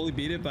fully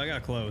beat it, but I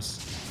got close.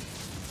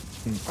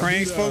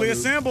 Cranes fully The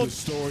assembled.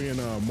 story in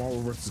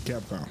Marvel vs.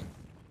 Capcom.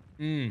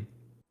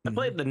 I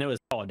played the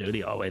newest Call of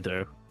Duty all the way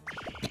through.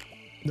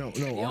 No,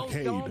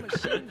 arcade.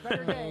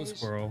 Oh,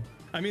 squirrel.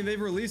 I mean,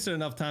 they've released it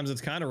enough times.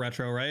 It's kind of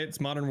retro, right? It's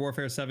Modern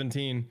Warfare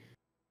 17.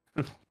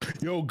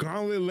 Yo,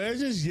 Gauntlet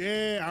Legends?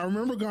 Yeah, I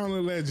remember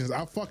Gauntlet Legends.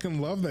 I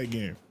fucking love that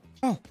game.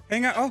 Oh,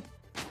 hang out. Oh,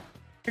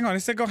 hang on. He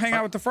said go hang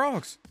out with the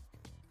frogs.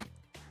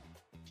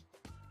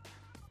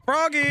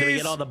 Froggies. Did we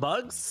get all the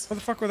bugs? Where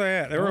the fuck were they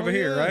at? They were over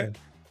here, right?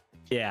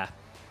 Yeah,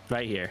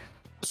 right here.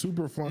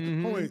 Super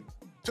fun. Oh, wait.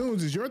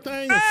 Tunes, is your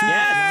thing?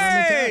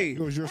 Hey!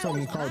 Or is your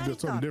something called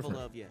something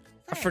different?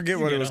 I forget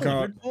what it was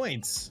called.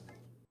 Points.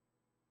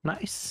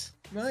 Nice.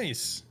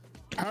 Nice.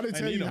 How did they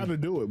tell you how to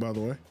do it, by the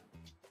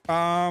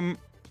way?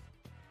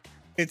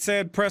 It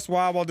said press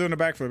Y while doing a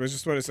backflip. It's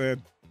just what it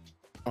said.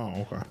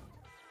 Oh, okay.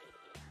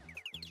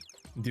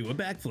 Do a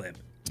backflip.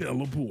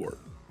 Teleport.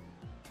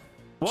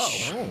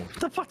 Whoa. Where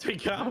the fuck did we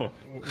go?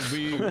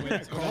 We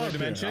went to another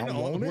dimension. I'm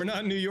Oh, on we're it. not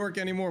in New York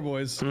anymore,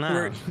 boys.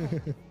 No.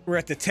 We're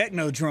at the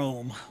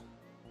Technodrome.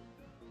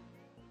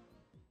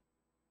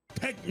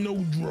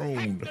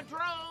 Technodrome.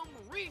 Technodrome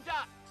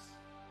Redux.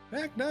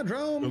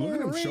 Technodrome. Look at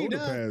them shoulder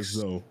Redux.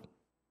 pads, though.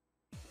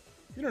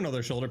 You don't know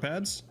their shoulder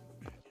pads.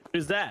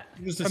 Who's that?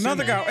 Just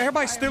Another assuming. guy.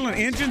 Everybody's stealing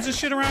engines and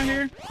shit around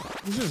here.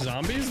 These are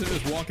zombies. They're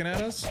just walking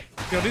at us.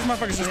 Yo, these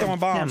motherfuckers just throwing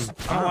bombs.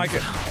 I don't like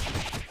it.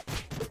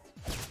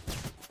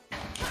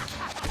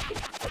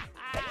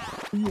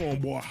 You on,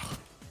 boy?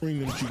 Bring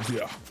them cheeks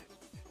here.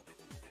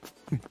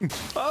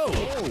 Oh.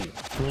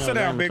 Sit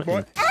down, big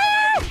boy.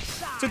 Ah!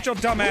 Sit your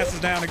dumb asses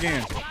down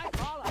again.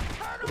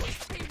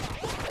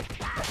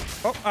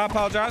 Oh, I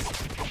apologize.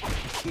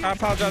 I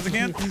apologize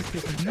again. You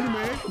the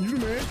man. You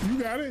the man.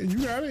 You got it. You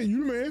got it.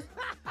 You the man.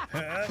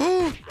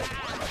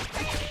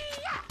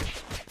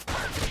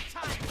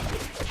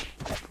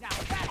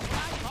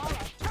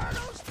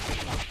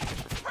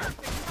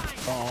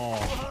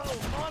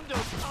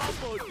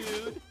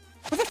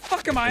 Where the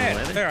fuck am I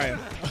at? There I am.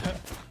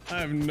 I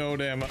have no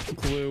damn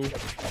clue.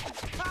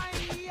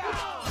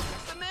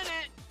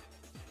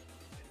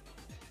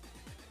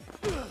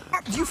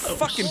 You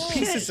fucking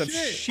pieces of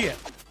shit.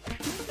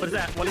 What is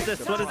that? What is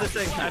this? What is this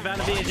thing? I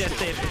found a VHS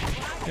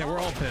tape. Yeah, we're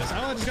all pissed.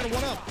 Oh, I just got a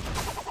 1-up.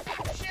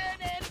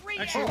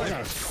 Actually,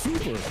 yeah,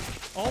 super.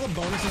 All the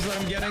bonuses that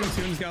I'm getting,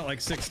 Toon's got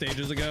like 6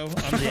 stages ago.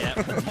 I'm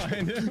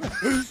behind him.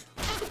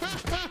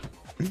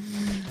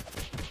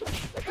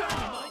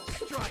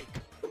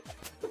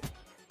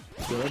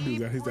 So that dude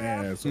got his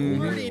ass.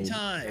 Party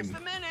time.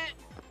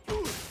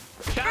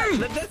 Guys,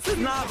 this is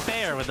not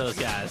fair with those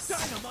guys.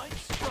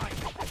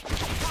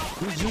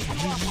 You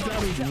just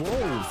got his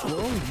rolls,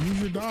 bro.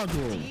 Use your dodge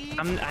roll.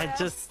 I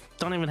just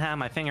don't even have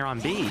my finger on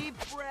B.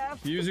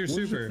 Use your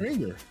Where's super. your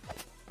finger?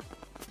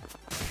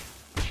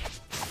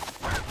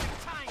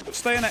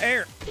 Stay in the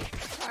air.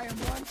 I am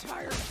one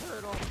tired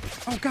turtle.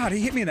 Oh God,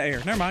 he hit me in the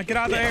air. Never mind. Get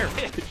out of the air.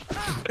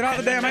 Get out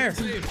of the damn air.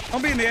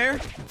 Don't be in the air.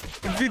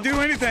 If you do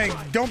anything,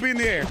 don't be in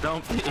the air.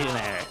 Don't be in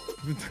there.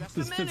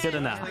 Good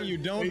enough. You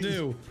don't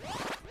do.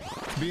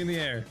 Be in the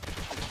air.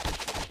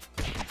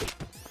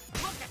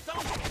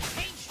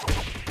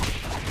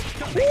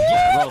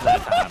 Roll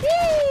that time.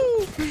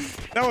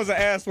 That was an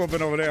ass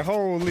whooping over there.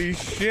 Holy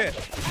shit.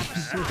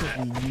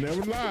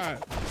 Never lied.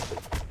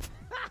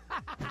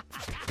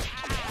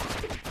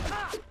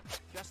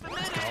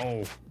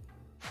 Oh.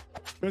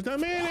 Just a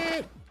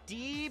minute.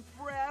 Deep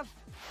breath.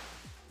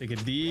 Take a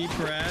deep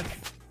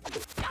breath.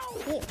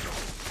 Oh.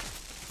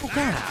 Oh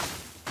God.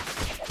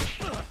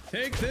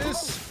 Take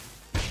this.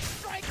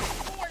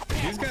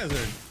 These guys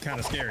are kind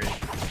of scary.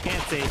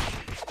 Can't see.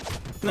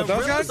 No, The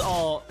those grills guys?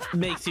 all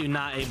makes you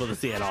not able to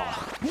see at all.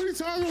 What are you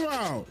talking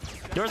about?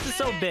 Yours is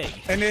so big.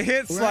 And it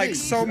hits like Right,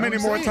 so many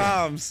I'm more saying.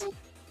 times.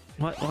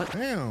 What?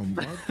 Damn,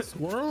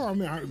 squirrel. I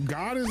mean,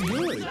 God is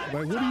good. Like,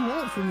 what do you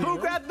want from me? Who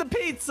bro? grabbed the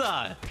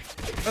pizza?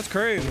 That's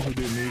crazy. Who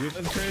didn't need it?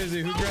 That's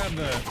crazy. Who grabbed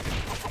that?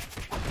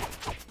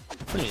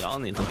 We all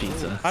need some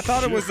pizza. I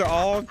thought it was the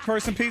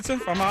all-person pizza,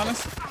 if I'm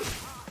honest.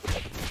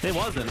 It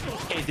wasn't. In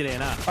case you didn't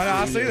know. I know,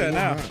 I see that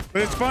now. not.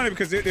 But it's funny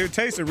because it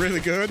tasted really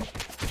good.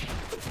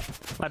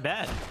 My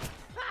bad.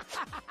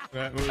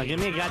 That Now give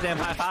me a goddamn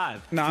high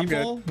five. No, I'm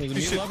people? good. Was it You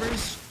meat should-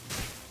 lovers?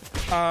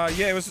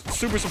 Yeah, it was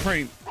Super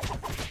Supreme.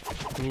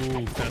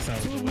 Ooh, that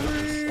sounds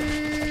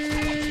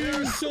delicious.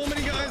 There are so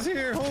many guys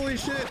here. Holy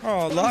shit.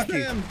 Oh, lucky.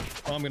 Spam.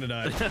 Oh, I'm gonna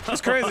die. That's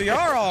crazy. Y'all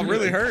are all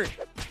really hurt.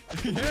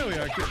 Yeah, we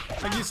are. I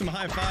could use some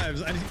high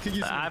fives. I could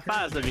use some High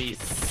fives would be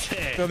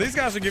sick. So these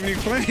guys are giving you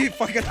plenty of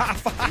fucking high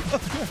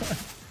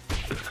fives.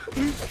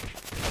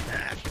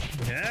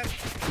 Yeah.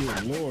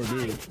 Good Lord,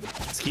 dude.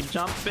 Let's keep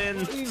jumping.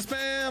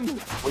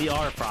 Spam. We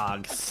are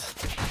frogs.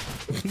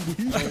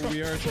 Oh,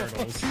 we are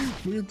turtles.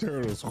 We a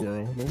turtle,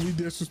 squirrel. Don't be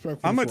disrespectful.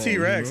 I'm a for all,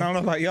 T-Rex. you I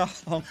don't know about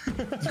y'all.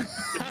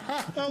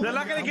 They're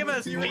not gonna give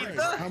us T-Rex.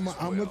 pizza?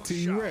 I'm a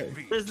T-Rex.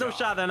 There's no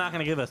shot they're not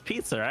gonna give us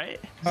pizza, right?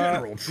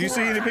 Do you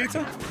see any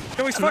pizza?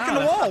 Yo, he's fucking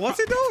the wall. What's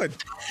he doing?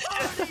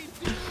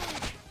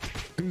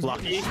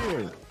 Lucky.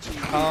 Shit.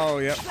 Oh,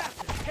 yep.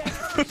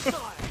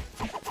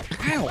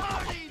 Ow.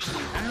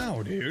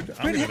 Ow, dude.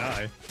 I'm gonna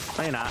die.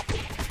 No, you're not.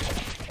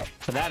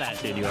 For that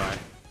attitude, you are.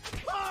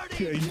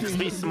 Yeah, you Just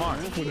be smart.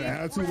 with an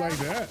attitude like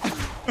that.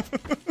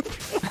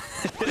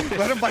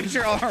 Let him bite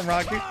your arm,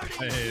 Rocky. I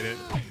hate it.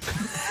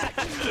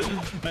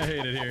 I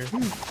hate it here.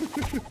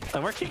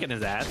 And we're kicking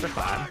his ass. We're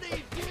fine.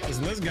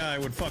 Listen, this guy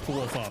would fuck a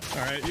wolf up.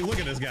 All right, you look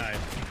at this guy.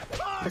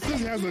 This thing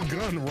has a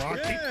gun, Rocky.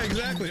 Yeah,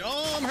 exactly.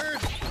 Oh, I'm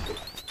hurt.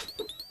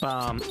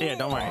 Yeah,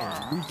 don't worry.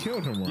 We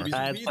killed him, Rocky.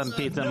 I had some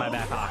pizza in my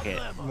back pocket.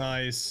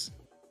 Nice.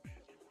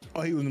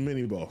 Oh, he was the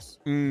mini boss.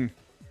 Wait.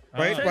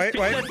 That's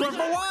 1 for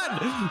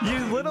 1. You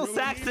little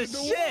sacks of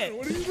shit.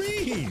 What do you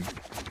mean?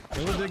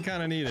 Really did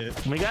kind of need it.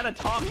 We gotta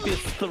talk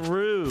this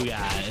through,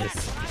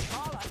 guys.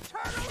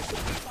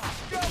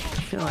 I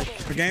feel like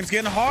The game's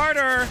getting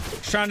harder.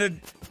 Trying to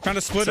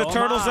split So the am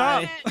turtles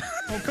I. up.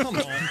 Oh, come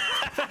on.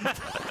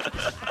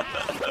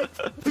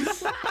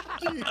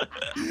 I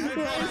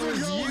thought it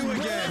was you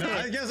again.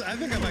 I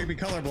think I might be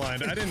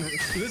colorblind. I didn't.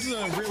 This is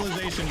a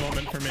realization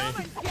moment for me.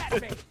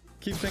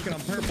 Keep thinking I'm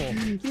purple.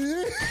 I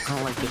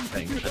don't like this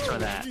thing. Let's try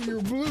that.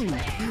 You're blue.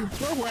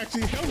 Purple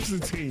actually helps the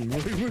team.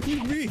 What do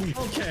you mean?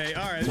 Okay,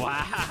 all right.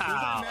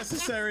 Wow.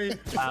 Necessary.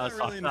 That was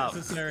Not really fucked up.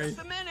 necessary.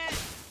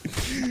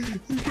 You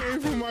came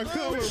from my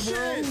color,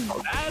 bro.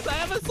 Guys, I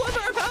have a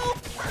sliver of help.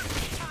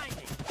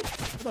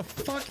 What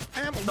the fuck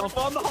am I? Don't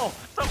fall in the hole.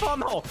 Don't fall in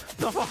the hole.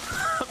 Don't fall.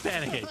 I'm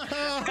panicking.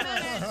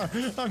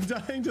 I'm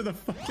dying to the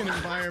fucking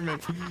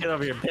environment. Get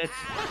over here, bitch.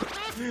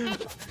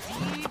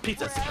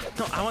 Pizzas.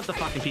 No, I want the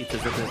fucking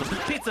pizzas.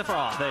 Pizza for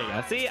all. There you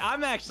go. See,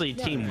 I'm actually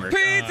teamwork.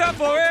 Pizza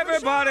for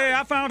everybody.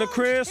 I found a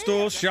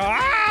crystal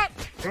shop.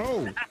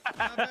 Oh,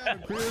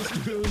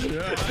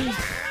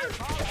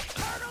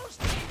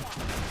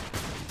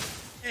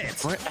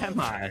 Where am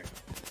I?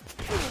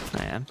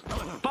 Man.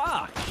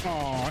 Fuck.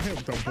 oh, I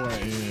hit the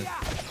button.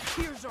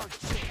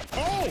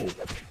 Oh,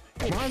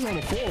 mine's on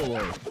the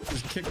floor.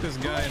 Just kick this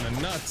guy in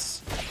the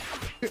nuts.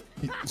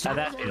 How'd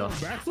that feel?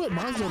 Backflip.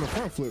 Mine's on the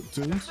front flip,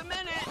 too.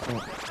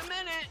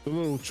 The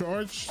little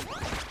charge.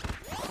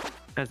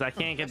 Because I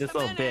can't get this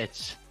little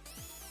bitch.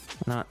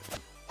 Not.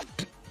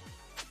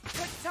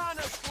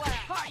 Katana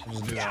slap.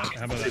 Just do that.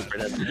 How about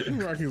that?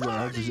 Rocky's like,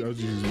 I'll just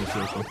use this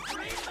system.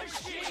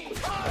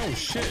 Oh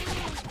shit!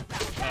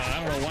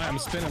 I don't know why I'm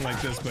spinning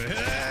like this, but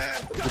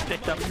You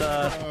picked up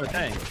the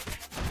thing.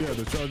 Yeah,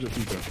 the charger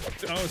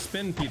pizza. oh,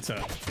 spin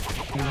pizza.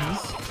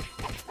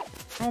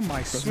 Oh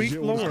my sweet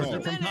what it's lord.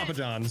 called. From Papa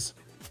John's.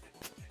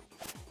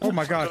 Oh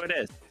my So god. it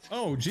is.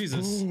 Oh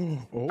Jesus!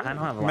 Oh, I don't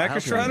have a lot. Mecha How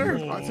can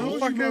Shredder? I told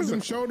Fuck you about is some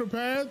it? shoulder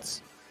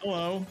pads.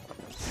 Hello.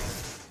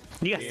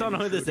 You guys don't know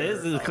who this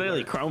is? This is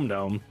clearly Chrome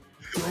Dome.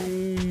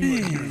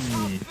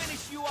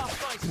 Finish you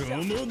off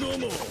myself. Domo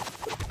domo.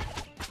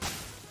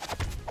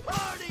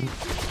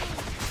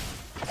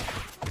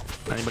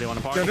 Anybody want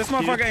to party? Yo, this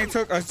motherfucker ain't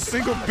took a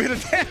single bit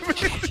of damage.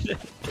 Did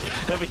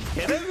we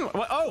hit him?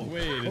 What? Oh,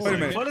 Wait a Wait a second.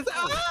 minute. what is that?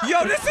 Ah!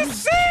 Yo, this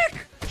is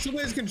sick!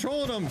 Somebody's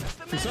controlling him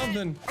for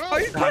something. Oh,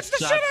 he punched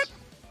the shit out.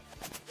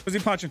 Was he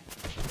punching?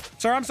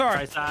 Sir, I'm sorry.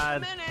 Right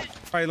side.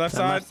 Right, left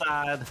Left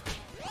side. side.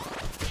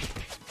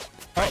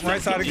 Oh,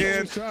 right side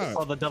again. Shot.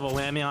 Oh, the double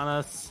whammy on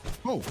us.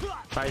 Oh,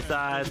 Right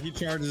side. He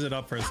charges it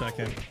up for a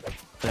second.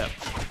 Yep.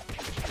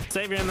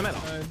 Savior in the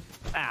middle.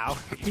 Ow.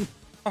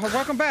 Oh,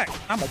 welcome back.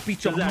 I'm gonna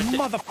beat your Is that-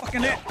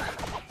 motherfucking neck.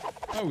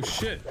 Oh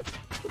shit!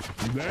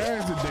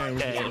 there's the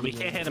damage. Okay, we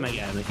can't hit him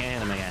again. We can't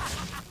hit him again.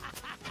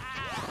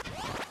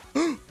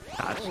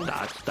 Dodge,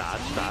 dodge,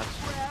 dodge, dodge.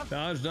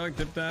 Dodge, duck,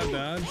 dip, dab,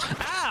 dodge.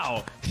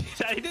 Ow!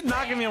 He did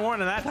not give me a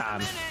warning that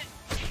time.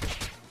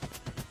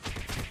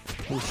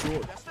 Oh,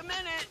 short. Just a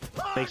minute.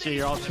 Make sure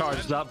you're all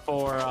charged up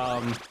for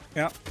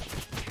Yeah.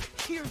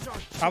 Here's our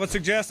I would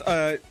suggest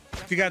if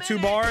you got 2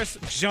 bars,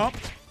 jump,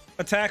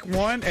 attack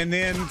 1, and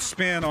then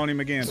spin on him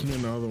again. And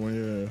the other one,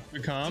 yeah.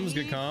 Good comms,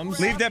 good comms.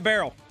 Leave that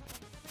barrel.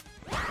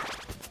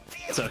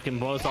 so it can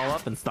blow us all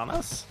up and stun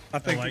us. I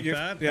think like you-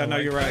 that. Yeah, I no,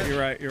 like you're right. that. You're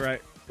right. You're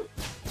right.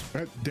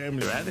 That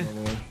damage. ready? By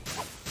the way.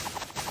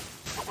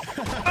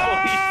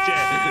 Holy shit!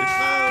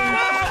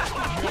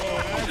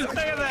 Look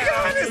at that!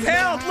 God, his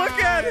health. Look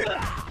at it.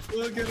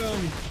 Look at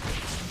him.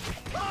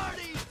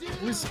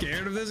 We're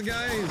scared of this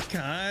guy. He's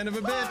kind of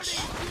a bitch.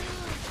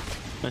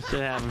 What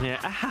should happen here?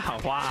 Ow!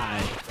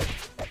 Why?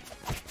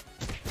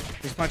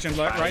 He's punching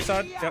right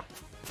side. Yep.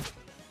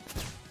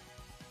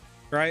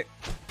 Right.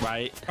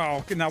 Right.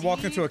 Oh, now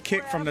walked into a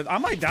kick from the. I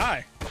might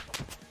die.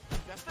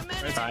 just a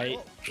minute. Right.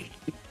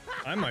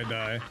 I might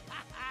die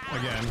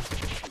again.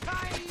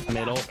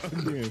 Middle.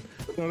 Yeah.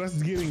 No,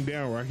 that's getting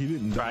down, Rocky. You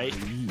didn't die. Right.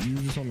 You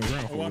were just on the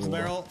ground. Oh, watch the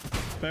barrel.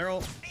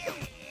 Barrel.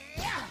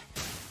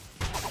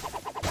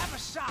 Have a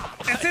shot.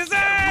 It's his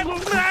end.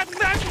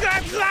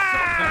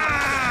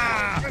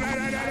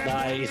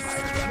 Nice.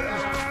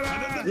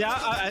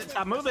 Yeah,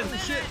 I'm moving.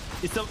 Shit.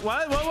 It's a,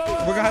 what?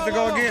 Whoa. We're gonna have to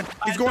go again.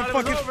 He's I going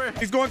thought it was fucking. over.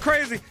 He's going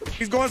crazy.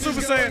 He's going Super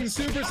He's going Saiyan.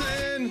 Super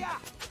Saiyan.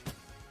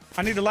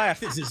 I need to laugh.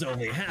 This is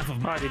only half of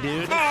my. Party,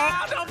 dude.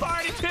 Oh, no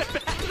party, dude.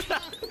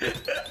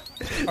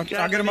 I'll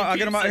get him out. I'll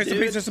get him out. Here's some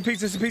pizza. Some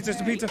pizza. Some pizza.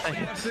 Some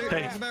pizza.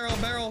 Hey.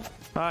 Barrel.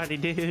 Party,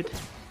 dude.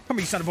 Come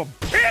here, you son of a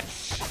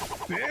bitch.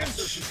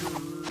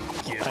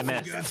 I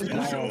missed.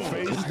 Oh,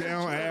 face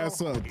down,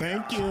 ass up.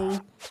 Thank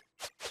you.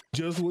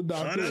 Just what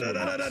Dr.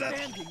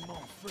 Standing, mon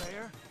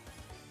frere.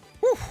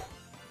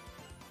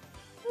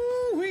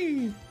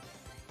 Woo-wee.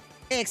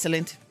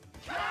 Excellent.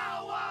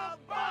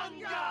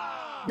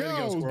 Way to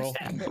go, squirrel.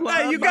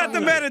 Hey, you got the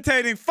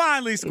meditating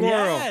finally,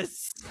 squirrel.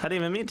 Yes. I didn't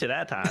even mean to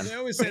that time. They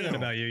always say that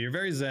about you. You're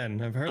very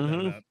zen. I've heard that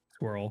about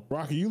squirrel.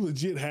 Rocky, you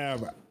legit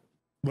have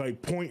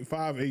like 0.5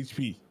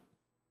 HP.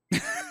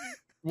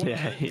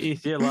 Yeah,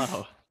 you're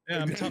low.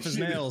 Yeah, I'm tough as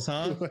nails,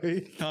 huh?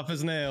 Like, Tough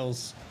as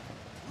nails.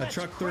 I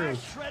trucked through.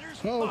 Shredder's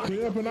oh,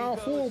 clean up in our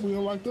 4. We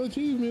don't like the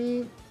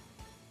achievement.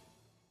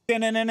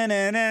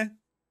 Da-na-na-na-na-na.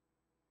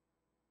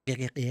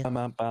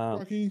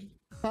 Rocky,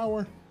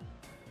 power.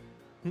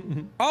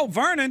 Oh,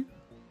 Vernon.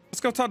 Let's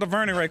go talk to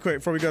Vernon right quick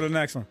before we go to the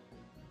next one.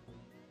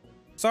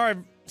 Sorry,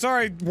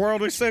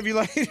 world. We'll save you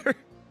later.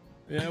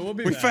 Yeah, we'll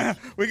be We back.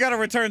 we got to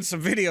return some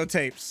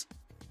videotapes.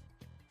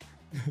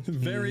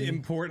 Very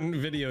important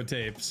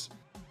videotapes.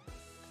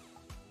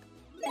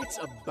 It's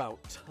about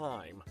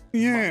time.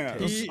 Yeah.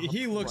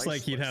 He looks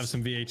like he'd have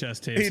some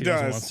VHS tapes He he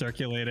doesn't does. want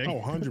circulating.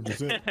 Oh,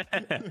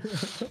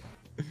 100%.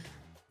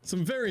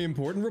 Some very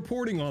important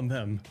reporting on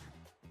them.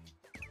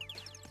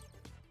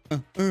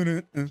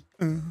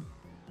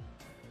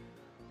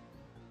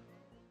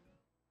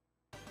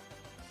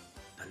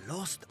 The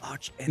lost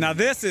arch Now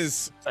this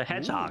is A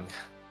hedgehog.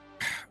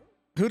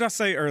 who'd I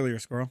say earlier,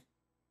 squirrel?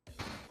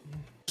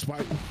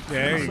 Spike.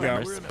 There you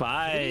go.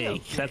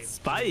 Spike. That's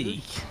Spike.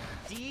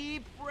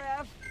 deep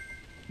breath.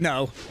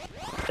 No.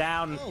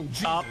 Down. Oh,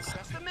 Up. Jesus.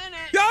 Just a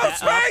minute. Yo, Up,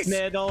 space!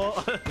 middle.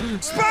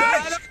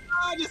 Space!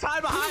 Just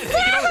hide behind it. You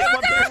don't hit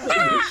one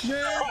person.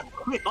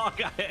 We all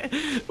got it.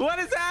 What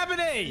is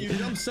happening? You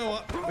jump so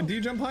up. Do you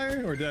jump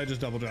higher or did I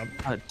just double jump?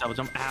 Double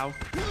jump. Ow.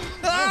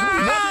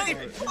 Ah!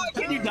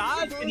 Can you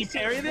dodge? Can you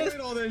parry this?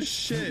 Avoid all this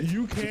shit.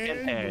 You can,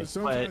 Okay, but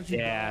sometimes but you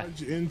yeah.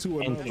 dodge into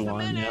another. Into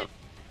one. Yep.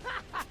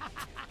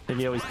 Then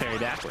you always parry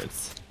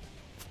backwards.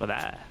 For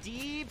that.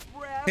 Deep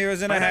breath.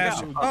 Here's in a Where'd I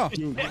hash. go? Oh,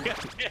 You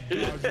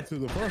dodge into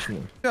the first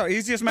one. yo,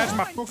 easiest match of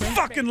my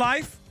fucking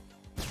life.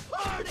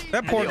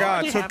 That poor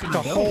guy took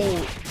the whole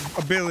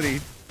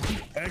ability.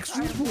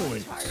 Extra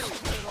points.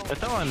 They're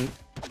throwing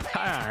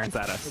tire irons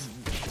at us.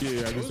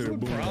 Yeah, I guess Those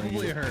would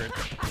probably hurt.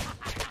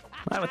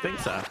 I would think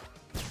so.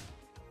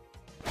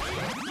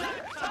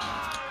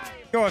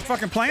 Yo, a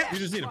fucking plant? You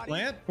just need a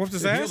plant? Whooped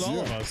his It ass? heals all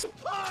of us.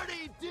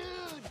 Party, dude!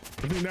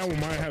 I think that one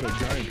might have a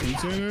giant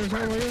pizza in it or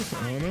something like this. I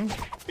don't know.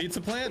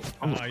 Pizza plant?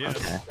 Oh,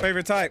 yes.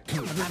 Favorite type?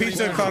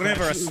 Pizza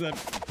carnivorous.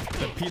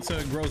 The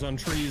pizza grows on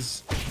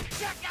trees.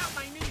 Check out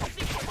my new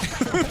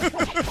secret.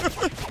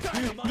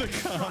 The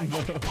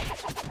combo.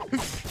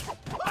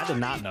 I did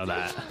not know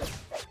that.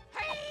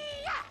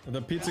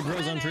 The pizza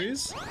grows on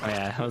trees? Oh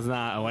yeah, I was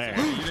not aware.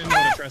 You didn't know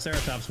what a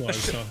Triceratops was,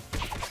 so.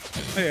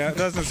 Yeah, it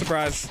doesn't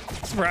surprise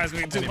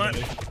me too much.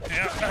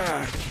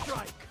 Yeah.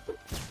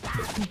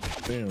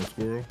 Damn,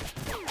 squirrel.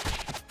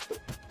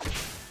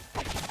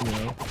 You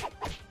know,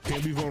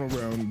 can't be vulnerable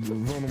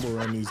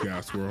around these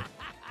guys, squirrel.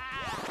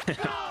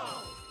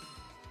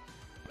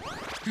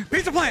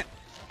 Pizza plant!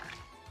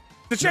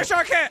 The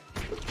Cheshire Cat!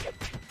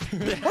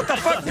 What the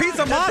fuck?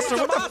 Pizza monster?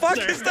 What the fuck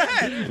is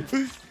that?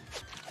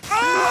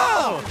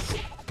 Oh!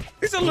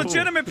 These are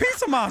legitimate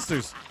pizza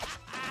monsters.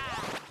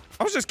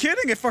 I was just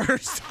kidding at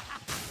first.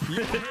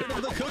 You heard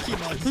of the cookie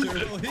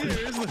monster? Well,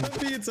 here's the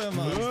pizza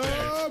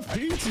monster.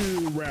 Pizza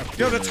raptor.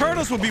 Yo, the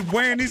turtles will be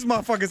wearing these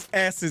motherfuckers'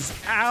 asses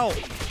out.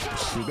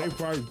 Shit, they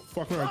probably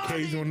fuck around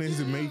cage on this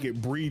and make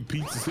it breed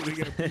pizza so they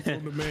got pizza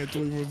on demand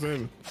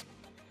 24/7.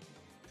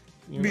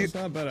 You know, it's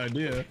not a bad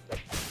idea.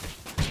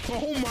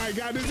 Oh my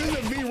god, this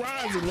isn't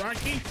V-Rising,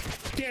 Rocky.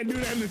 Can't do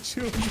that in the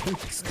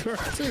children's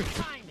cartoon.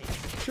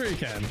 Sure you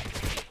can.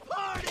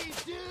 Party,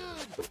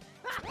 dude!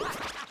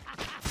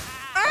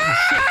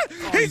 Ah!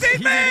 He's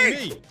eating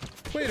me!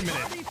 Wait a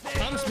minute.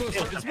 I'm supposed to.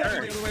 It's supposed to be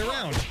the other way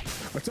around.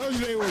 I told you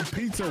they were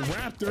pizza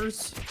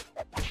raptors.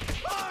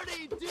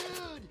 Party,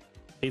 dude!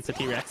 Pizza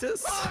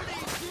T-Rexes? Party,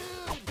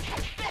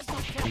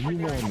 dude! You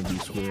want to be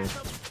squirrel.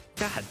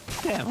 God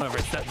damn, whoever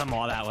set them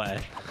all that way.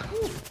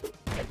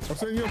 I'm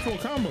saying you're full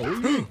combo. What do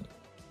you mean?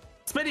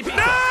 Spinny pizza!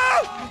 No!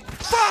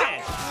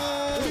 Fuck!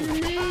 What do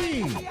you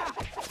mean?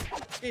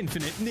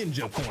 Infinite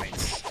ninja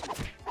points.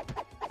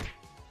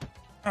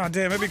 Oh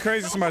damn, it'd be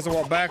crazy if somebody to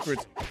walk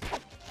backwards.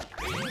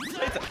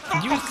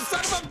 You son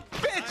of a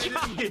bitch!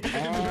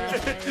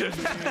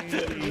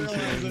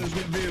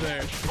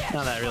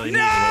 Not that really No!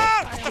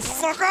 neat. Get the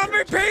fuck off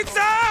me,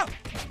 pizza!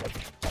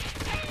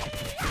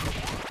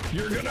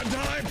 You're gonna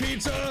die,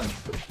 pizza!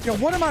 Yo,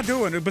 what am I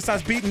doing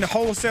besides beating the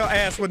wholesale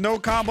ass with no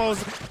combos?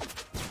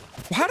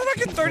 How did I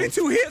get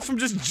 32 hits from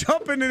just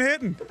jumping and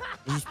hitting?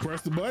 Just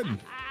press the button.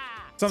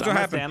 Something I'm gonna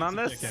happened. stand on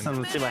this and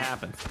let's see what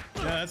happens.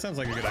 Yeah, that sounds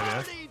like a good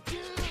idea.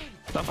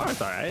 So far,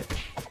 it's all right.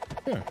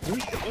 Yeah.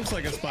 Looks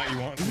like a spot you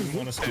want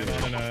to stand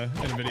on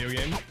in a video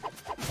game.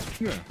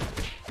 Yeah.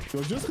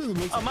 So just because it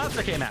looks A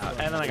monster came out,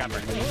 and then I got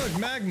burned. Oh, look,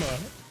 magma.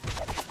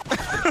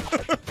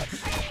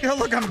 Yo,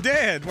 look, I'm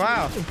dead.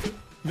 Wow.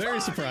 Very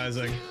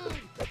surprising.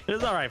 It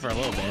was all right for a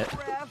little bit.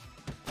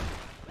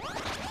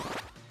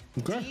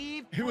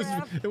 okay.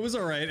 It was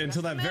all right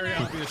until that very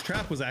obvious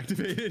trap was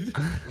activated.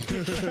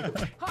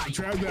 The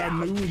trap that I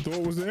knew and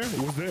thought was there.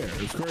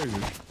 It's crazy.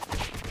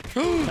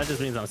 That just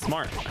means I'm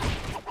smart.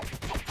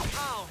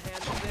 I'll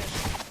handle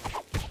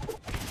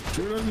this.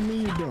 Sure doesn't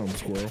mean you're dumb,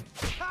 squirrel.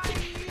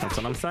 That's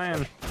what I'm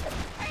saying.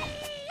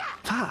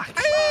 Fuck.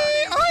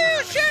 Hey,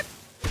 oh shit!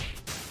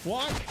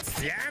 What?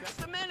 Yeah.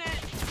 Just a minute.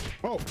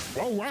 Oh,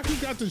 Rocky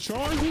got the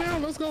charge now?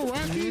 Let's go,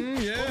 Rocky.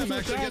 Yeah, I'm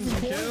actually getting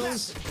some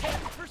kills.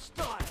 For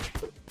start.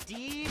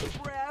 Deep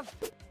breath.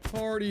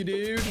 Party,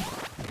 dude.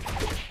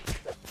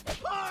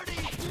 Party,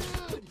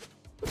 dude!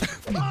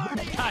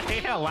 I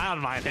hate how loud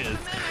mine is.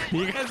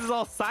 You guys is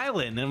all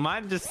silent, and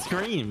mine just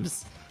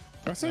screams.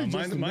 I said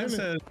just a Mine minute.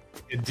 says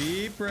a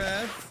deep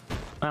breath.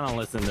 I don't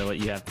listen to what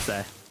you have to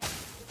say.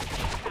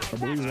 I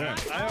believe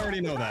that. I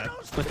already know that.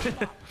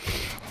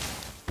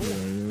 Yeah,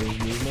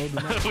 there's no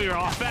denying. We were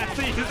all fast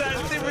to use that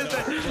super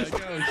set.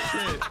 Like, oh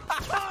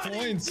shit.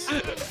 Points.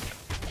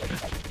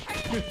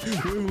 We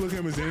don't look at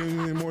him as anything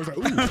anymore. It's like,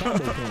 ooh,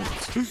 combo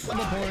points.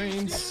 Combo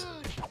points.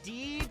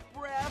 Deep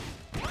breath.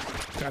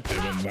 God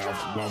damn it, lava.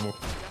 Just a minute.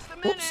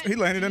 Oops, he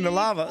landed in the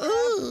lava.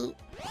 Ooh.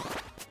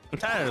 I'm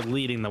tired of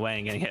leading the way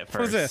and getting hit first.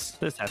 What's this?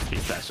 This has to be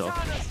special.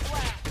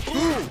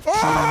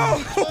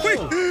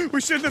 Oh! we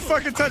shouldn't have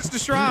fucking touched the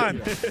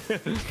shrine.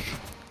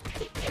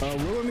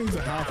 Willow needs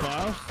a high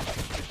five.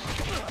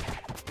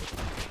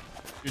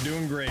 You're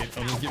doing great.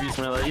 I'll just give you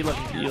some. Miller, you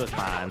look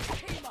fine.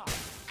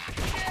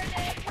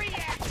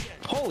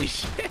 Holy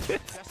shit.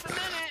 Just a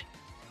minute.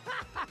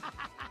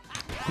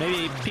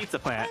 Maybe pizza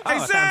plant. Hey, I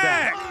found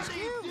Zach! that.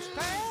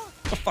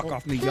 The fuck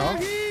off me, y'all.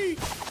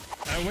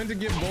 I went to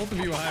give both of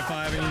you a high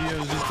five and you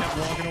guys just kept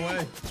walking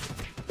away.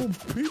 Oh,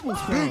 people's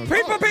crown.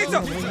 People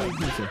pizza!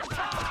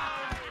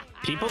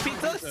 People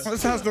pizza? That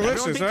sounds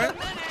delicious, right?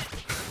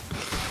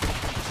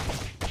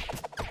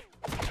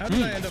 How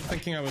did I end up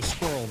thinking I was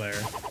squirrel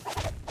there?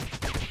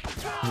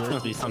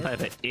 Must be some type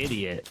of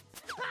idiot.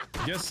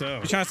 I guess so.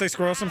 You trying to say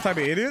squirrel some type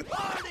of idiot?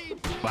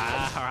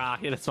 Wow,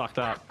 Rocket is fucked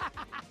up.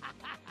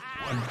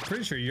 I'm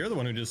pretty sure you're the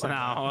one who just said No,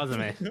 it wasn't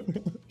me.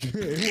 It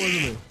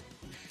wasn't me.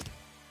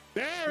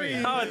 There he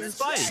is. Oh, it's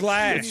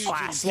Spike.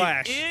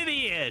 Slash.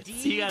 Idiots.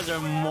 You guys are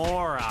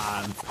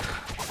morons.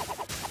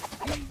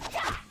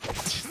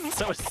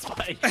 So is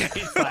Spike.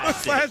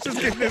 Slash is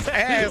getting his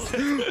ass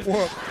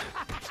whooped.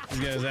 He's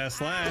got his ass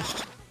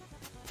slashed.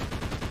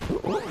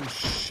 Oh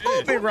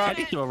shit! Big rock.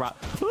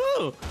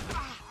 Woo.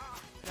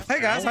 Hey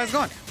guys, how's it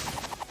going?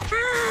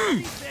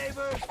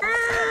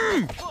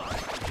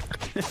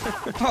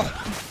 Oh,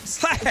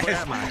 Slash. Where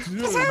am I?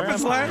 What's happening,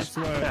 Slash?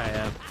 There I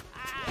am.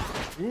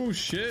 Ooh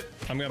shit!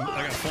 I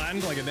got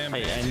flattened like a damn. I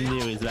knew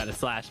he was about to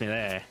slash me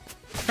there.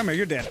 Come here,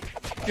 you're dead.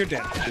 You're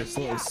dead.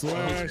 Slash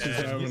is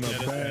having a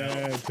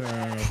bad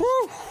time.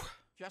 Whew.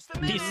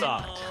 He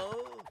sucked.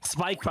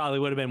 Spike probably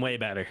would have been way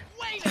better.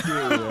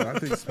 Yeah, I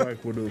think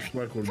Spike would have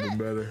been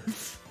better.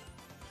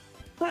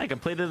 I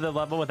completed the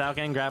level without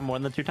getting grabbed more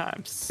than 2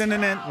 times.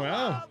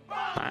 Wow.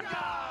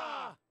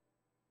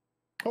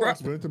 Oh, I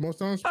spent the most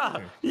time.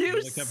 You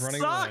kept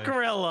running suck, away.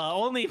 Gorilla.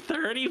 Only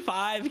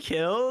 35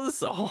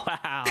 kills? Oh,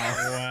 wow.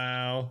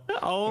 Wow.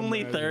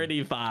 Only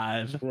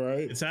 35.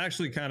 Right. It's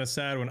actually kind of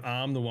sad when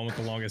I'm the one with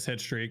the longest hit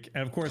streak.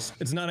 And of course,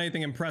 it's not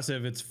anything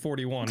impressive. It's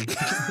 41.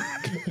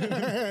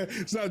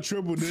 It's not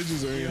triple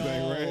digits or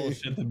anything, Oh, right?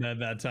 shit the bed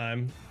that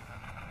time.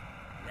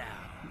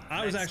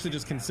 I was actually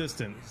just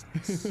consistent.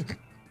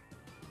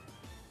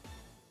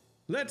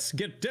 Let's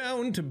get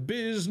down to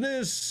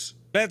business.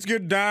 Let's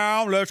get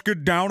down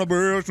to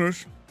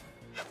business.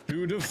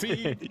 To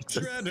defeat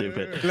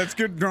Shredder. Let's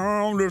get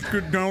down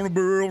to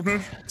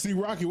business. See,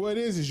 Rocky, what it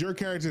is your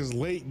character is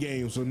late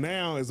game, so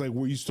now it's like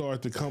where you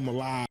start to come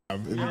alive.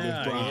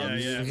 Yeah.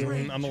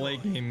 I'm a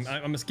late game.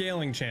 I'm a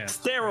scaling champ.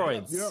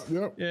 Steroids.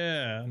 Yep.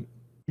 Yeah.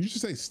 You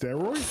should say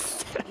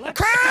steroids?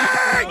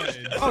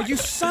 Craig! Oh, you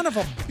son of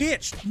a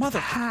bitch, mother.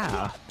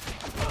 Ah.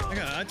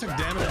 I took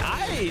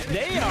damage.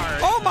 They are.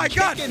 Oh my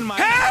god!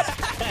 Help!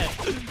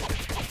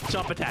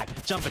 Jump attack.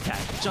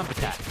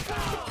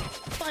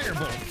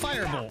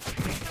 Firebolt.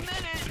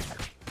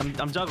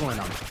 I'm juggling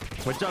them.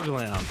 We're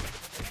juggling them.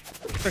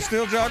 They're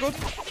still juggled?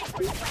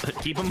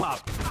 Keep them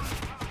up.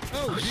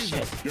 Oh,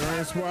 shit.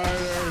 Giant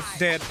spiders.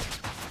 Dead.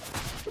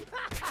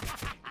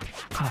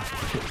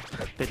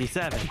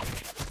 57.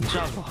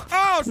 Juggle.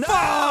 Oh, No,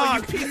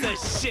 fuck! you piece of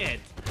shit.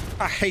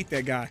 I hate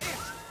that guy.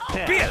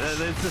 Yeah,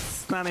 it's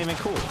just not even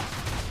cool.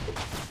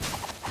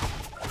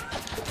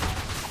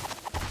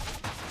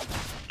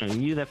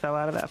 And you that fell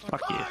out of that,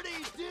 fuck you.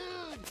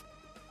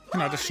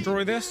 Can I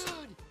destroy this?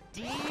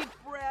 Deep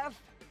breath.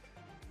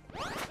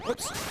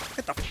 Oops.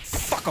 Get the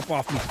fuck up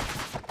off me.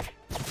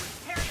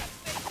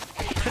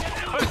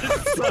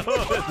 So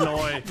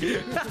annoying.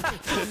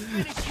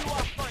 Finish you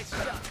off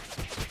myself.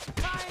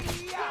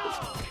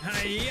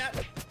 Hi-yo! Hiya.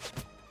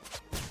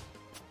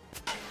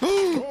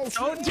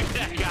 Don't do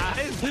that,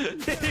 guys.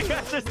 You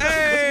guys are so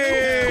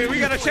Hey, we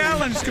got a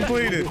challenge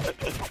completed.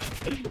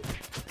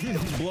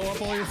 Blow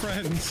up all your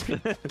friends.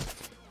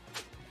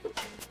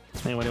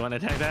 Anybody want to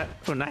attack that?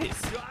 Oh,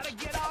 nice.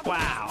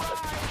 Wow.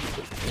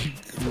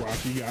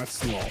 Rocky got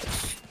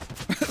sloshed.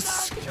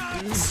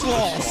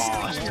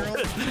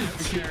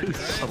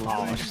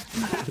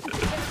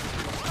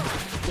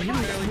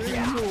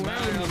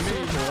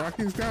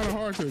 Rocky's kind of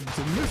hard to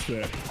miss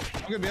that.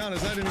 I'm gonna be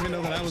honest, I didn't even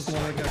know that I was the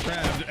one that got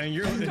grabbed, and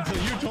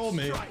until you told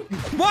me.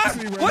 What?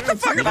 What the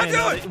fuck am I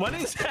doing? What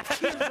is that?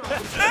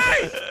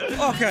 Hey!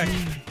 Okay.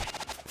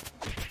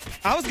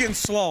 I was getting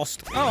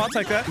sloshed. Oh, I'll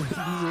take that.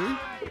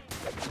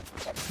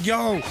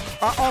 Yo,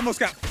 I almost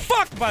got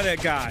fucked by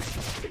that guy.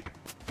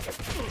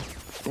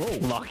 Oh,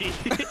 lucky.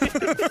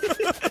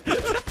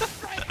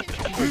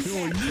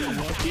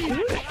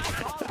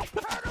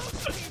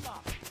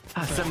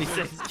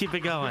 76. Keep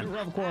it going.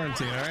 Rough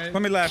quarantine, all right?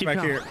 Let me laugh Keep back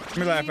going. here. Let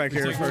me laugh back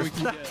here first.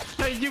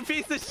 You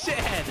piece of shit.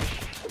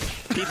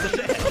 Piece of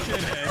shit.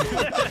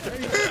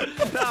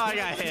 No, I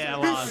got hit. I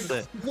lost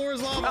it.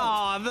 Floor's lava.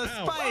 Oh, the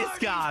spice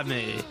got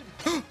me.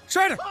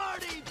 Shredder!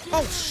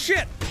 Oh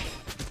shit!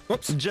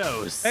 Whoops.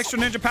 Joe's. Extra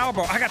ninja power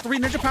bar. I got 3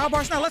 ninja power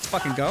bars now. Let's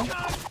fucking go.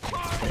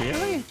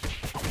 Really?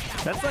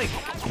 That's like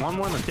 1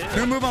 more than 2.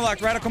 New move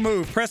unlocked. Radical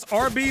move. Press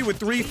RB with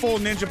 3 full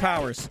ninja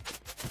powers.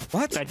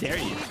 What? I dare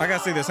you. I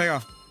gotta see this. Hang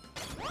on.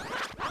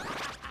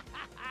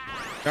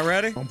 Y'all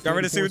ready? Y'all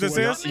ready to see what this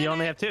is? You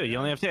only have 2. You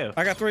only have 2.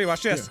 I got 3.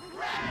 Watch this.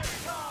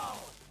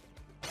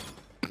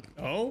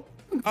 Oh?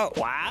 Oh.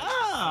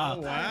 Wow.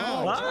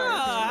 Wow.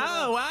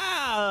 Wow.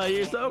 Wow.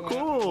 You're so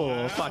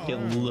cool.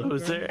 Fucking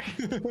loser.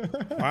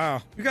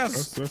 Wow. You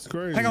guys. That's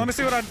crazy. Hang on. Let me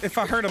see if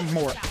I hurt him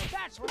more.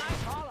 That's what I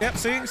call it.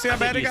 Yep. See how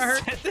bad he got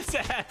hurt? Set this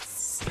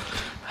ass.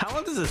 How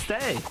long does it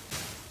stay?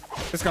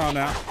 It's gone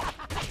now.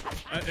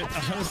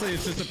 Honestly,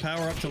 it's just a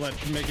power up to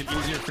make it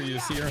easier for you to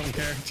see your own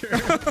character.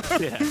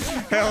 Yeah.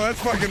 Hell, that's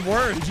fucking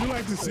worse. Would you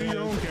like to see your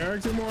own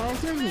character more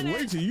often?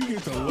 Wait till you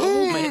get to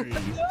level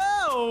 3.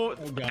 No.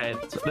 Okay,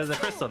 there's a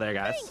crystal there,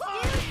 guys.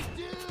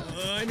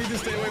 I need to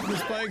stay away from the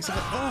spikes.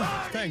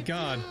 Oh, thank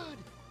God.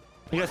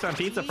 You guys found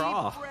pizza for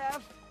all.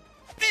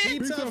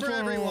 Pizza for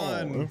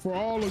everyone. And for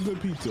all the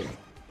good pizza.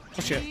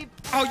 Oh shit.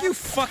 Oh, you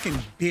fucking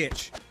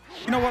bitch.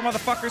 You know what,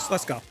 motherfuckers?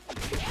 Let's go.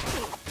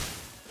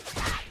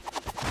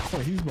 Oh,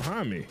 he's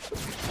behind me.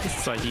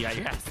 So you got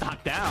your ass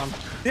knocked down.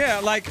 Yeah,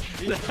 like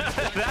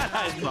That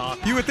I saw.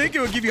 you would think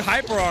it would give you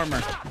hyper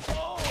armor.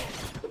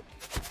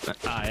 Oh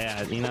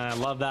yeah, you know I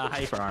love that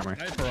hyper armor.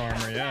 Hyper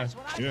armor, yeah.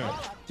 Yeah.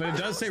 But it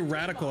does say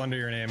radical under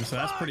your name, so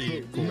that's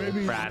pretty cool.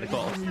 Maybe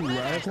Radical.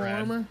 radical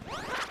armor.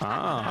 Oh.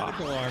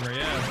 Radical armor,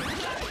 yeah.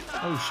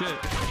 Oh shit.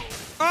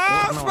 Oh,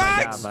 I don't know what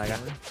I got, spikes! but I got-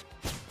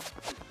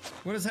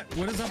 What is that?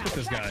 What is up with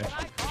this guy?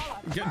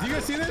 Do you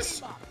guys see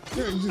this?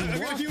 Yeah, he's just I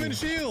got a human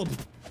shield.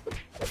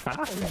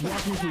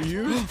 blocking for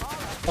you.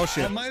 Oh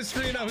shit! On my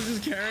screen, I was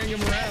just carrying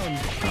him around.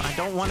 I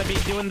don't want to be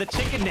doing the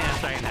chicken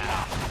dance right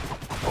now.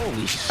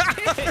 Holy shit.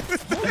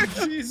 Oh,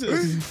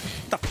 Jesus.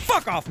 The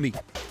fuck off me!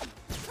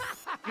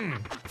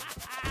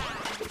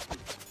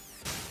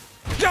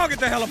 Y'all get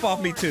the hell up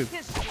off me too.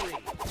 History.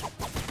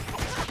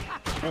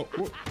 Oh,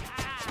 what?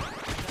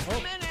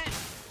 Minute.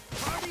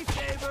 Party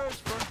favors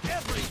for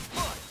every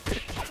foot.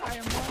 I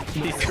am one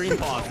These screen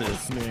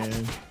pauses. Man.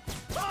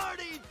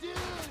 party dude.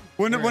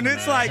 When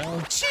it's the like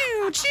hell?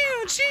 chew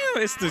chew chew,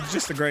 it's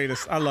just the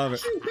greatest. I love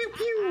it.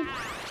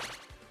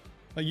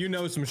 Like, you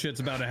know some shit's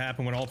about to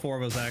happen when all 4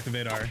 of us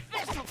activate our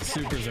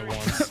supers at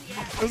once.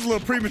 It was a little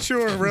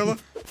premature, Rilla.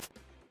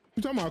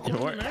 You talking about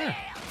Corey? There.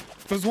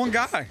 There's one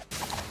guy.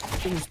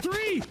 It was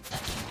 3.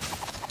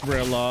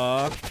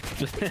 Rilla.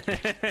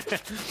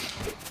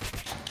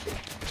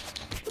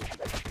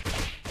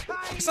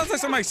 It sounds like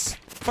somebody's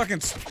fucking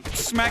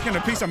smacking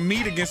a piece of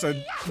meat against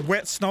a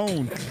wet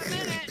stone.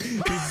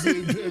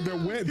 They're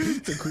wet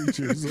pizza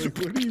creatures. Like,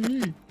 what do you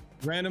mean?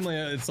 Randomly,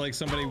 it's like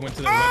somebody went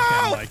to their Oh,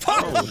 webcam like,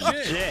 fuck! oh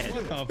shit, Shit.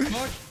 what the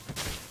fuck?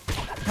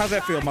 How's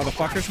that feel,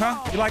 motherfuckers, huh?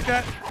 You like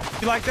that?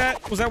 You like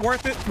that? Was that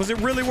worth it? Was it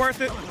really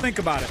worth it? Think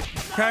about it,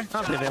 okay?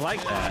 How did they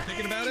like that?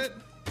 Thinking about it?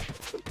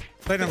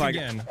 They didn't like it.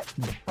 Again.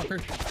 Fucker.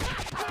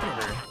 Come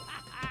over here.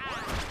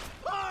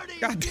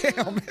 God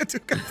damn, man.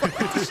 Dude, God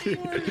fucking shit.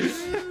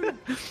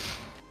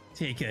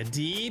 Take a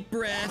deep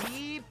breath.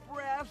 Deep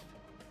breath.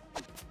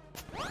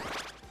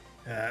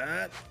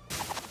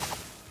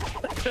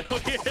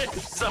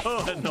 So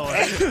annoying.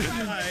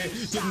 I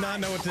did not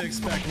know what to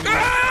expect.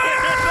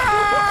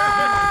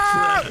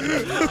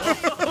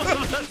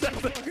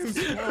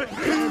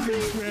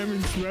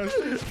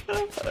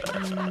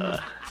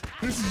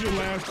 This is your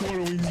last quarter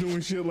when you're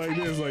doing shit like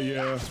this. Like,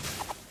 yeah.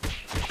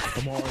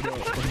 I'm hard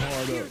up. I'm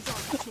hard up.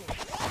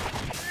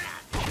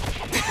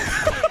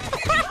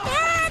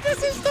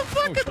 This is the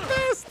fucking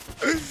best.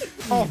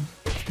 Oh,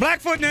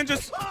 Blackfoot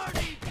ninjas.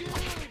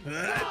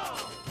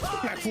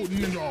 Blackfoot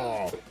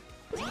ninja.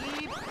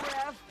 Deep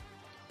breath.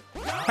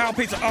 Pound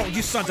pizza. Oh,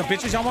 you sons of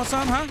bitches. Y'all want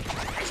some, huh?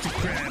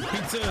 Crab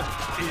pizza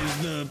is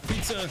the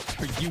pizza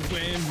for you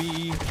and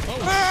me. Oh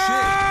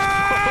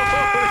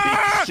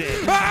Shit.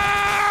 shit!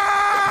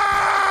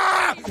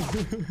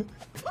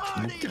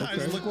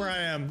 Guys, look where I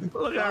am.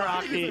 Look at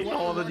Rocky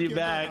holding you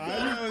back.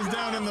 I was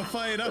down in the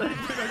fight up in the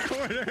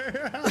corner.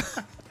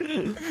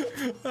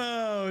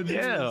 Oh,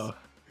 jeez. Ew.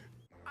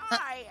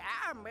 I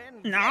am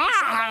in. Did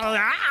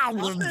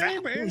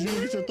you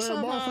get your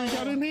third bar before you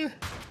got in here?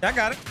 I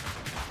got it.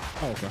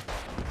 Oh, okay.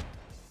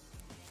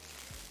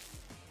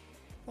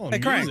 Oh, Hey,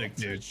 Crank. music,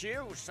 dude. Teach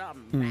you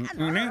some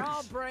manner.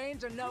 All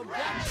brains and no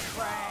guts,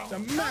 Frank. The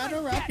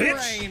matter of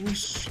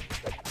brains.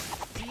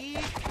 Deep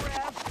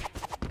breath.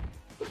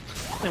 I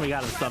think we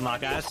got it,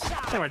 Stunlock, guys. I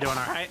think we're doing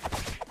all right.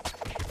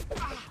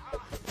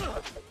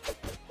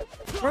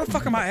 Where the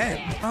fuck am I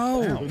at?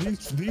 Oh. But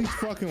these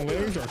fucking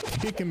legs are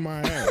kicking my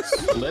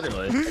ass.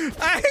 Literally. He's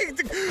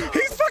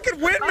fucking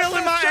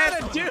windmilling my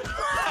ass. Dude,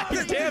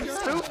 damn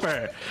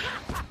super.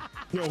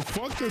 Yo,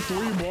 fuck the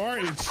 3 bar.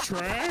 It's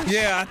trash.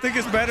 Yeah, I think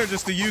it's better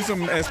just to use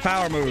them as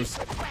power moves.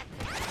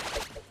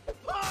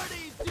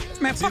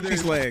 Man, fuck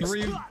these legs.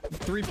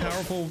 Three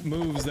powerful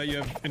moves that you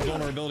have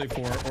invulnerability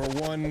for, or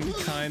one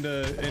kind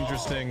of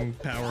interesting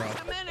power up.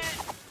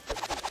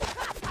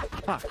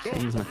 Fuck,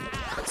 excuse me.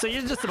 So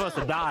you're just supposed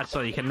to dodge so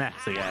you can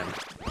next again.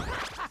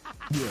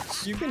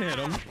 Yes. You can hit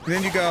them.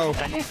 Then you go.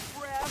 That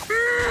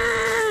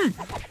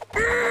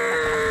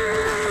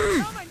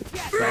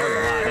was a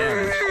lot of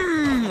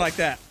damage. Like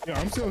that. Yeah,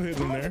 I'm still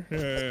hitting there.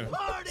 Yeah.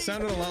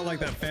 Sounded a lot like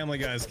that Family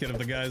Guy skit of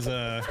the guys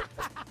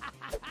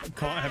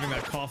having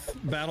that cough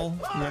battle.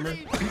 Remember?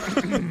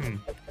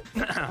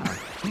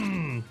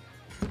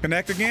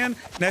 Connect again.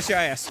 That's your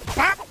ass.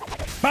 Bop,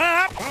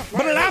 bop,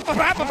 bop,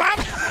 bop, bop, bop.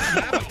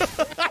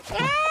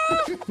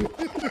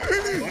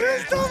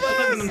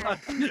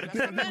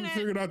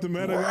 Figured out the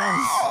meta,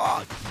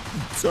 guys.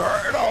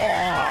 Turn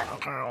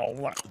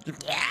on.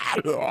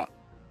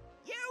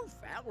 You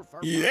fell for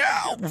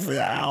Yeah.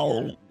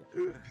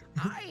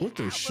 What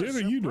the shit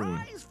are you doing?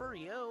 for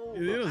you.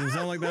 It doesn't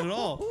sound like that at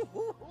all.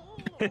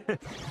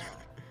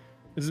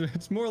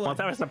 It's more Well, like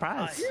that was a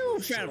surprise. you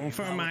fell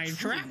for my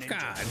trap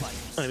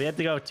card. We have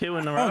to go 2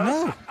 in a row. Oh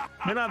no.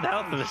 We don't have the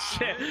health for this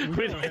shit.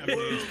 We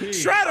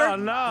Shredder. Oh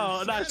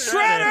no, not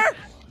Shredder.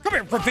 Come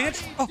here,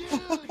 revenge. Oh,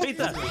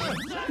 Pizza.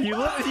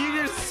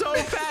 You're so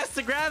fast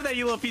to grab that,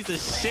 you little piece of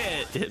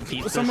shit.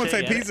 Piece of Someone shit,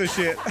 say yeah. piece of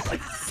shit.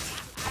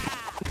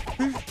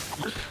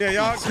 Yeah,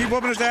 y'all keep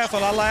whooping his ass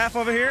while I laugh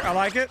over here. I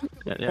like it.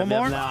 One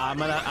more. No, I'm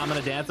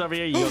gonna dance over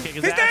here. You go kick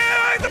his He's ass.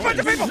 down! He's a bunch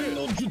of people!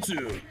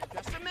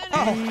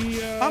 Oh,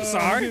 I'm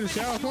sorry.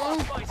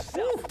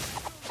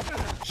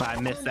 I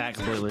missed that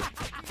completely.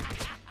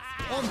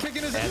 Oh, I'm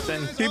kicking his ass.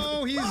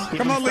 Oh, he's.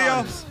 Come on,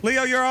 Leo.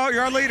 Leo, you're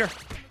our leader.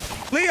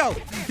 Leo,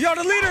 you're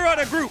the leader of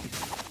the group.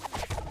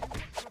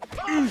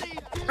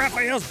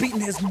 Raphael's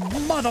beating his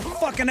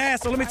motherfucking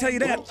ass, so let me tell you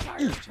that.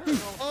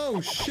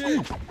 Oh,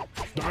 shit.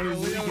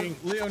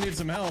 Leo needs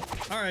some help.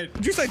 All right.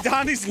 Did you say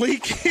Donnie's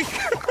leaking?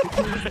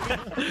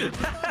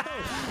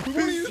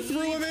 You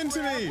threw him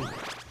into me.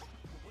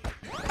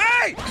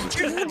 Hey!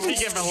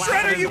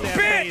 Shredder, you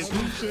bitch!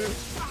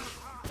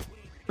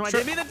 Come on,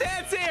 give me the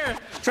dance here.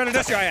 Shredder,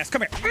 that's your ass.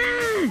 Come here.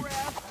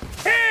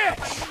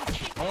 Bitch!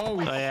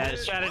 Oh yeah,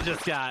 Shredder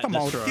just got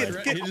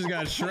destroyed. He just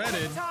got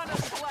shredded.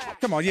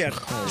 Come on, yeah.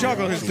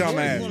 Juggle his dumb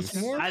ass.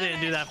 I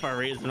didn't do that for a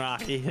reason,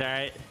 Rocky. All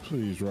right.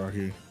 Please,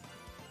 Rocky.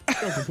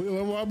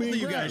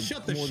 You guys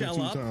shut the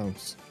shell up.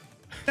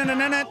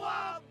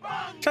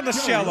 Shut the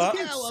shell up.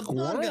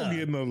 Squirrel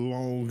getting a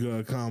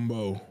long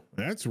combo.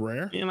 That's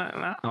rare. You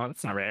know, no,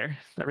 that's not rare.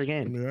 Every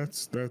game.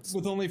 That's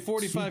with only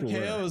 45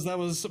 KOs. That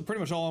was pretty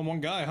much all on one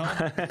guy,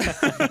 huh?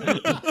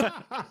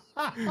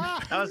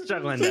 I was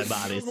juggling dead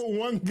bodies.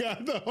 One guy,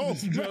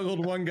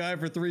 juggled one guy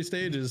for 3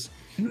 stages.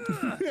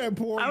 Yeah,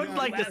 poor I would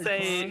like to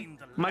say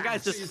my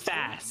guy's just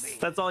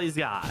fast. That's all he's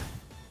got.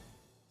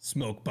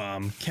 Smoke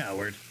bomb,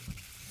 coward.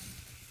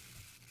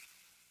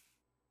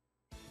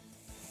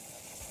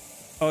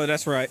 Oh,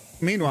 that's right.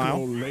 Meanwhile,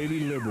 oh,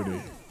 Lady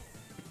Liberty.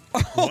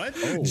 What?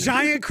 Oh.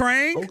 Giant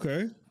Crane?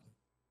 Okay.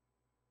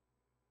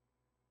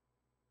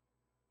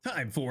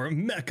 Time for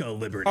Mecha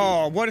Liberty.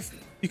 Oh, what if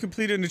you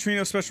completed a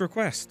neutrino special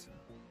request?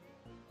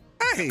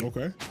 Hey.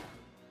 Okay.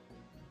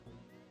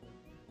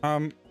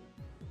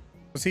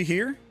 Was he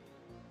here?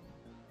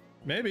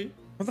 Maybe.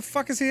 Where the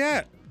fuck is he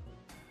at?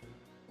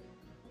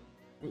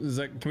 Is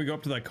that? Can we go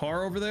up to that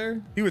car over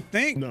there? You would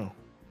think. No.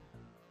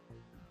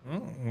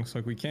 Oh, looks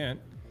like we can't.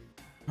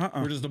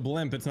 We're just a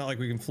blimp. It's not like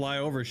we can fly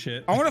over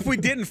shit. I wonder if we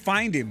didn't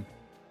find him.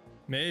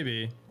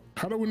 Maybe.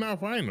 How did we not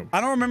find him?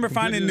 I don't remember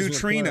finding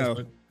neutrino.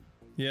 Request,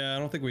 yeah, I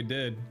don't think we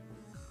did.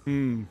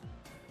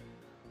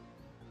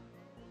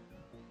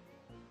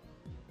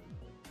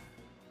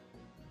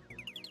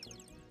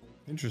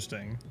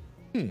 Interesting.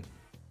 Well,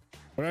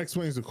 that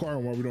explains the car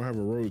and why we don't have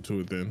a road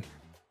to it then.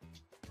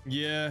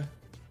 Yeah.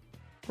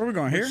 Where are we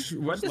going here?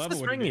 What does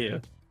this bring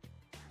you?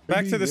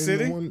 Back to the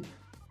city?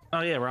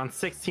 Oh yeah, we're on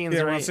 16.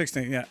 Yeah, we're on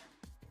 16, yeah.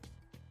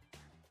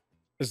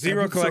 There's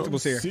 0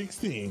 collectibles here.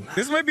 16.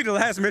 This might be the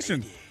last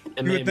mission.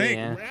 You would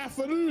think.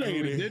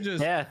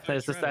 Yeah,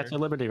 there's the Statue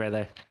of Liberty right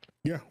there.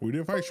 Yeah, we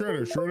did fight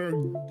Shredder.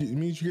 Shredder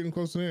means you're getting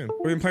close to the end.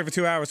 We've been playing for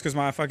 2 hours because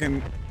my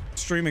fucking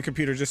streaming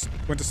computer just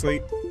went to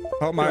sleep.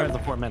 Hope my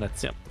 4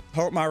 minutes. Yep.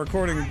 Hope my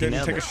recording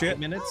didn't take a shit.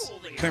 Minutes?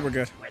 I think we're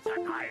good.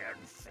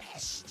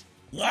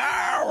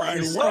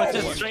 So it's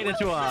just straight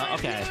into a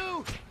okay.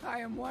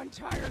 I am one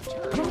tired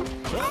turtle.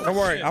 Don't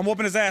worry, I'm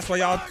whooping his ass while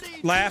y'all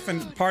laugh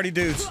and party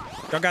dudes.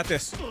 Y'all got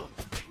this.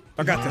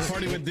 Y'all got this.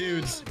 Party with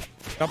dudes.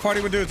 Y'all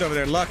party with dudes over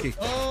there. Lucky.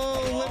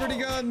 Oh, Liberty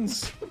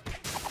guns.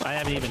 I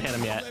haven't even hit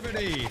him yet.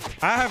 Liberty.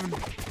 I haven't.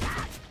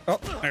 Oh,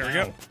 there we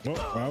go.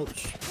 Oh,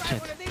 ouch.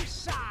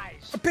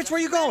 Oh, bitch, where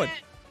you going?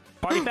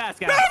 Party fast,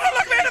 guys. No, don't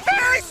look me in the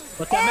face!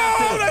 What's that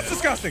mouth Oh, do? that's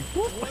disgusting.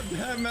 What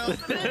that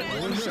mouth?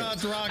 One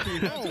shot's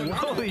Rocky. Oh, wow.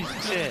 Holy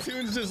shit.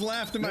 Tunes just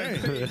laughed in my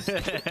face.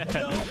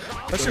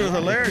 That shit was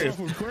hilarious.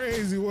 That was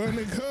crazy, wasn't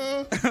it,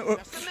 cuz?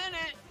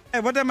 Hey,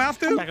 what that mouth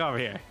do? Come back over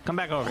here. Come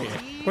back over here.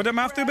 What that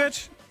mouth do,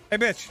 bitch? Hey,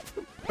 bitch.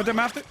 What that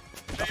mouth do?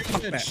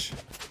 Bitch.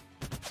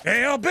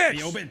 Hey, yo, bitch. Hey,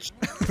 yo, bitch.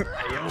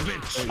 Hey, yo,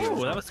 bitch.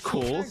 Ooh, that was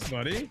cool. Thanks,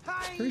 buddy.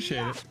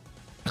 Appreciate it.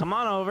 Come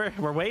on over.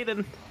 We're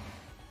waiting.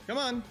 Come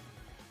on.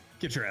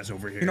 Get your ass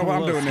over here. You know what?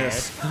 I'm doing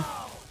this. Well,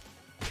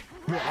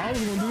 I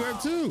was gonna do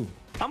that too.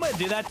 I'm gonna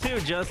do that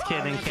too. Just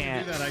kidding.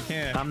 Can't. Do that. I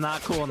can't. I'm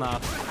not cool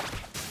enough.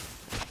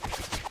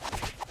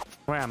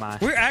 Where am I?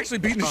 We're actually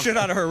beating the shit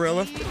out of her,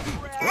 Rilla.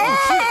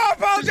 Oh,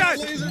 apologize.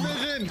 Laser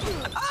vision.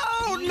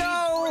 Oh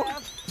no!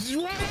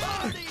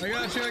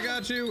 I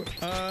got you.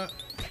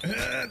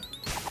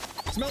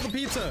 Smell the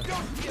pizza.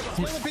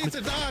 Smell the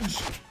pizza.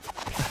 Dodge.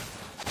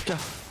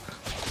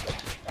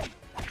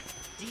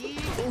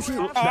 Oh, shit.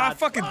 Oh, I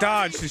fucking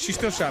dodged and she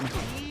still shot me.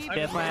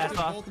 Get my ass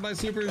off. Both of my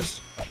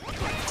supers.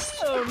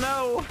 Oh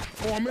no!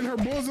 Oh, I'm in her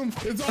bosom.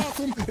 It's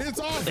awesome. It's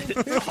awesome.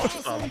 It's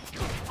awesome.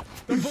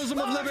 The bosom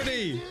of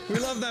liberty. We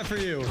love that for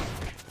you.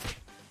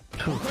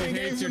 Playing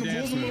games in the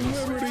bosom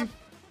of liberty.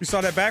 You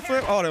saw that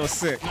backflip? Oh, that was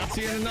sick. Not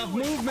seeing enough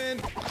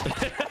movement.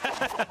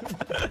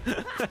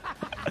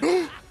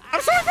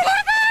 I'm sorry for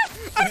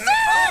laughing! I'm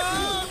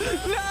sorry!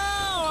 No!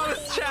 I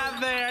was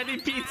trapped there. I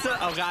need pizza.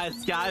 Oh,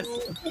 guys.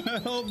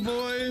 Help,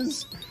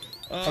 boys.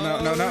 Oh,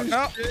 no. No.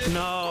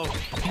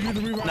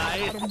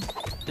 Nice.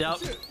 Yep.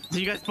 So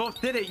you guys both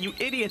did it, you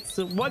idiots.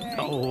 What?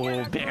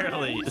 Oh,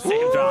 barely.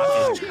 Same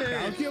drop.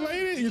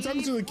 Calculated? You're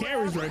talking to the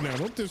carriers right now.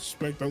 Don't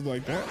disrespect us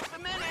like that.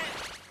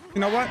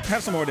 You know what?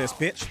 Have some more of this,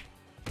 bitch.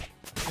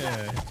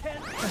 Yeah.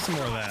 Have some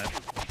more of that.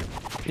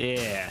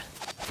 Yeah.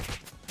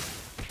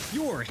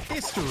 Your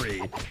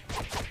history.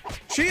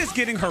 She is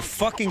getting her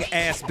fucking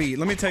ass beat.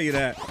 Let me tell you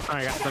that. All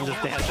right, guys, I'm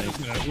just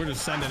dancing. Yeah, we're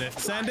just sending it.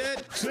 Send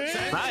it.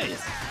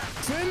 Nice.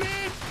 Send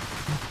it.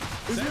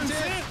 Send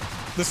it.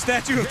 The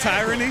statue of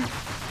tyranny. Are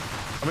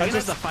we gonna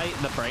have to fight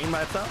the brain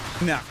by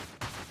itself? Nah.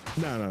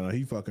 No.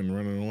 He fucking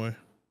running away.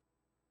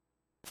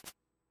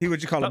 He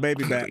what you call a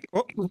baby back.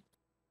 Oh.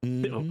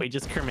 We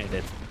just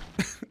cremated.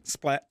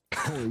 Splat.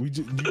 Oh, you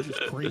just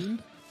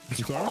creamed?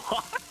 You sorry?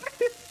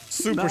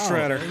 Super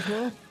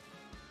shredder.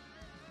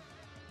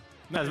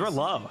 Guys, we're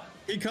low.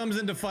 He comes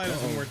in to fight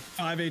us when we're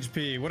 5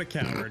 HP. What a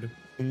coward.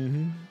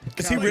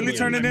 Is he really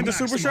turning into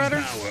Super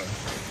Shredder?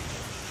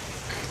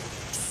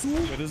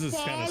 But this is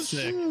kind of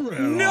sick.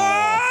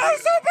 No,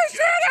 Super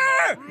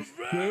Shredder!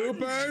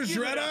 Super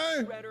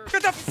Shredder!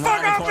 Get the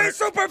fuck off me,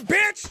 Super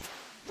bitch!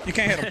 You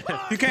can't hit him.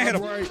 You can't hit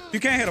him. You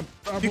can't hit him.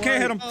 You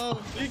can't hit him.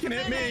 Oh, he can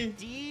hit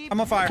me. I'm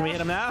on fire. Can we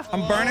hit him now?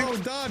 I'm burning. Oh,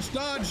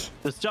 dodge.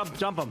 Just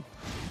jump him.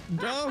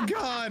 Oh,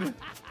 God. Can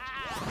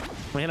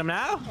we hit him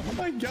now? Oh,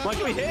 my God. What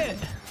can we hit?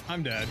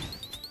 I'm dead.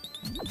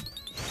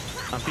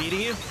 I'm feeding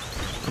you.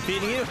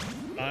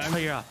 Oh,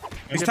 you're up.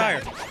 He's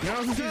tired. Nah.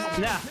 Whoop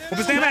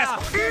his damn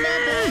ass.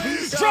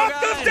 Drop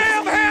the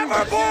damn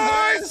hammer,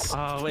 boys!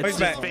 Oh, He's it's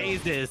back. just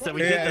phases. So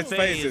we Yeah, did it's the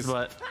phase, phases.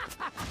 but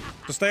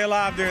So stay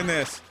alive during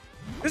this.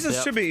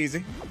 This should be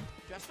easy.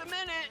 Just a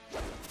minute.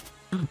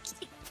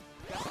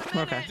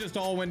 okay. It just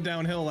all went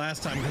downhill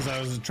last time because I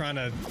was trying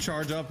to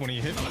charge up when he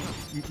hit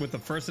with the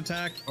first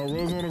attack. Oh,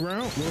 Rose on the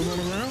ground.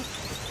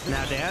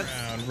 Now dance.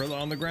 Rilla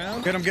on the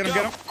ground. Get him. Get a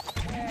grip.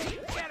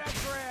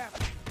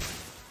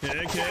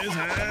 Kick his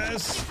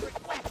ass.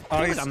 Oh,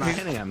 I'm not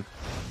hitting him.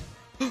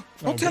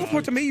 Don't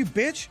teleport to me, you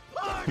bitch.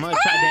 I'm gonna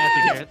try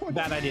dancing here.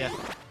 Bad idea.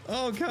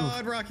 Oh,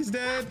 God. Rocky's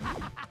dead.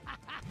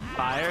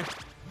 Fire.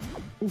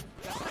 Just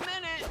a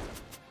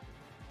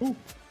minute.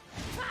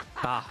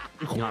 Ah,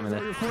 you want me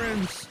there. Your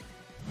friends.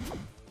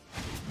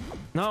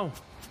 No.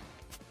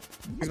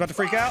 He's about to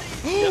freak out.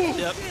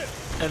 Yep.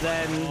 And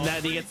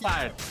then he gets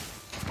tired.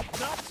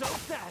 Not so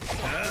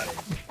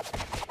fast.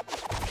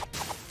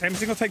 Damn, is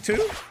he gonna take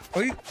two?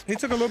 Oh, he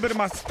took a little bit of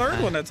my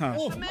third one that time.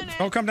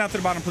 Don't come down to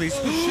the bottom, please.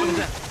 What is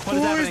that? What is Oh,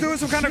 he's happening? doing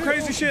some kind of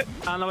crazy shit.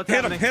 I don't know what's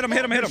Hit him,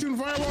 happening. hit him. Shooting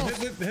fireballs.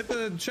 Hit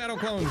the shadow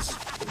clones.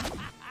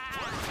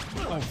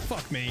 Oh,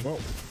 fuck me. Oh,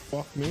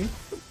 fuck me.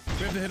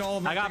 We have to hit all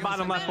of them. I got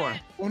bottom left for him.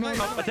 Oh, no.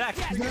 Oh, attack.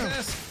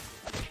 Yes.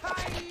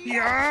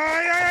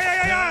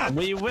 Yeah.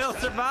 We will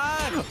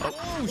survive.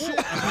 Oh,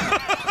 shit.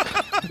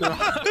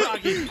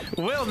 Rocky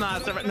will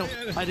not survive. No,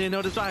 I didn't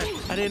notice fire.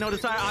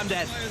 I'm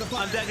dead.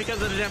 I'm dead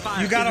because of the damn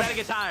fire. You got He's him. gotta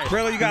get tired.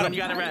 Really, you got him. You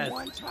got it, Red.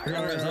 I'll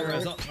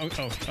res. Oh,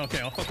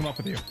 okay. I'll fuck him up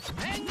with you.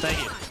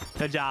 Thank you.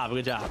 Good job.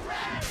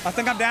 I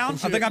think I'm down.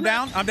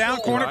 I'm down.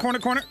 Corner.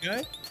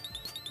 Okay.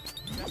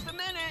 Just a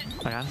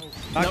minute. I got him.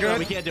 Not No, good.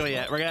 we can't do it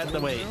yet. We're gonna have to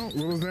wait.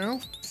 Rose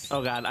down.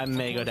 Oh god, I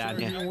may go down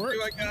here.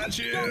 I got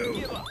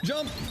you.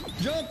 Jump.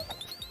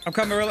 I'm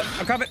coming, Rilla.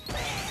 I'm coming.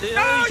 No,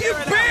 Oh, you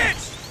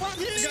bitch!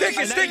 Stick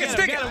it.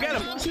 Get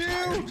him.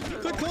 You.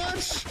 The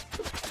clutch.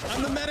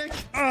 I'm the medic.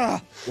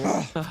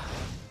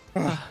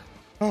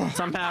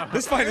 Somehow.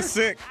 This fight is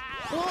sick.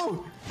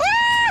 Oh.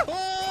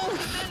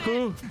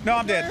 No,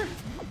 I'm dead.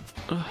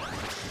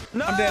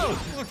 No. I'm dead.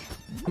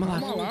 I'm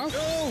alive.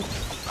 No.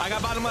 I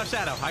got bottom left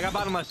shadow. I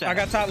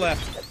got top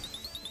left.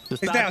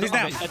 Just He's stop.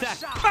 down. Attack.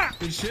 Ah!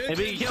 Good shit.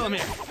 Maybe you can kill him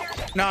here.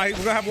 Nah, we're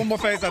gonna have one more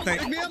phase, I think.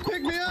 Pick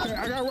me up.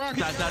 I got Rocky.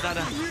 Da.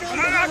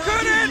 I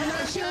couldn't!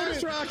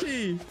 Yes,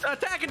 Rocky.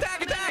 Attack.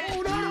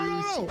 Oh,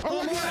 no. I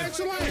want my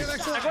extra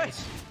life.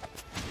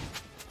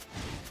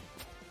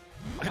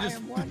 I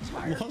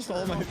just lost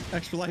all my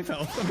extra life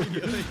health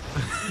immediately.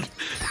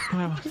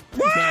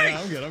 Why?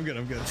 No,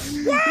 I'm good.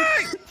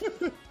 Why?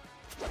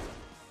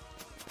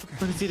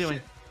 What is he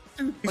doing?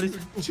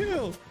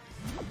 Chill. Chill.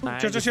 I'm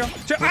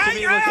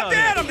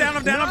down.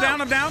 I'm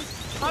down.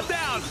 I'm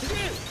down.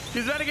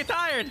 He's ready to get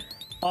tired.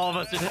 All of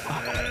us are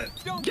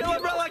kill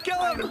him, Rilla. Kill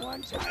him.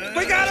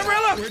 We got him,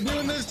 Rilla. We're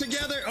doing this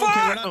together. Fuck!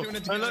 Okay, we're not doing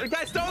it together.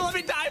 Guys, don't let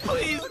me die,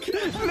 please.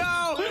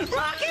 No,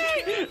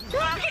 Rocky.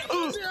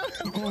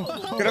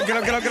 Get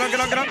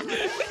up.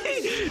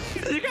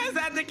 You guys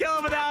had to kill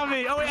him without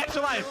me. Oh, wait,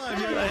 extra life.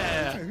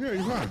 Yeah. Yeah,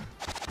 you're fine.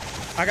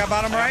 I got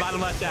bottom right.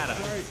 Bottom left shadow.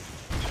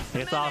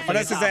 It's all. Oh,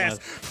 that's his ass.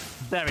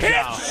 There we go.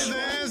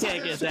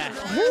 Can't get that.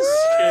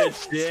 Good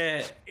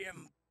shit.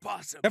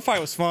 That fight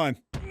was fun.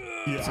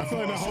 Yeah, I feel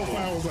like the whole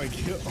fight was like,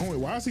 oh wait,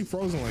 why is he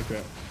frozen like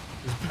that?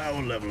 His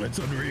power level, it's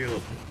unreal.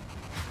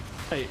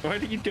 Hey,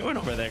 what are you doing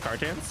over there,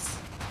 CaRtOoNz?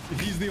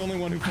 He's the only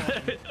one who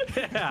fought.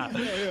 Yeah.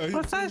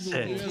 What's that He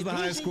shit? has the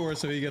highest score,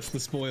 so he gets the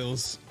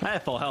spoils. I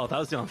had full health. I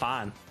was doing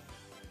fine.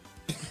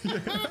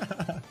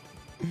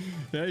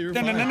 Yeah, you're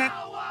fine.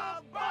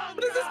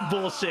 What is this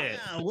bullshit?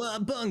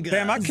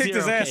 Damn, I kicked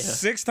his ass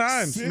 6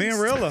 times. Me and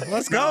Rilla.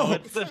 Let's go.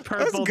 It's the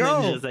purple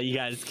ninjas that you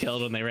guys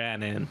killed when they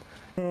ran in.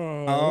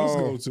 Let's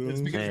go to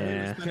It's because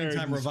we're spending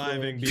time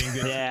reviving being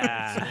good.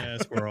 Yeah. Yeah,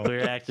 squirrel. We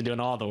were actually doing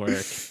all the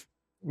work.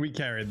 We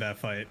carried that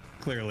fight,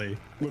 clearly.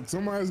 Look,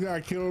 somebody's got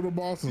to kill the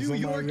boss and New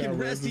somebody's York got to can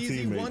rest rest the easy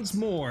teammates. once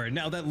more,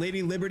 now that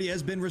Lady Liberty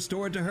has been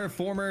restored to her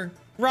former...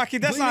 Rocky,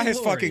 that's not his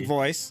glory. fucking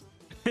voice.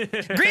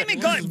 Green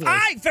going,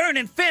 I,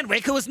 Vernon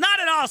Fenwick, who is not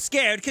at all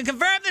scared, can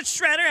confirm that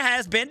Shredder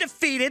has been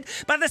defeated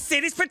by the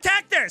city's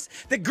protectors,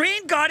 the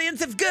Green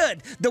Guardians of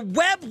Good, the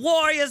Web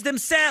Warriors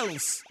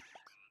themselves.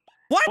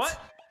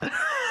 What? The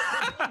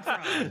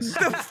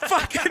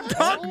fucking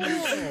punk.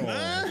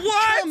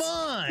 What? Come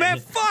on. Man,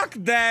 fuck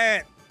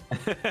that.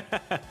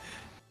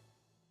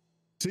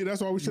 See,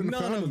 that's why we shouldn't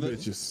have found the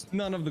bitches.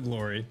 None of the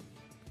glory.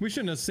 We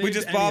shouldn't have saved We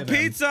just any bought of them.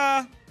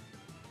 pizza.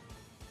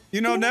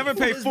 You know, never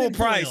pay Has full been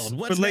price foiled. for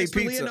What's late next for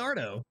pizza.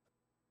 Leonardo?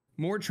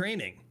 More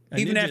training. A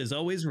Even ninja if- is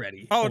always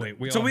ready. Oh,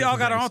 wait, so we all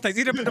got our own things.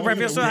 things. Eat up at the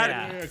breakfast. So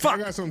I fuck.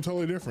 got something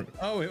totally different.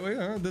 Oh, wait,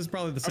 this is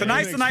probably the same.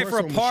 Tonight's the night for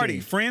a espresso party.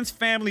 machine. Friends,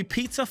 family,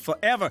 pizza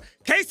forever.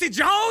 Casey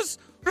Jones?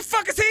 Where the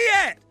fuck is he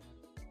at?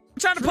 I'm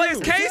trying to play as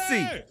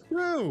Casey.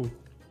 True.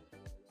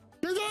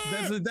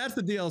 That's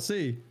the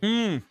DLC.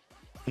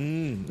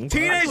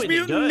 Teenage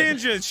Mutant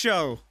Ninja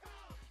Show.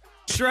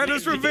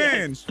 Shredder's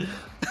Revenge.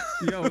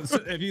 Yo, so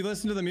if you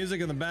listen to the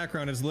music in the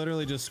background, it's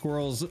literally just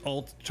Squirrel's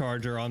alt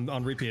charger on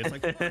repeat. It's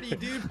like, party,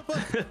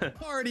 dude.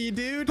 Party,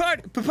 dude.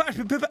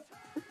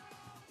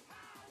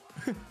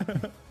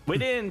 We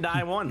didn't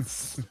die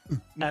once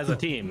as a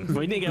team.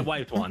 We didn't get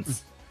wiped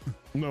once.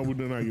 No, we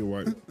did not get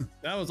white.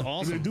 That was They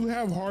awesome. do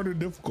have harder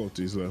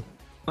difficulties, though.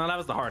 No, that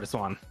was the hardest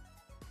one.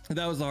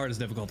 That was the hardest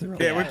difficulty.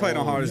 Really. Yeah, we played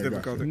on hardest yeah,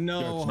 difficulty.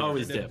 No Always hard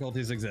did.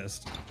 difficulties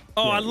exist.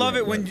 Oh, I love yeah,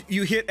 it when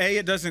you hit A,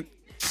 it doesn't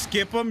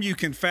skip them. You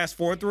can fast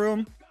forward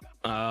through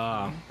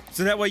them.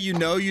 So that way you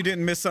know you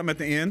didn't miss something at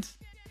the end.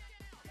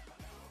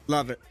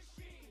 Love it.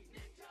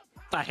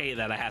 I hate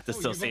that I have to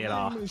still see it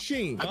all.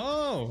 Machine.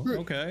 Oh,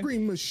 okay.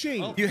 Green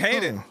machine. You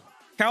hate it.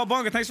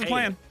 Cowabunga, thanks for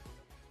playing.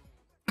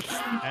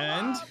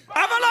 And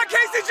I've unlocked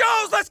Casey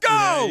Jones. Let's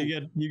go. yeah,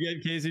 you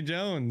get Casey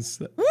Jones.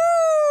 Woo.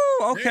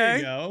 There Okay.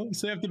 you go.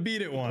 So you have to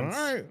beat it All once.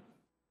 right.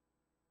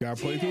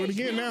 Gotta play through it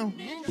again now.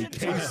 With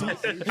Casey.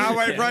 All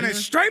right, running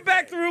straight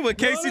back through with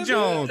Casey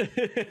Jones.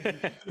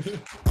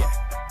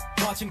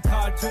 Watching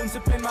cartoons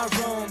up in my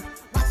room.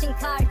 Watching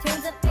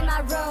cartoons up in my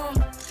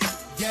room.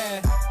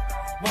 Yeah.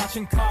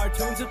 Watching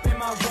cartoons up in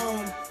my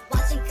room.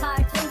 Watching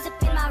cartoons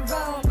up in my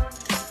room.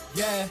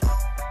 Yeah.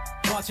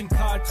 Watching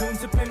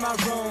cartoons up in my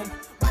room.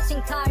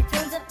 Watching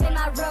cartoons up in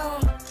my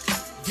room.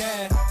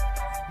 Yeah.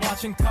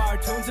 Watching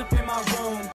cartoons up in my room.